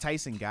a Mike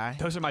Tyson guy.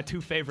 Those are my two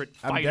favorite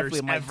I'm fighters definitely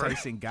a Mike ever.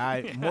 Tyson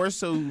guy. More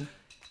so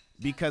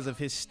because of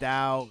his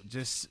style.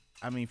 Just,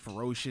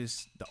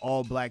 ferocious. The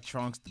all black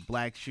trunks, the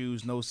black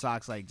shoes, no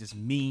socks, like just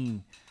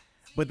mean.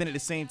 But then at the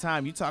same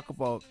time, you talk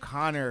about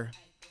Conor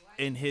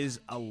and his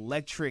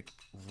electric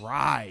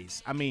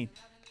rise.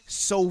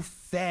 so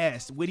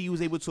fast. What he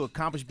was able to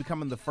accomplish,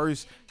 becoming the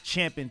first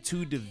champ in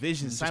 2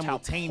 divisions Just how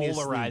simultaneously.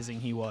 polarizing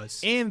he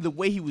was. And the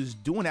way he was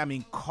doing it, I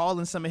mean,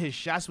 calling some of his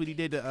shots, what he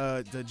did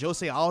to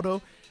Jose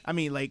Aldo. I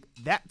mean, like,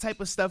 that type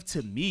of stuff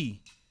to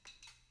me,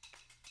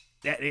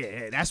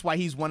 that's why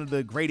he's one of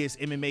the greatest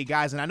MMA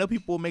guys. And I know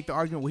people will make the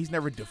argument, well, he's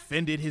never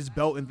defended his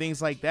belt and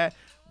things like that.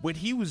 What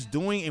he was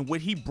doing and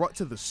what he brought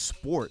to the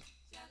sport,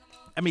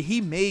 I mean,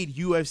 he made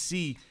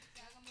UFC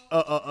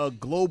a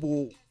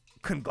global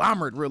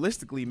conglomerate,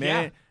 realistically,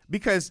 man. Yeah.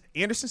 Because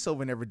Anderson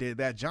Silva never did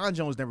that. John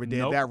Jones never did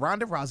Nope. that.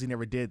 Ronda Rousey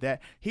never did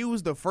that. He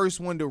was the first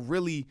one to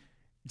really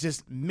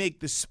just make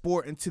the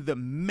sport into the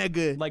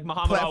mega Like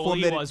Muhammad platform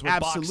Ali that was with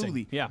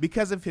absolutely. boxing. Yeah.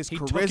 Because of his He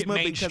took it charisma, because of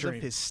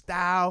mainstream. his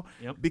style,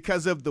 Yep.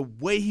 because of the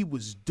way he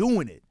was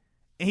doing it.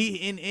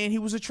 And he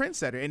was a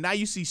trendsetter. And now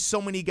you see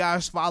so many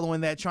guys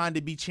following that, trying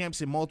to be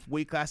champs in multiple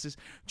weight classes,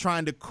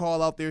 trying to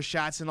call out their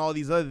shots and all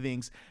these other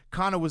things.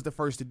 Conor was the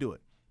first to do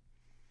it.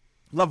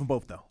 Love them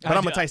both though, but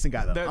I'm a Tyson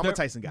guy though. I'm a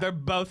Tyson guy. They're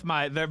both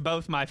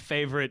my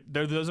favorite.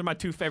 Those are my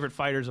 2 favorite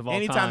fighters of all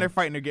time. Anytime they're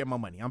fighting, they're getting my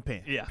money. I'm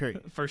paying. Yeah,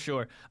 Period. for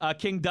sure.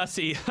 King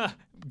Dusty,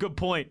 good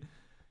point.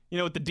 You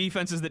know, with the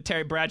defenses that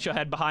Terry Bradshaw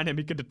had behind him,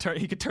 he could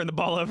turn the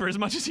ball over as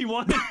much as he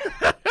wanted.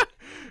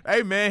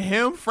 Hey man,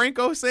 him,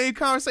 Franco, same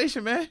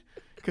conversation, man.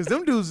 Because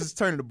them dudes was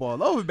turning the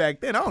ball over back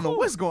then. I don't know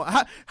what's going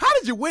on. How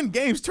did you win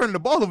games turning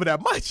the ball over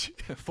that much?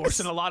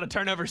 Forcing a lot of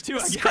turnovers too. I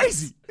It's guess.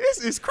 crazy.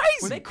 It's crazy.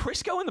 Were they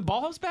Crisco in the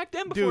balls back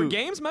then before Dude,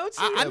 games, Moats?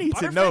 I need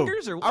to know.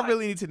 Butterfingers or what? I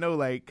really need to know,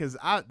 like, because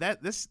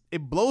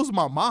it blows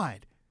my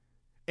mind.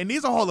 And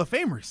these are Hall of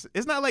Famers.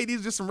 It's not like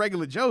these are just some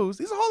regular Joes.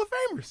 These are Hall of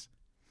Famers.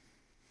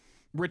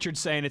 Richard's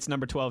saying it's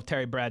number 12,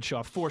 Terry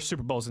Bradshaw, 4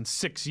 Super Bowls in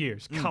 6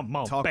 years. Come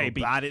on, Talk baby.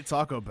 about it.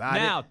 Talk about it.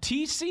 Now,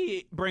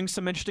 TC brings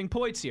some interesting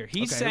points here.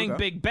 He's Okay, saying here we go.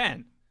 Big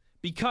Ben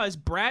because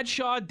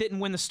Bradshaw didn't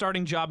win the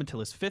starting job until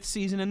his 5th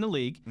season in the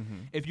league. Mm-hmm.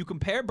 If you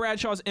compare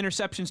Bradshaw's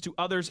interceptions to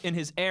others in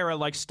his era,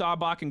 like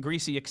Staubach and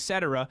Greasy,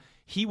 etc.,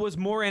 he was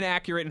more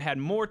inaccurate and had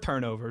more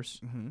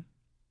turnovers. Mm-hmm.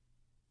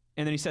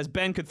 And then he says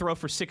Ben could throw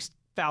for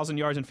 6,000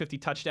 yards and 50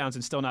 touchdowns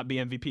and still not be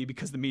MVP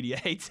because the media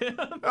hates him.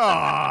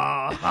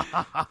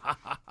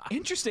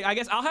 Interesting. I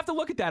guess I'll have to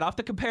look at that. I'll have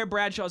to compare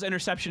Bradshaw's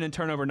interception and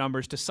turnover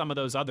numbers to some of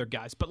those other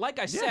guys. But like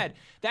I said,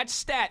 that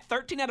stat,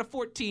 13 out of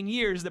 14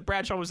 years that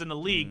Bradshaw was in the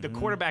league, the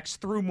quarterbacks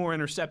threw more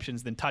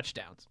interceptions than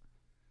touchdowns.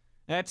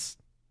 That's...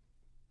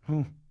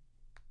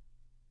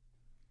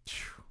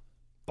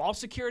 Ball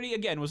security,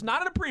 again, was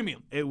not at a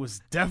premium. It was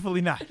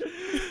definitely not.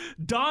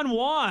 Don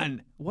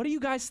Juan, what do you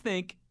guys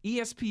think?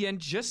 ESPN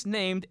just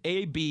named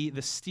AB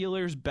the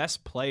Steelers'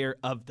 best player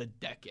of the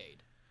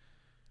decade.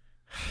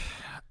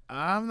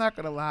 I'm not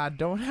gonna lie, I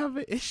don't have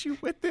an issue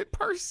with it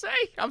per se.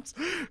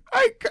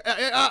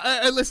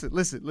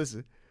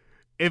 Listen.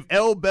 If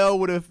L. Bell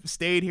would have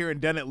stayed here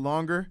and done it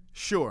longer,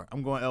 sure,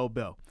 I'm going L.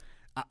 Bell.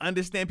 I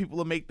understand people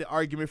will make the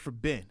argument for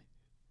Ben,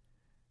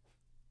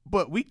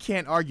 but we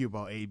can't argue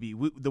about AB.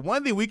 The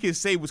one thing we can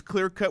say was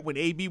clear cut when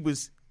AB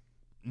was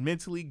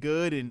mentally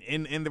good and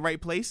in the right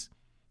place.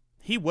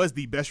 He was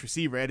the best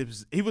receiver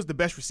he was the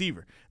best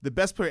receiver, the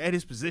best player at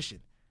his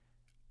position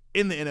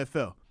in the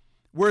NFL.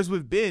 Whereas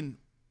with Ben,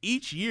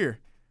 each year,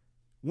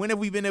 when have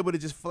we been able to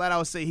just flat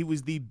out say he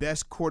was the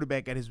best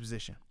quarterback at his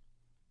position?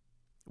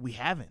 We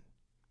haven't.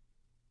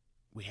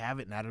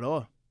 Not at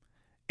all.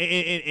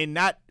 And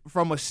not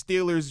from a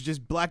Steelers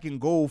just black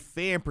and gold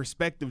fan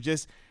perspective,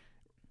 just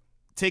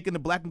taking the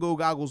black and gold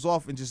goggles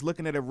off and just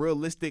looking at a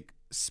realistic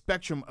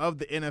spectrum of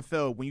the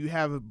NFL. When you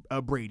have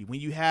a Brady,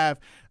 when you have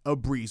a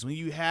Breeze, when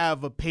you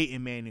have a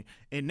Peyton Manning,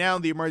 and now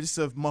the emergence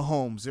of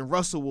Mahomes and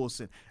Russell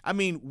Wilson. I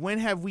mean, when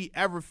have we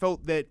ever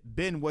felt that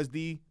Ben was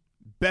the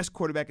best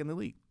quarterback in the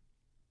league?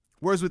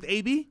 Whereas with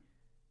AB,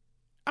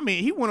 I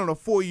mean, he went on a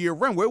 4-year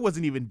run where it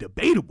wasn't even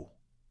debatable.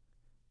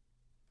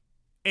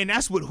 And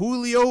that's with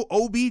Julio,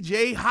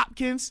 OBJ,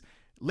 Hopkins,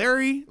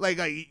 Larry. Like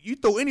you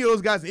throw any of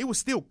those guys, it was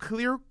still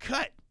clear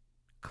cut.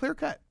 Clear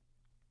cut.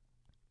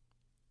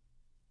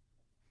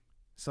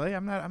 So yeah,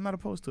 I'm not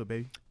opposed to it,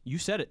 baby. You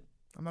said it.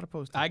 I'm not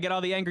opposed to it. I get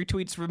all the angry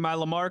tweets for my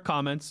Lamar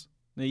comments.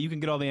 Now you can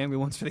get all the angry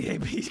ones for the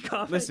AB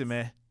comments. Listen,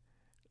 man.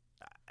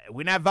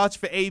 We're not vouching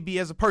for AB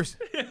as a person.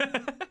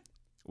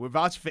 We're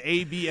vouching for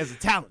AB as a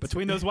talent.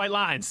 Between those white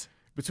lines.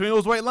 Between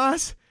those white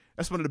lines,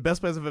 that's one of the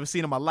best players I've ever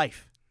seen in my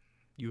life.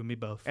 You and me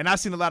both. And I've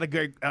seen a lot of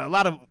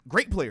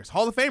great players,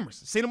 Hall of Famers.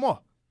 Seen them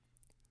all.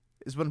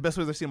 It's one of the best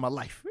players I've seen in my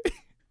life.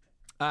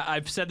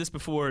 I've said this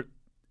before,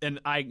 and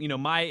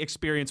my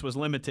experience was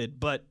limited,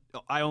 but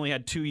I only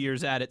had 2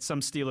 years at it. Some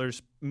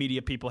Steelers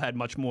media people had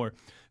much more.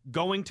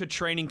 Going to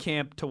training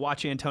camp to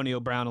watch Antonio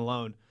Brown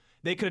alone,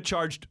 they could have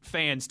charged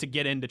fans to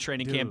get into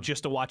training camp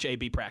just to watch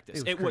AB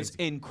practice. It was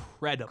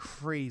incredible.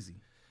 Crazy.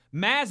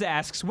 Maz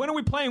asks, when are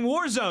we playing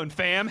Warzone,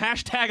 fam?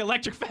 #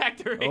 Electric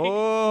Factory.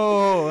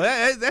 Oh,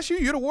 that's you.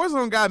 You're the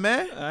Warzone guy,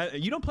 man.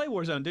 You don't play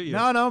Warzone, do you?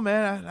 No,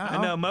 man.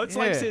 I know. Moats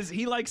likes his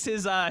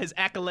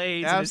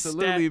accolades.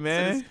 Absolutely, and his stats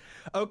man. and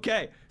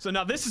okay, so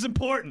now this is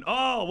important.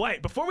 Oh,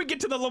 wait. Before we get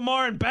to the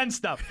Lamar and Ben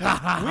stuff, we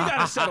got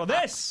to settle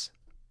this.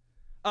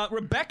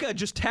 Rebecca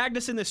just tagged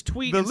us in this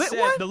tweet The and lit said,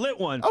 one? the lit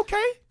one.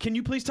 Okay. Can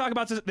you please talk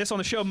about this on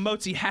the show?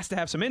 Motzi has to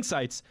have some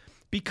insights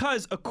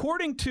because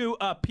according to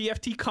a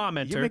PFT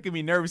commenter, You're making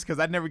me nervous because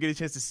I never get a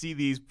chance to see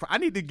these. I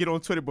need to get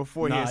on Twitter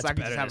beforehand so I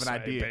can just have an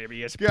idea.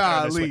 Baby. It's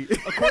Golly.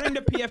 According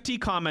to PFT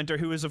commenter,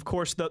 who is of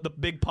course the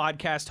big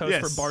podcast host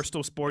Yes. for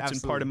Barstool Sports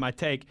and part Absolutely. of My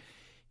Take,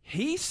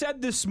 he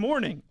said this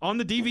morning on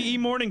the DVE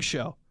morning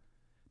show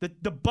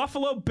that the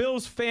Buffalo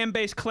Bills fan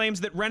base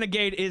claims that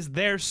Renegade is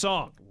their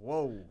song.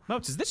 Whoa.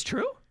 Moats, is this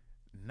true?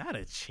 Not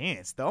a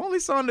chance. The only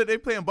song that they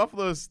play in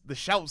Buffalo is the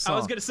Shout song. I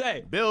was gonna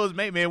say. Bills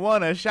make me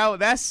wanna shout.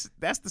 That's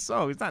the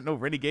song. It's not no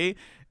Renegade.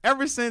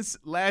 Ever since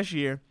last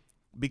year,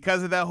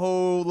 because of that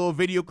whole little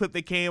video clip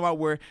that came out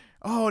where,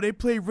 they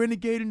played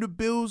Renegade and the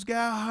Bills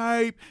got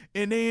hype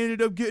and they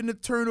ended up getting a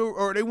turnover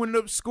or they ended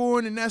up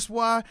scoring and that's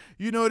why,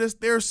 that's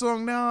their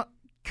song now.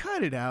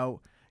 Cut it out.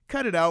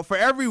 Cut it out. For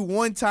every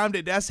one time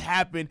that's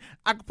happened,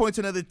 I could point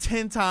to another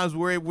 10 times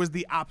where it was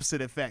the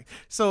opposite effect.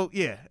 So,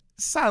 yeah.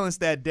 Silence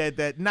that dead.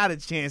 That not a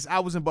chance. I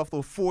was in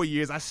Buffalo 4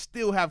 years. I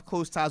still have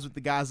close ties with the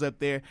guys up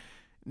there.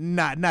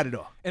 Not at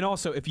all. And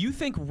also, if you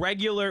think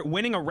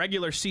winning a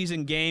regular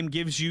season game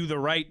gives you the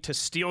right to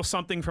steal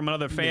something from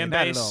another fan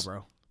not base, at all,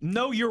 bro.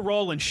 know your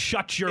role and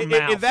shut your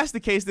mouth. If that's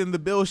the case, then the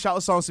Bills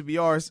shout songs should be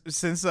ours.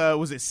 Since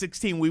was it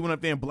 16? We went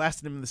up there and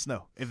blasted them in the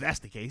snow. If that's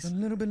the case, a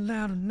little bit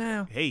louder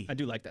now. Hey. I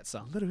do like that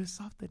song. a little bit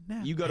softer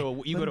now. You go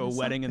to a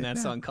wedding and that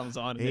song comes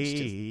on and it's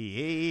just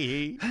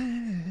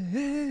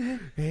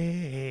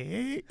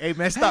Hey,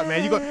 man, stop,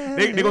 man.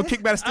 They gonna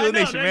kick back to I Steel know,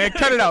 Nation, they're man. gonna-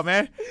 Cut it out,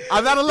 man.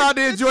 I'm not allowed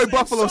to enjoy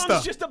Buffalo song's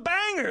stuff. just a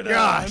banger, though.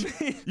 Gosh,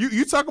 I mean-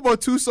 you talk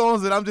about two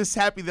songs that I'm just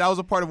happy that I was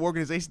a part of an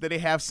organization that they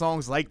have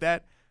songs like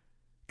that.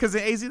 Because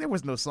in AZ, there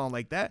was no song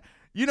like that.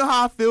 You know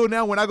how I feel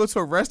now when I go to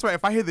a restaurant?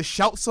 If I hear the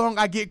Shout song,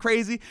 I get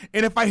crazy.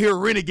 And if I hear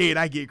Renegade,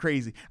 I get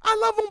crazy. I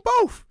love them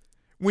both.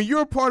 When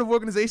you're a part of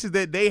organizations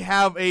that they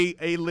have a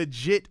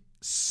legit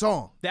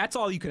song. That's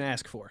all you can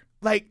ask for.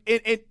 Like,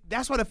 and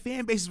that's why the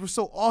fan bases were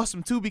so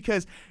awesome, too,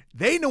 because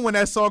they know when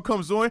that song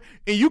comes on,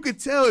 and you can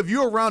tell if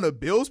you're around a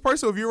Bills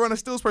person or if you're around a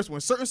Steelers person,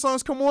 when certain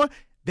songs come on,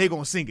 they're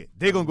going to sing it.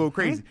 They're going to go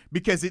crazy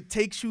because it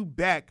takes you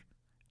back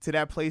to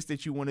that place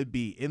that you want to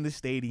be in the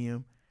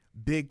stadium,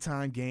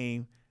 big-time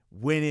game,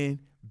 winning,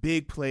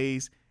 big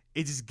plays.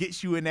 It just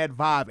gets you in that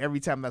vibe every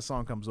time that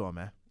song comes on,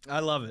 man. I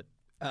love it.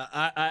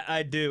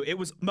 I do. It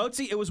was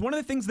Motzi. It was one of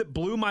the things that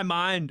blew my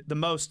mind the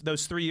most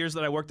those 3 years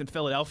that I worked in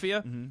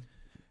Philadelphia.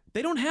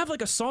 They don't have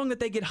like a song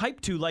that they get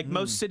hyped to like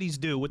most cities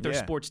do with their Yeah.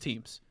 sports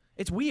teams.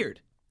 It's weird.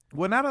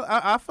 Well,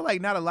 I feel like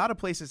not a lot of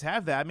places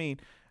have that. I mean,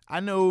 I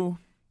know,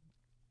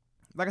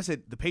 like I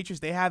said, the Patriots,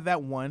 they have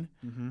that one.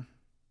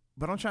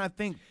 But I'm trying to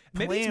think.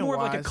 Maybe it's more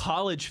of like a playing-wise-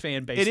 college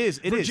fan base. It is.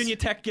 Virginia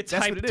Tech gets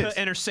That's what hyped it to is.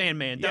 enter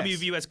Sandman. Yes.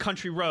 WVU has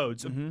Country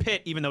Roads.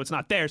 Pitt, even though it's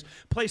not theirs,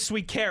 plays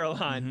Sweet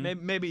Caroline.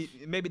 Maybe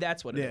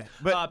that's what it is. Yeah,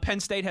 but- Penn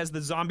State has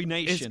the Zombie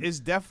Nation. It's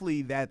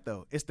definitely that,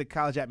 though. It's the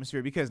college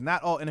atmosphere because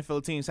not all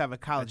NFL teams have a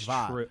college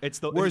vibe. true. It's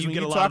the- Whereas you when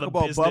get you a lot talk of the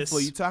about business.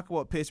 Buffalo, you talk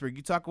about Pittsburgh,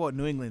 you talk about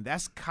New England,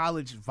 that's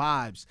college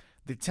vibes.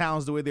 The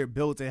towns, the way they're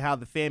built, and how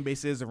the fan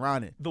base is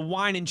around it. The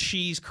wine and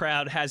cheese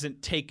crowd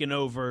hasn't taken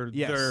over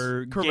Yes,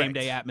 their game correct.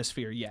 day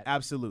atmosphere yet.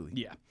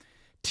 Absolutely. Yeah.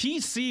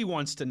 TC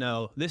wants to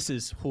know. This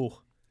is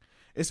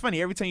It's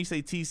funny. Every time you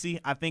say TC,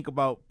 I think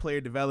about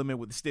player development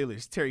with the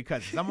Steelers, Terry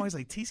Cousins. I'm always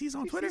like, TC's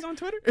on Twitter? TC's on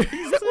Twitter? What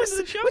He's listening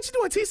to the show? you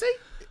doing, TC?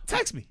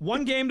 Text me.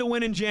 One game to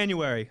win in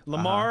January.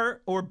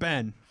 Lamar or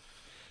Ben.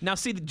 Now,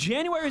 see, the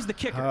January is the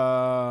kicker.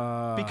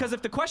 Because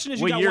if the question is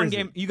you what got year one is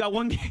game, it? you got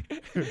one game,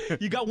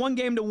 you got one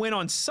game to win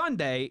on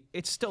Sunday.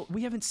 It's still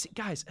we haven't seen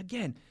guys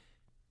again.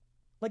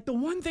 Like the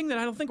one thing that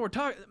I don't think we're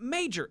talking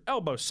major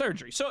elbow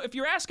surgery. So if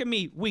you're asking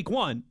me week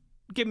one,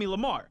 give me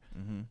Lamar.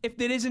 If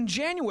it is in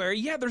January,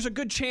 yeah, there's a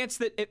good chance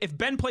that if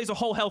Ben plays a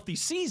whole healthy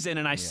season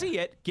and I see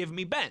it, give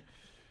me Ben.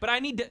 But I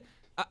need to.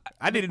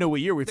 I didn't know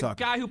what year we're The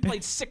talking. guy who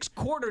played 6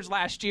 quarters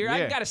last year,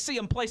 I Yeah. got to see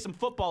him play some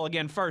football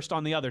again first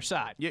on the other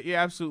side. You're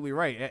absolutely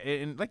right.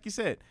 And like you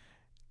said,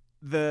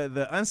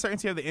 the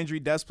uncertainty of the injury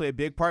does play a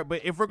big part.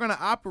 But if we're going to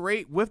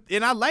operate with,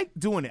 and I like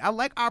doing it, I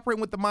like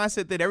operating with the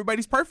mindset that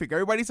everybody's perfect,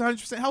 everybody's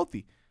 100%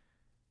 healthy.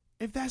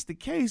 If that's the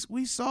case,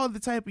 we saw the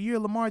type of year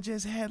Lamar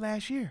just had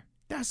last year.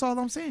 That's all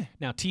I'm saying.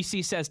 Now,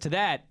 TC says to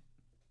that,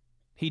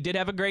 he did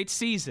have a great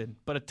season,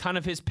 but a ton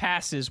of his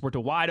passes were to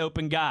wide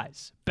open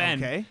guys.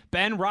 Ben,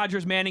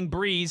 Rodgers, Manning,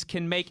 Breeze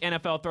can make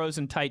NFL throws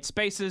in tight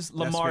spaces.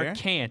 Lamar fair.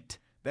 can't.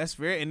 That's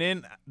fair. And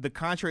then the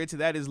contrary to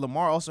that is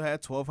Lamar also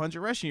had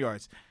 1,200 rushing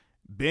yards.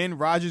 Ben,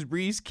 Rodgers,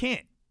 Breeze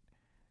can't.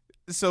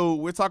 So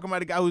we're talking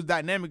about a guy who's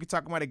dynamic. We're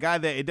talking about a guy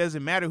that it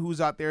doesn't matter who's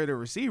out there, the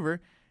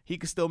receiver. He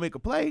can still make a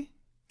play.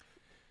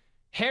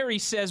 Harry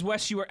says,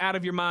 Wes, you are out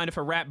of your mind if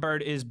a rat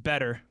bird is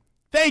better.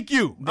 Thank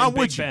you. Than I'm Big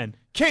with you. Ben.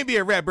 Can't be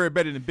a rat bird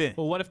better than Ben.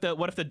 Well, what if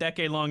the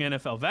decade-long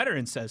NFL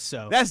veteran says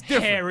so? That's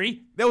different.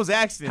 Harry. That was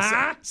accident.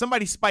 Huh?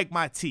 Somebody spiked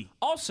my tea.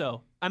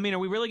 Also, I mean, are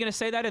we really going to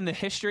say that in the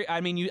history?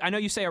 I mean, I know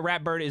you say a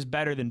rat bird is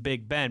better than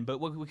Big Ben, but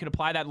we could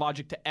apply that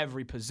logic to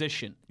every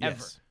position ever.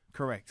 Yes,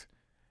 correct.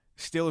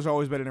 Steelers are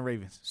always better than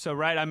Ravens. So,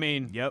 right, I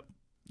mean, Yep.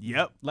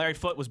 Yep. Larry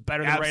Foote was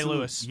better than Ray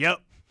Lewis. Yep.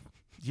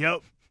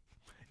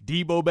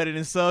 Debo better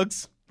than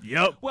Suggs.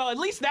 Yep. Well, at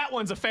least that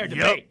one's a fair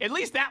debate. At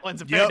least that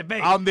one's a fair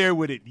debate. I'm there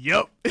with it.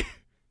 Yep.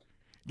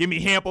 Give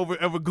me Hamp over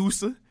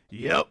Gusa.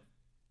 Yep.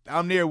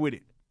 I'm there with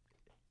it.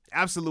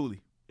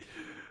 Absolutely.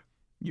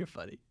 You're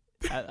funny.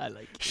 I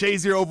like you.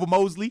 Shazier over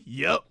Mosley.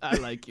 Yep. I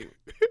like you.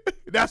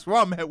 That's where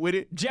I'm at with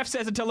it. Jeff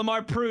says until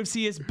Lamar proves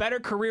he is better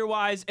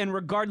career-wise and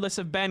regardless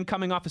of Ben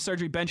coming off a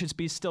surgery, Ben should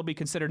still be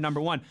considered number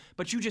one.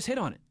 But you just hit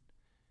on it.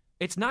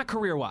 It's not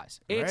career-wise.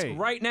 It's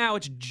right now,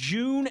 it's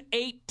June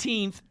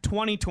 18th,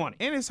 2020.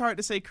 And it's hard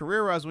to say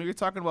career-wise when you're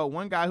talking about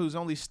one guy who's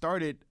only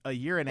started a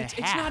year and a half.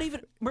 It's not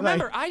even.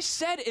 Remember, I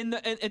said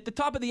at the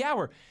top of the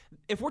hour,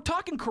 if we're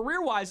talking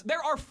career-wise,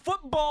 there are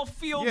football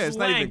fields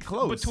length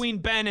between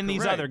Ben and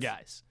these other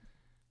guys.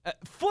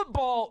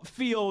 Football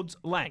fields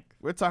length.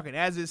 We're talking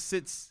as it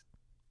sits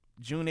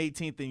June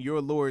 18th in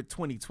your Lord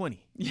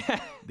 2020.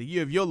 Yeah. The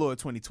year of your Lord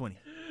 2020.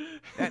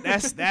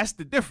 That's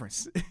the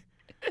difference.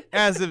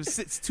 As it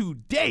sits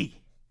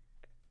today.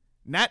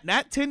 Not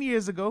 10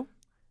 years ago.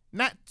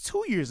 Not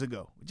 2 years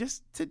ago.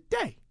 Just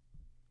today.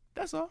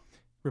 That's all.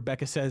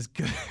 Rebecca says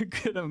good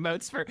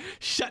emotes for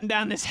shutting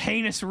this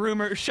heinous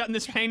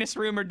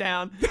rumor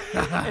down.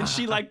 And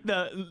she liked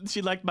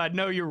my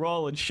know your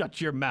role and shut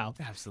your mouth.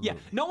 Absolutely. Yeah.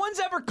 No one's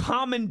ever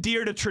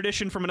commandeered a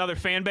tradition from another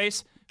fan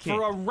base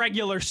for a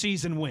regular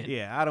season win.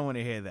 Yeah, I don't want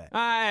to hear that.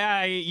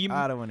 I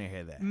don't want to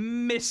hear that.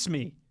 Miss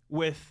me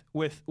with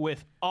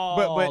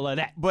all of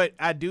that. But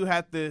I do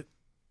have to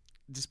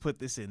just put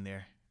this in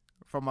there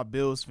for my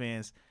Bills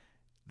fans.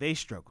 They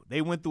struggled.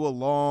 They went through a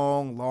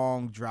long,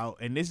 long drought,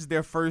 and this is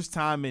their first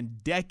time in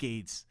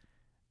decades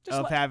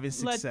having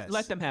success.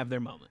 Let them have their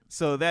moment.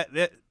 So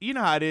that you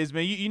know how it is,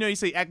 man. You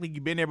say act like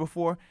you've been there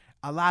before.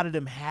 A lot of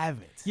them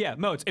haven't. Yeah,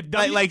 Moats. If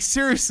like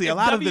seriously, a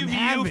lot of them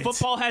haven't.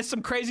 Football has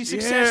some crazy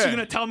success. You're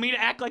gonna tell me to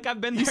act like I've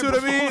been there before? You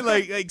see what I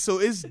mean? Like so,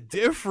 it's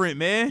different,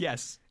 man.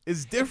 Yes.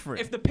 It's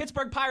different. If the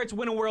Pittsburgh Pirates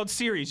win a World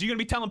Series, you're going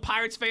to be telling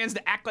Pirates fans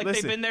to act like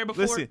they've been there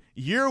before? Listen,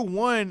 year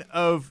one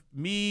of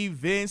me,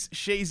 Vince,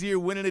 Shazier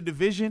winning a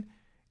division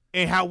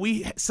and how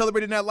we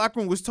celebrated in that locker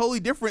room was totally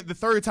different the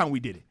third time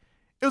we did it.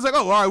 It was like,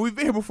 oh, all right, we've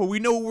been here before. We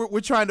know what we're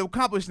trying to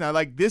accomplish now.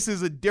 Like, this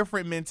is a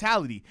different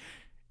mentality.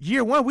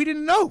 Year one, we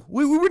didn't know.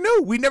 We were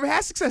new. We never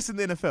had success in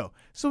the NFL.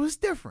 So it's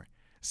different.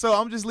 So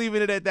I'm just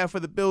leaving it at that for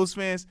the Bills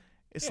fans.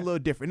 It's a little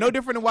different. No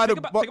different than why think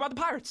about the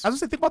Pirates. I was going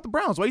to say, think about the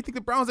Browns. Why do you think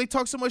the Browns, they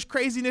talk so much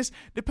craziness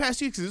the past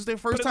year? Because this is their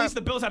first time. But at least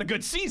the Bills had a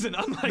good season,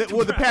 unlike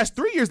the past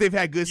 3 years they've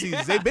had good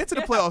seasons. They've been to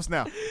the playoffs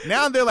now.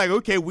 Now they're like,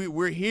 okay,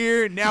 we're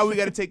here. Now we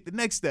got to take the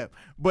next step.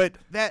 But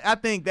I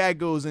think that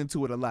goes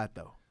into it a lot,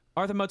 though.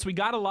 Arthur Mutz, we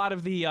got a lot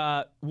of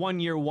the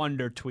one-year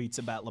wonder tweets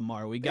about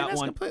Lamar. We got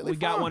one. We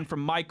got one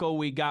from Michael.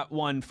 We got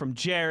one from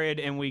Jared,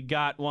 and we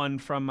got one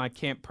from I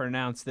can't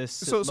pronounce this.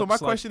 So my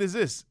question is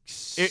this: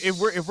 if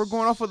we're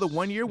going off of the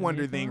one-year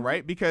wonder thing,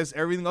 right? Because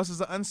everything else is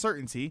an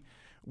uncertainty.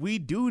 We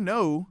do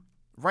know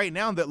right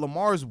now that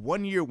Lamar's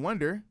one-year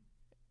wonder.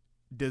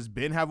 Does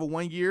Ben have a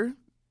 1 year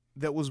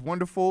that was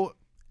wonderful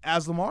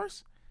as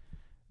Lamar's?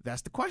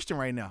 That's the question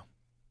right now.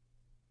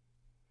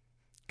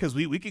 Because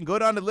we can go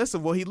down the list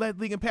of, well, he led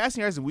the league in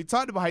passing yards, and we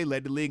talked about how he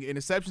led the league in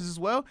interceptions as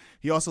well.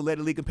 He also led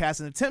the league in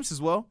passing attempts as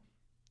well.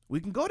 We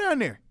can go down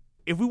there.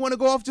 If we want to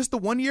go off just the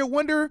one-year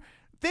wonder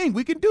thing,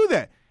 we can do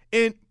that.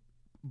 And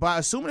by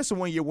assuming it's a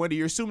one-year wonder,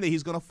 you're assuming that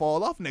he's going to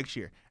fall off next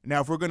year. Now,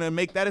 if we're going to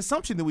make that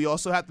assumption, then we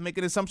also have to make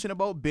an assumption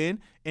about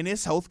Ben and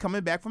his health coming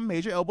back from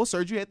major elbow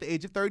surgery at the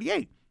age of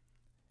 38.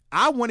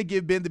 I want to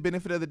give Ben the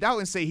benefit of the doubt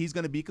and say he's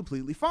going to be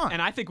completely fine.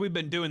 And I think we've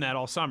been doing that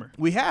all summer.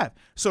 We have.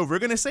 So if we're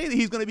going to say that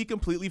he's going to be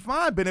completely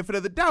fine, benefit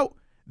of the doubt,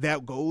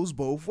 that goes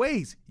both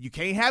ways. You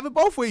can't have it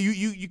both ways.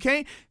 You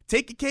can't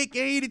take your cake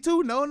and eat it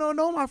too. No,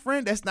 my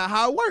friend. That's not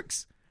how it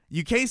works.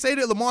 You can't say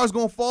that Lamar's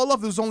going to fall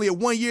off. There was only a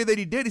 1 year that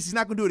he did this. He's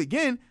not going to do it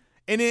again.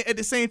 And then at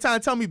the same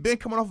time, tell me Ben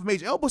coming off of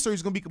major elbow surgery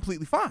is going to be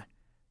completely fine.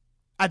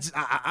 It's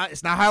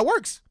not how it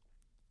works.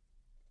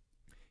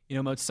 You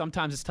know, Mo,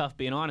 sometimes it's tough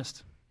being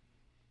honest.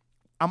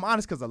 I'm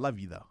honest because I love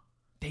you, though.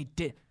 They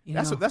did.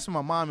 That's what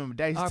my mom and my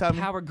dad used to tell me.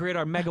 Our power grid,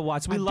 our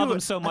megawatts, we love them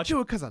so much. I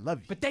do it because I love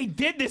you. But they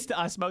did this to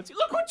us, Mozi.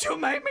 Look what you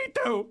made me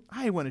do.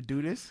 I ain't want to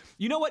do this.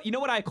 You know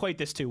what I equate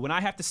this to? When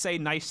I have to say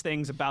nice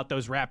things about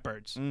those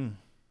Ratbirds.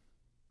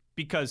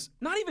 Because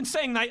not even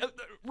saying nice.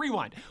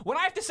 Rewind. When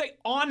I have to say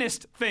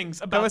honest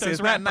things about those Ratbirds.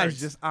 It's not nice,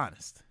 just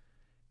honest.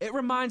 It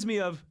reminds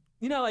me of,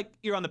 like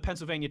you're on the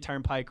Pennsylvania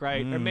Turnpike,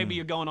 right? Or maybe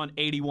you're going on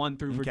 81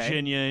 through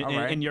Virginia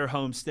in your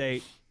home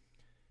state.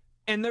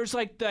 And there's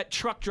like that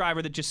truck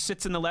driver that just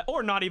sits in the left,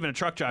 or not even a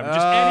truck driver,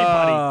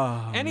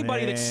 just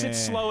anybody that sits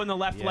slow in the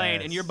left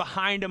lane, and you're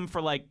behind him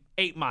for like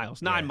 8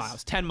 miles, 9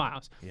 miles, 10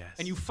 miles,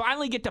 and you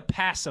finally get to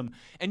pass him,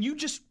 and you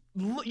just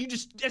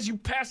as you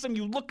pass them,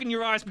 you look in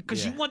your eyes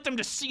because you want them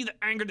to see the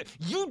anger that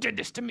you did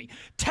this to me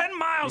 10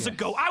 miles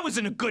ago. I was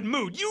in a good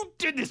mood. You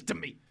did this to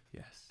me.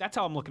 Yes, that's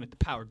how I'm looking at the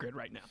power grid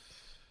right now.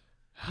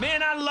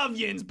 Man, I love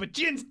Yins, but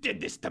Yins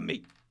did this to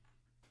me.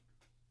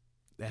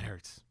 That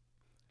hurts.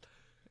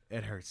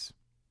 It hurts.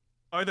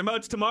 Arthur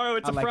Moats, tomorrow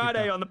it's I a like it,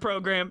 Friday though. on the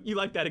program. You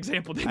like that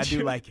example, didn't I you?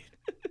 do like it.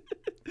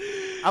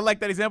 I like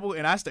that example,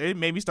 and it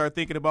made me start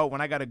thinking about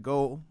when I got to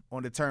go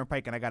on the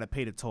turnpike and I got to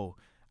pay the toll.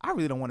 I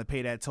really don't want to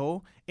pay that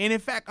toll. And in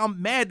fact,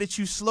 I'm mad that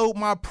you slowed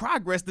my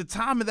progress, the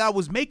time that I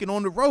was making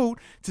on the road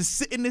to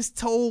sit in this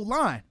toll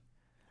line.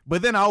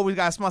 But then I always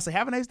got to smile and say,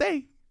 have a nice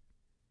day.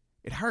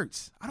 It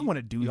hurts. I don't want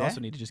to do You that. also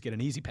need to just get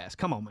an easy pass.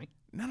 Come on, man.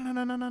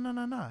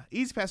 No.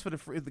 Easy pass for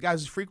the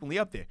guys who's frequently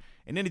up there.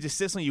 And then it just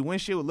sits on your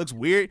windshield. It looks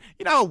weird.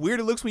 You know how weird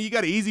it looks when you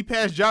got an easy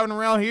pass driving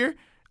around here?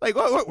 Like,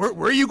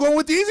 where are you going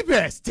with the easy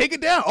pass? Take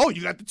it down. Oh,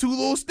 you got the 2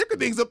 little sticker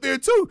things up there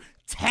too.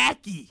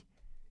 Tacky.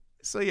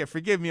 So yeah,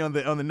 forgive me on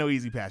the no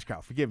easy pass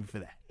crowd. Forgive me for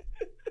that.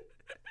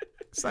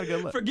 It's not a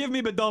good look. Forgive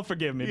me, but don't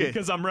forgive me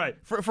because I'm right.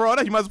 For all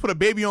that, you might as well put a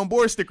baby on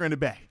board sticker in the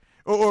back.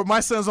 Or my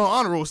son's on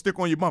honor roll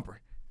sticker on your bumper.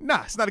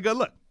 Nah, it's not a good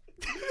look.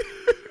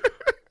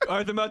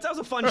 Arthur Moats, that was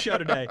a fun show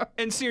today.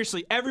 And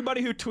seriously,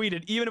 everybody who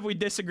tweeted, even if we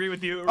disagree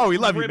with you, Oh, we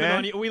love you, ribbon man.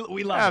 on you,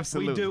 we love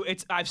Absolutely. it. We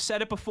do. I've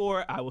said it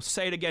before. I will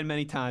say it again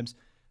many times.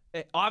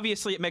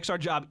 Obviously, it makes our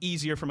job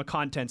easier from a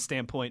content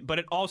standpoint, but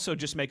it also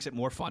just makes it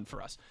more fun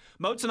for us.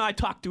 Moats and I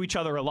talk to each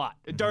other a lot.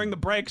 During the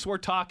breaks, we're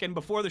talking.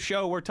 Before the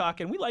show, we're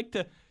talking. We like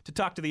to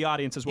talk to the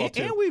audience as well,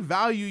 too. And we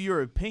value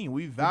your opinion.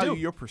 We value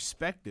do. your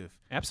perspective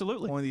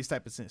Absolutely. on these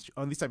type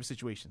of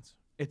situations.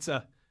 It's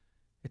a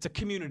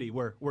community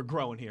we're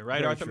growing here, right,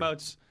 Very Arthur true.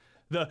 Moats?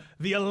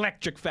 The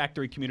Electric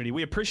Factory community.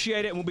 We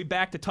appreciate it, and we'll be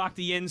back to talk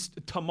the ins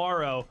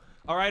tomorrow.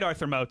 All right,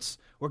 Arthur Moats,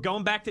 we're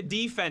going back to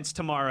defense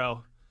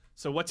tomorrow.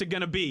 So what's it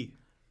going to be?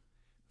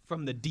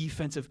 From the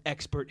defensive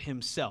expert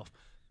himself.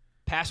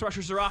 Pass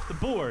rushers are off the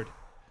board.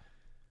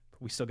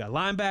 But we still got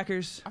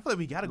linebackers. I feel like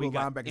we gotta go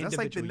got linebackers. That's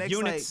like the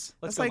individual next units.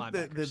 Let's that's go like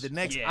the linebackers.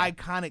 next Yeah.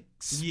 iconic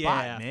spot,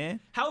 Yeah, man.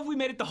 How have we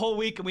made it the whole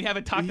week and we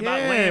haven't talked about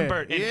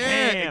Lambert and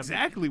Ham?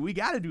 exactly. We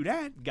gotta do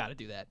that. Got to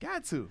do that.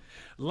 Got to.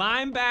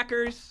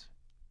 Linebackers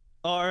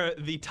are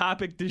the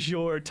topic du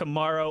jour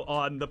tomorrow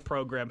on the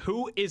program.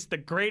 Who is the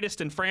greatest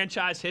in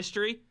franchise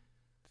history?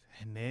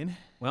 And then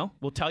Well,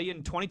 we'll tell you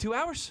in 22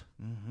 hours.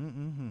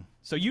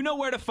 So you know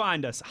where to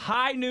find us.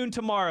 High noon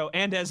tomorrow,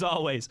 and as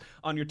always,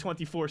 on your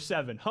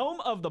 24/7 home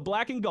of the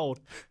Black and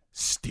Gold.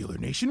 Steeler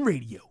Nation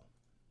Radio.